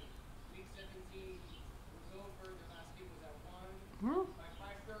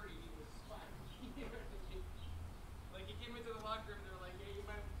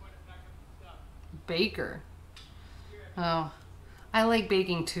 Baker. Oh, I like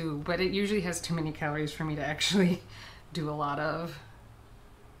baking too, but it usually has too many calories for me to actually do a lot of.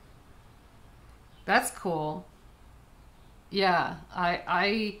 That's cool. Yeah,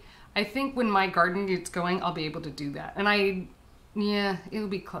 I think when my garden gets going, I'll be able to do that. And yeah, it'll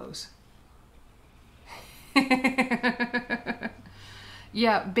be close.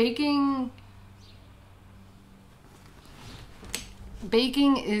 Yeah, baking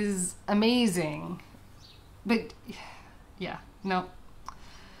is amazing. But yeah, no.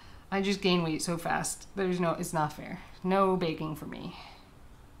 I just gain weight so fast. It's not fair. No baking for me.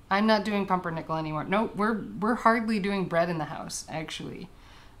 I'm not doing pumpernickel anymore. No, we're hardly doing bread in the house, actually.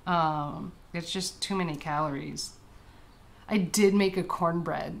 It's just too many calories. I did make a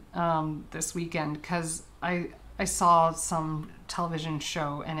cornbread this weekend because I saw some television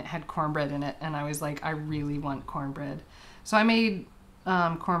show and it had cornbread in it, and I was like, I really want cornbread. So I made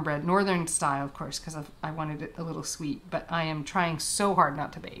cornbread, northern style, of course, because I wanted it a little sweet, but I am trying so hard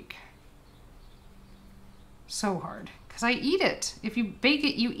not to bake. So hard. Because I eat it. If you bake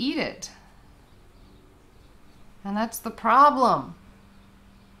it, you eat it. And that's the problem.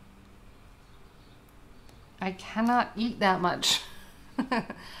 I cannot eat that much.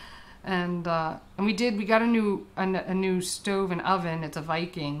 And we got a new stove and oven. It's a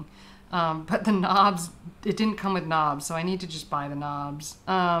Viking. But the knobs, it didn't come with knobs, so I need to just buy the knobs.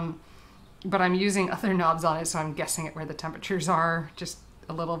 But I'm using other knobs on it, so I'm guessing at where the temperatures are just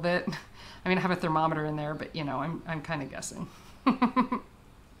a little bit. I mean, I have a thermometer in there, but I'm kind of guessing.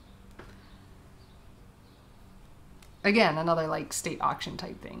 Again, another like state auction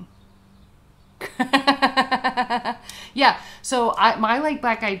type thing. Yeah, so I like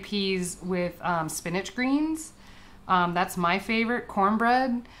black eyed peas with spinach greens. That's my favorite.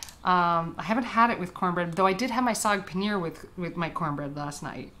 Cornbread. I haven't had it with cornbread, though I did have my saag paneer with my cornbread last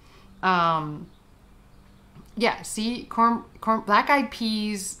night. Yeah, see, corn, black-eyed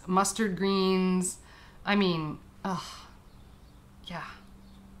peas, mustard greens. I mean, yeah.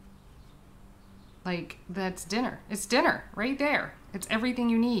 Like, that's dinner. It's dinner right there. It's everything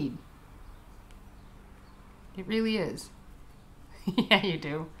you need. It really is. Yeah, you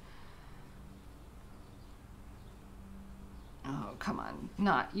do. Oh, come on.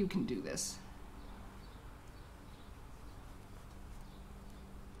 You can do this.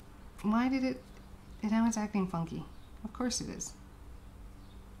 Why did it... Now it's acting funky. Of course it is.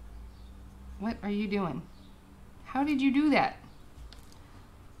 What are you doing? How did you do that?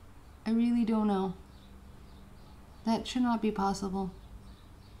 I really don't know. That should not be possible.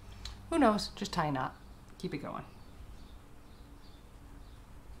 Who knows? Just tie a knot. Keep it going.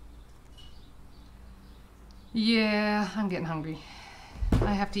 Yeah, I'm getting hungry.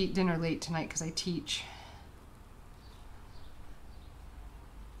 I have to eat dinner late tonight because I teach.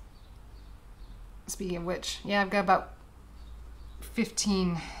 Speaking of which, yeah, I've got about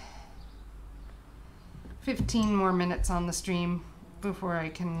 15 more minutes on the stream before I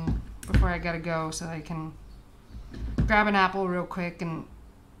gotta go, so I can grab an apple real quick and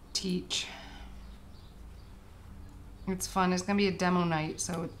teach. It's fun. It's gonna be a demo night,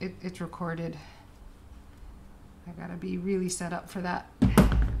 so it's recorded. I gotta be really set up for that.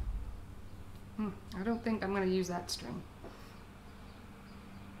 I don't think I'm gonna use that string.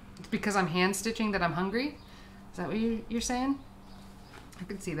 It's because I'm hand stitching that I'm hungry? Is that what you're saying? I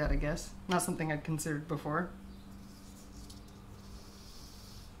could see that, I guess. Not something I'd considered before.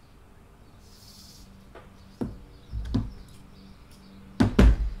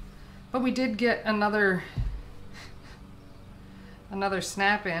 But we did get another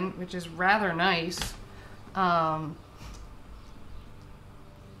snap in, which is rather nice.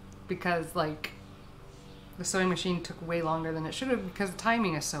 Because like the sewing machine took way longer than it should have because the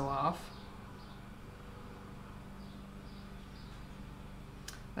timing is so off.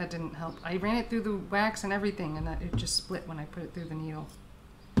 That didn't help. I ran it through the wax and everything, and it just split when I put it through the needle.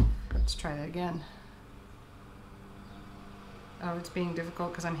 Let's try that again. Oh, it's being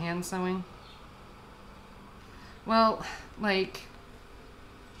difficult because I'm hand sewing. Well, like,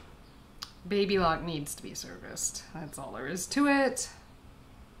 baby lock needs to be serviced. That's all there is to it.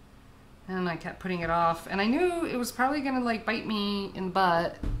 And I kept putting it off. And I knew it was probably gonna like bite me in the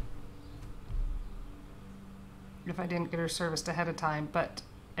butt if I didn't get her serviced ahead of time, but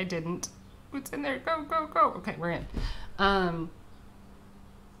I didn't. It's in there, go, go, go. Okay, we're in. I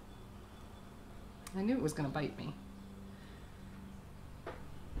knew it was gonna bite me.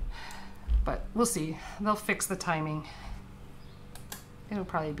 But we'll see. They'll fix the timing. It'll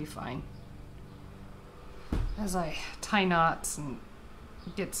probably be fine. As I tie knots and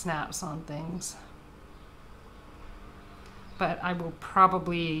get snaps on things. But I will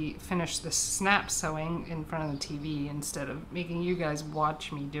probably finish the snap sewing in front of the TV instead of making you guys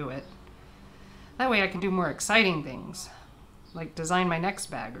watch me do it. That way I can do more exciting things, like design my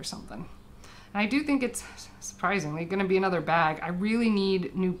next bag or something. And I do think it's surprisingly going to be another bag. I really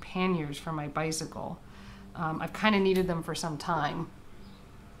need new panniers for my bicycle. I've kind of needed them for some time.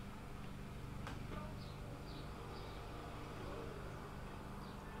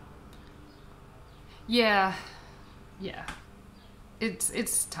 Yeah.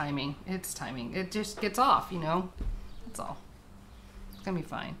 It's timing. It's timing. It just gets off, you know? That's all. It's gonna be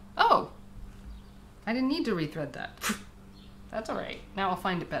fine. Oh! I didn't need to rethread that. That's all right. Now I'll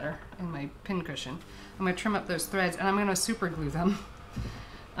find it better in my pin cushion. I'm gonna trim up those threads and I'm gonna super glue them.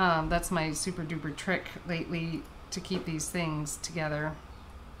 That's my super duper trick lately to keep these things together.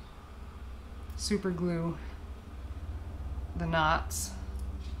 Super glue the knots.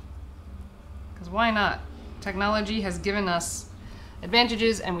 Because why not? Technology has given us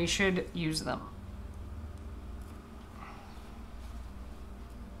advantages and we should use them.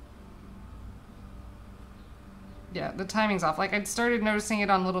 Yeah, the timing's off. Like, I'd started noticing it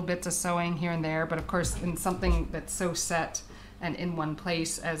on little bits of sewing here and there, but of course in something that's so set and in one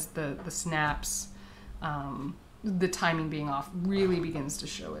place as the snaps, the timing being off really begins to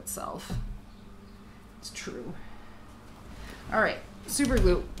show itself. It's true. All right, super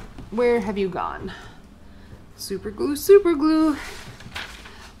glue. Where have you gone? Super glue, super glue.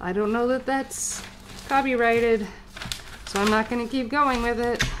 I don't know that that's copyrighted, so I'm not gonna keep going with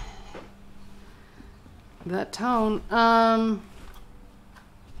it. That tone. I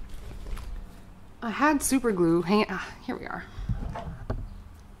had super glue hanging. Here we are.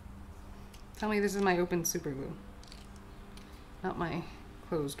 Tell me this is my open super glue, not my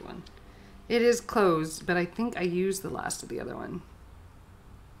closed one. It is closed, but I think I used the last of the other one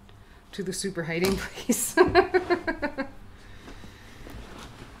to the super hiding place. All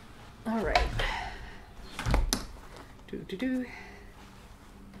right.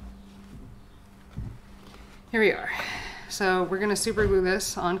 Here we are. So we're gonna super glue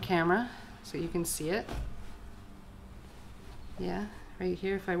this on camera so you can see it. Yeah, right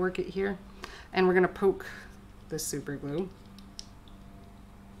here, if I work it here. And we're gonna poke the super glue.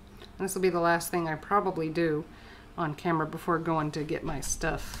 And this will be the last thing I probably do on camera before going to get my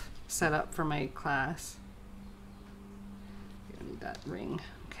stuff set up for my class. I need that ring.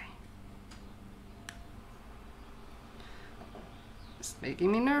 Okay. It's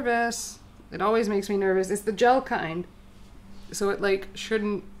making me nervous. It always makes me nervous. It's the gel kind, so it like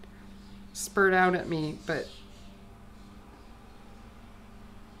shouldn't spurt out at me, but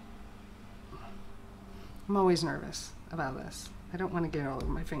I'm always nervous about this. I don't want to get it all over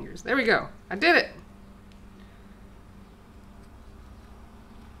my fingers. There we go. I did it.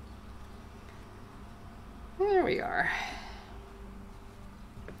 There we are.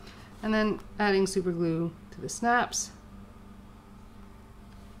 And then adding super glue to the snaps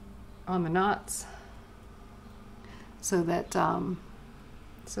on the knots so that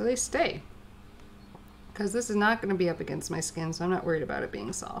so they stay, because this is not going to be up against my skin, so I'm not worried about it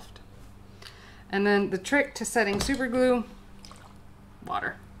being soft. And then the trick to setting super glue: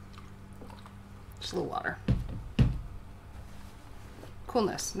 water. Just a little water.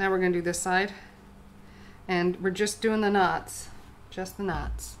 Coolness. Now we're going to do this side, and we're just doing the knots, just the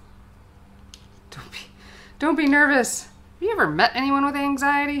knots. Don't be nervous. Have you ever met anyone with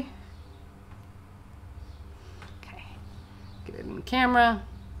anxiety? Okay, get it in the camera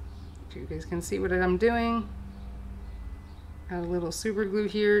so you guys can see what I'm doing. Got a little super glue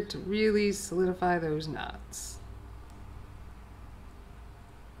here to really solidify those knots.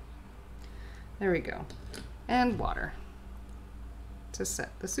 There we go. And water to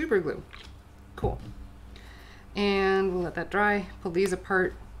set the super glue. Cool. And we'll let that dry. Pull these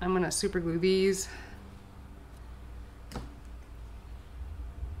apart. I'm gonna super glue these.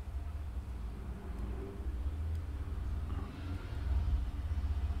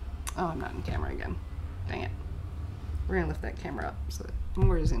 Oh, I'm not in camera again. Dang it. We're gonna lift that camera up so that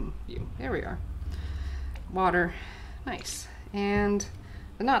more is in view. There we are. water. Nice. And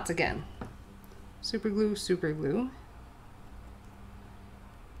the knots again. Super glue, super glue.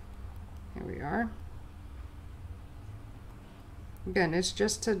 Here we are. Again, it's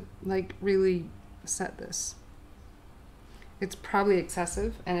just to like really set this. It's probably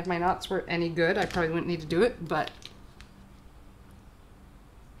excessive, and if my knots were any good, I probably wouldn't need to do it, but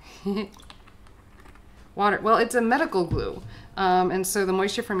water, well, it's a medical glue, and so the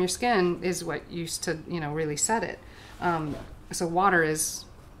moisture from your skin is what used to, you know, really set it. So water is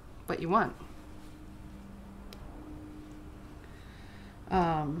what you want.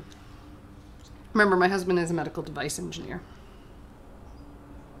 Remember, my husband is a medical device engineer.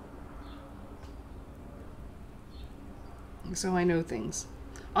 So I know things.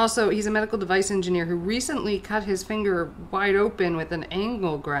 Also, he's a medical device engineer who recently cut his finger wide open with an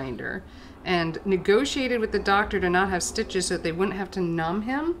angle grinder and negotiated with the doctor to not have stitches so that they wouldn't have to numb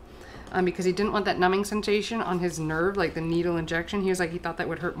him, because he didn't want that numbing sensation on his nerve, like the needle injection. He was like, he thought that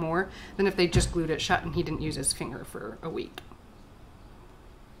would hurt more than if they just glued it shut and he didn't use his finger for a week.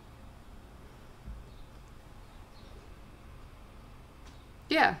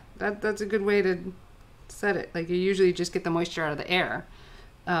 Yeah, that's a good way to set it. Like, you usually just get the moisture out of the air,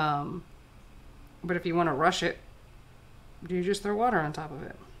 but if you want to rush it, you just throw water on top of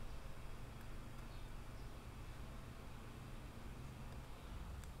it.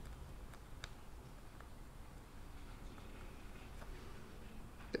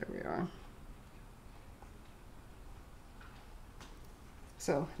 There we are.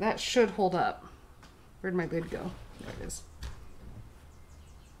 So that should hold up. Where'd my lid go? There it is.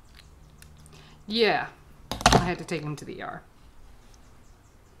 Yeah, I had to take him to the ER.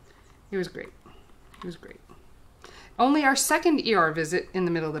 It was great. It was great. Only our second ER visit in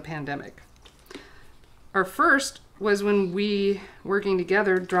the middle of the pandemic. Our first was when we, working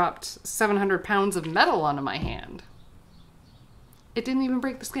together, dropped 700 pounds of metal onto my hand. It didn't even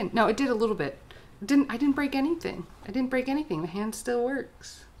break the skin. No, it did a little bit. I didn't break anything. I didn't break anything. The hand still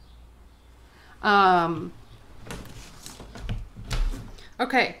works.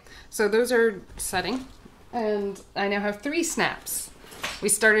 Okay. So those are setting, and I now have 3 snaps. We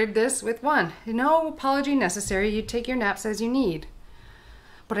started this with 1. No apology necessary. You take your naps as you need.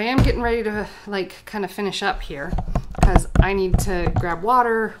 But I am getting ready to like kind of finish up here because I need to grab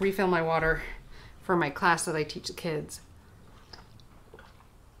water, refill my water for my class that I teach the kids.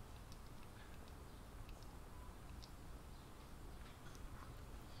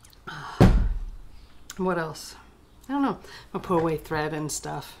 What else? I don't know. I'll put away thread and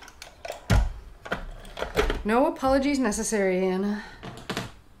stuff. No apologies necessary, Anna.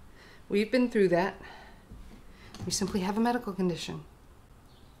 We've been through that. We simply have a medical condition.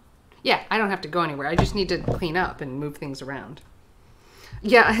 Yeah, I don't have to go anywhere. I just need to clean up and move things around.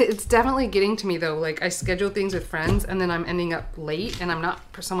 Yeah, it's definitely getting to me though. Like, I schedule things with friends and then I'm ending up late, and I'm not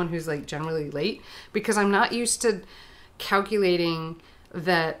someone who's like generally late because I'm not used to calculating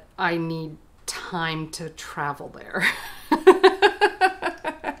that I need time to travel there.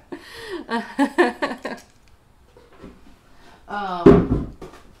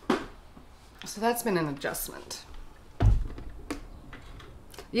 So that's been an adjustment.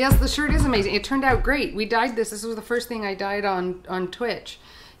 Yes, the shirt is amazing. It turned out great. We dyed this. This was the first thing I dyed on Twitch,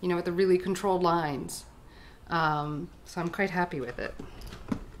 you know, with the really controlled lines. So I'm quite happy with it.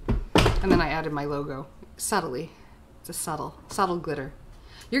 And then I added my logo subtly. It's a subtle glitter.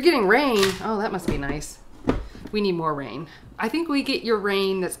 You're getting rain. Oh, that must be nice. We need more rain. I think we get your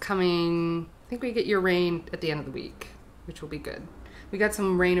rain that's coming. I think we get your rain at the end of the week, which will be good. We got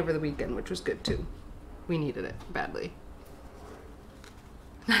some rain over the weekend, which was good too. We needed it badly.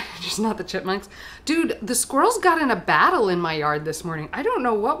 Just not the chipmunks. Dude, the squirrels got in a battle in my yard this morning. I don't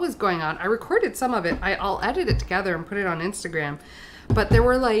know what was going on. I recorded some of it. I'll edit it together and put it on Instagram. But there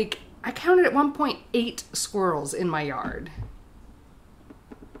were like, I counted at one point 8 squirrels in my yard.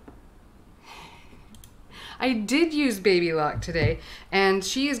 I did use Baby Lock today, and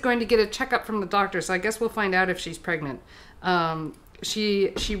she is going to get a checkup from the doctor, so I guess we'll find out if she's pregnant. Her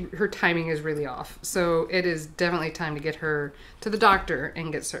timing is really off, so it is definitely time to get her to the doctor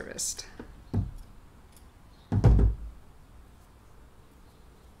and get serviced.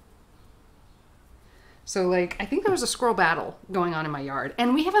 So like, I think there was a squirrel battle going on in my yard,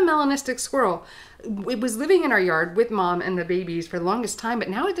 and we have a melanistic squirrel. It was living in our yard with Mom and the babies for the longest time, but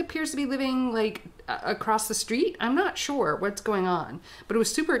now it appears to be living like across the street. I'm not sure what's going on, but it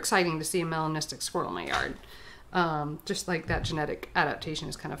was super exciting to see a melanistic squirrel in my yard. Just like that genetic adaptation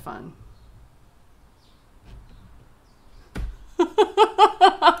is kind of fun.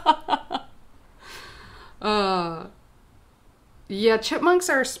 Yeah, Yeah, chipmunks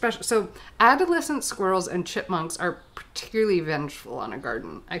are special. So adolescent squirrels and chipmunks are particularly vengeful on a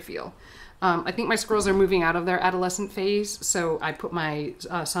garden, I feel. I think my squirrels are moving out of their adolescent phase, so I put my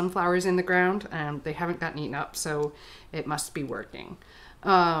sunflowers in the ground, and they haven't gotten eaten up, so it must be working.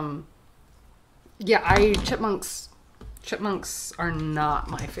 Yeah, chipmunks are not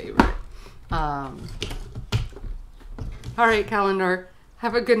my favorite. All right, Calendar,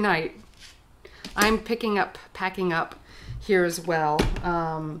 have a good night. I'm packing up here as well,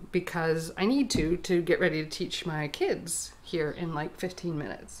 because I need to get ready to teach my kids here in like 15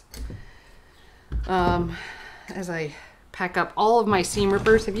 minutes. As I pack up all of my seam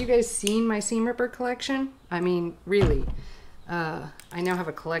rippers. Have you guys seen my seam ripper collection? I mean, really, I now have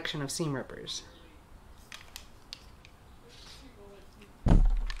a collection of seam rippers.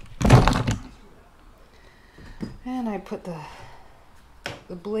 And I put the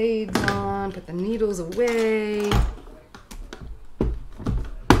blades on, put the needles away.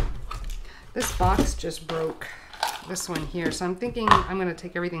 This box just broke, this one here, so I'm thinking I'm going to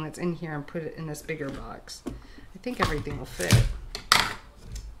take everything that's in here and put it in this bigger box. I think everything will fit.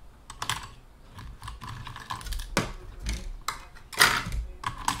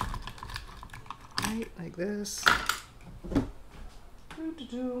 Right, like this.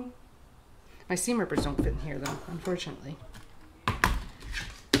 My seam rippers don't fit in here though, unfortunately.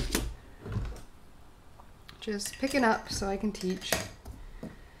 Just picking up so I can teach.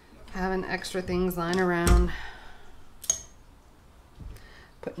 Having extra things lying around.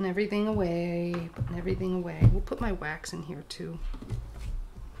 Putting everything away, We'll put my wax in here too.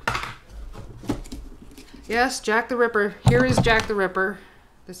 Yes, Jack the Ripper. Here is Jack the Ripper.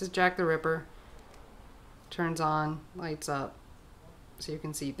 This is Jack the Ripper. Turns on, lights up, so you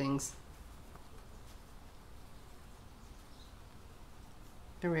can see things.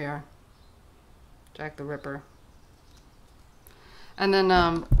 Here we are. Jack the Ripper. And then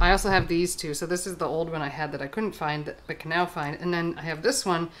I also have these two. So this is the old one I had that I couldn't find, but can now find. And then I have this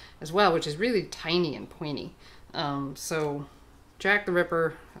one as well, which is really tiny and pointy. So Jack the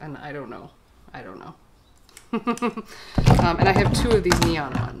Ripper, and I don't know. And I have two of these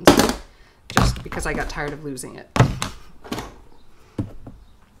neon ones, just because I got tired of losing it.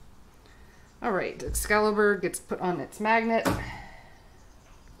 All right, Excalibur gets put on its magnet.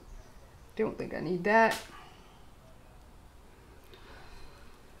 Don't think I need that.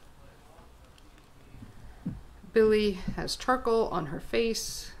 Billy has charcoal on her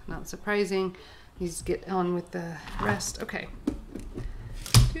face. Not surprising. Needs to get on with the rest. Okay.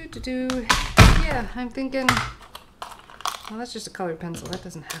 Yeah, I'm thinking... Well, that's just a colored pencil. That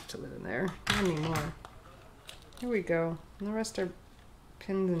doesn't have to live in there. Not anymore. Here we go. And the rest are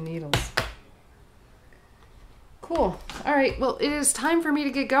pins and needles. Cool. All right. Well, it is time for me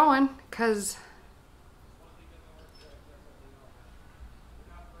to get going, because...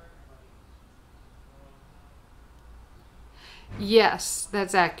 Yes,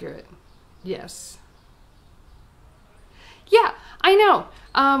 that's accurate. Yes. Yeah, I know.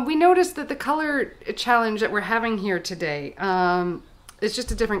 We noticed that the color challenge that we're having here today is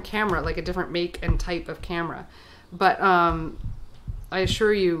just a different camera, like a different make and type of camera. But I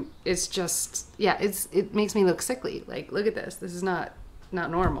assure you, it's just, yeah, it makes me look sickly. Like, look at this. This is not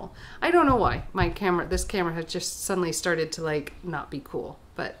normal. I don't know why this camera has just suddenly started to like not be cool,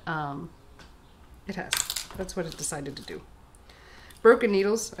 but it has. That's what it decided to do. Broken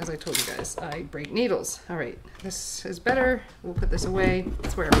needles, as I told you guys, I break needles. All right, this is better. We'll put this away.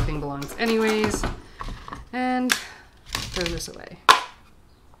 That's where everything belongs anyways. And throw this away,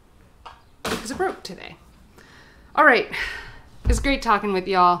 because it broke today. All right, it's great talking with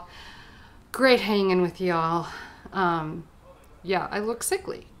y'all. Great hanging with y'all. Yeah, I look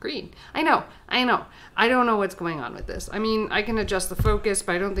sickly. Green. I know. I don't know what's going on with this. I mean, I can adjust the focus,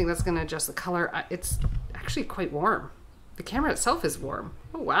 but I don't think that's going to adjust the color. It's actually quite warm. The camera itself is warm.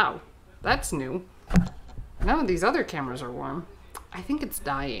 Oh, wow. That's new. None of these other cameras are warm. I think it's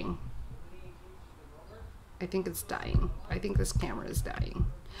dying. I think it's dying. I think this camera is dying.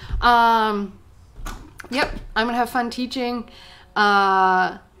 Yep, I'm going to have fun teaching.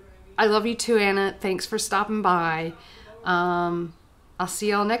 I love you too, Anna. Thanks for stopping by. I'll see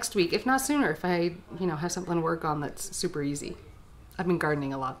y'all next week, if not sooner, if I, have something to work on that's super easy. I've been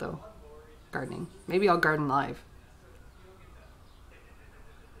gardening a lot, though. Gardening. Maybe I'll garden live.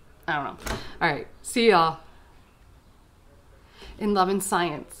 I don't know. All right. See y'all. In love and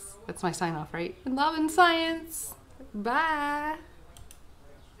science. That's my sign off, right? In love and science. Bye.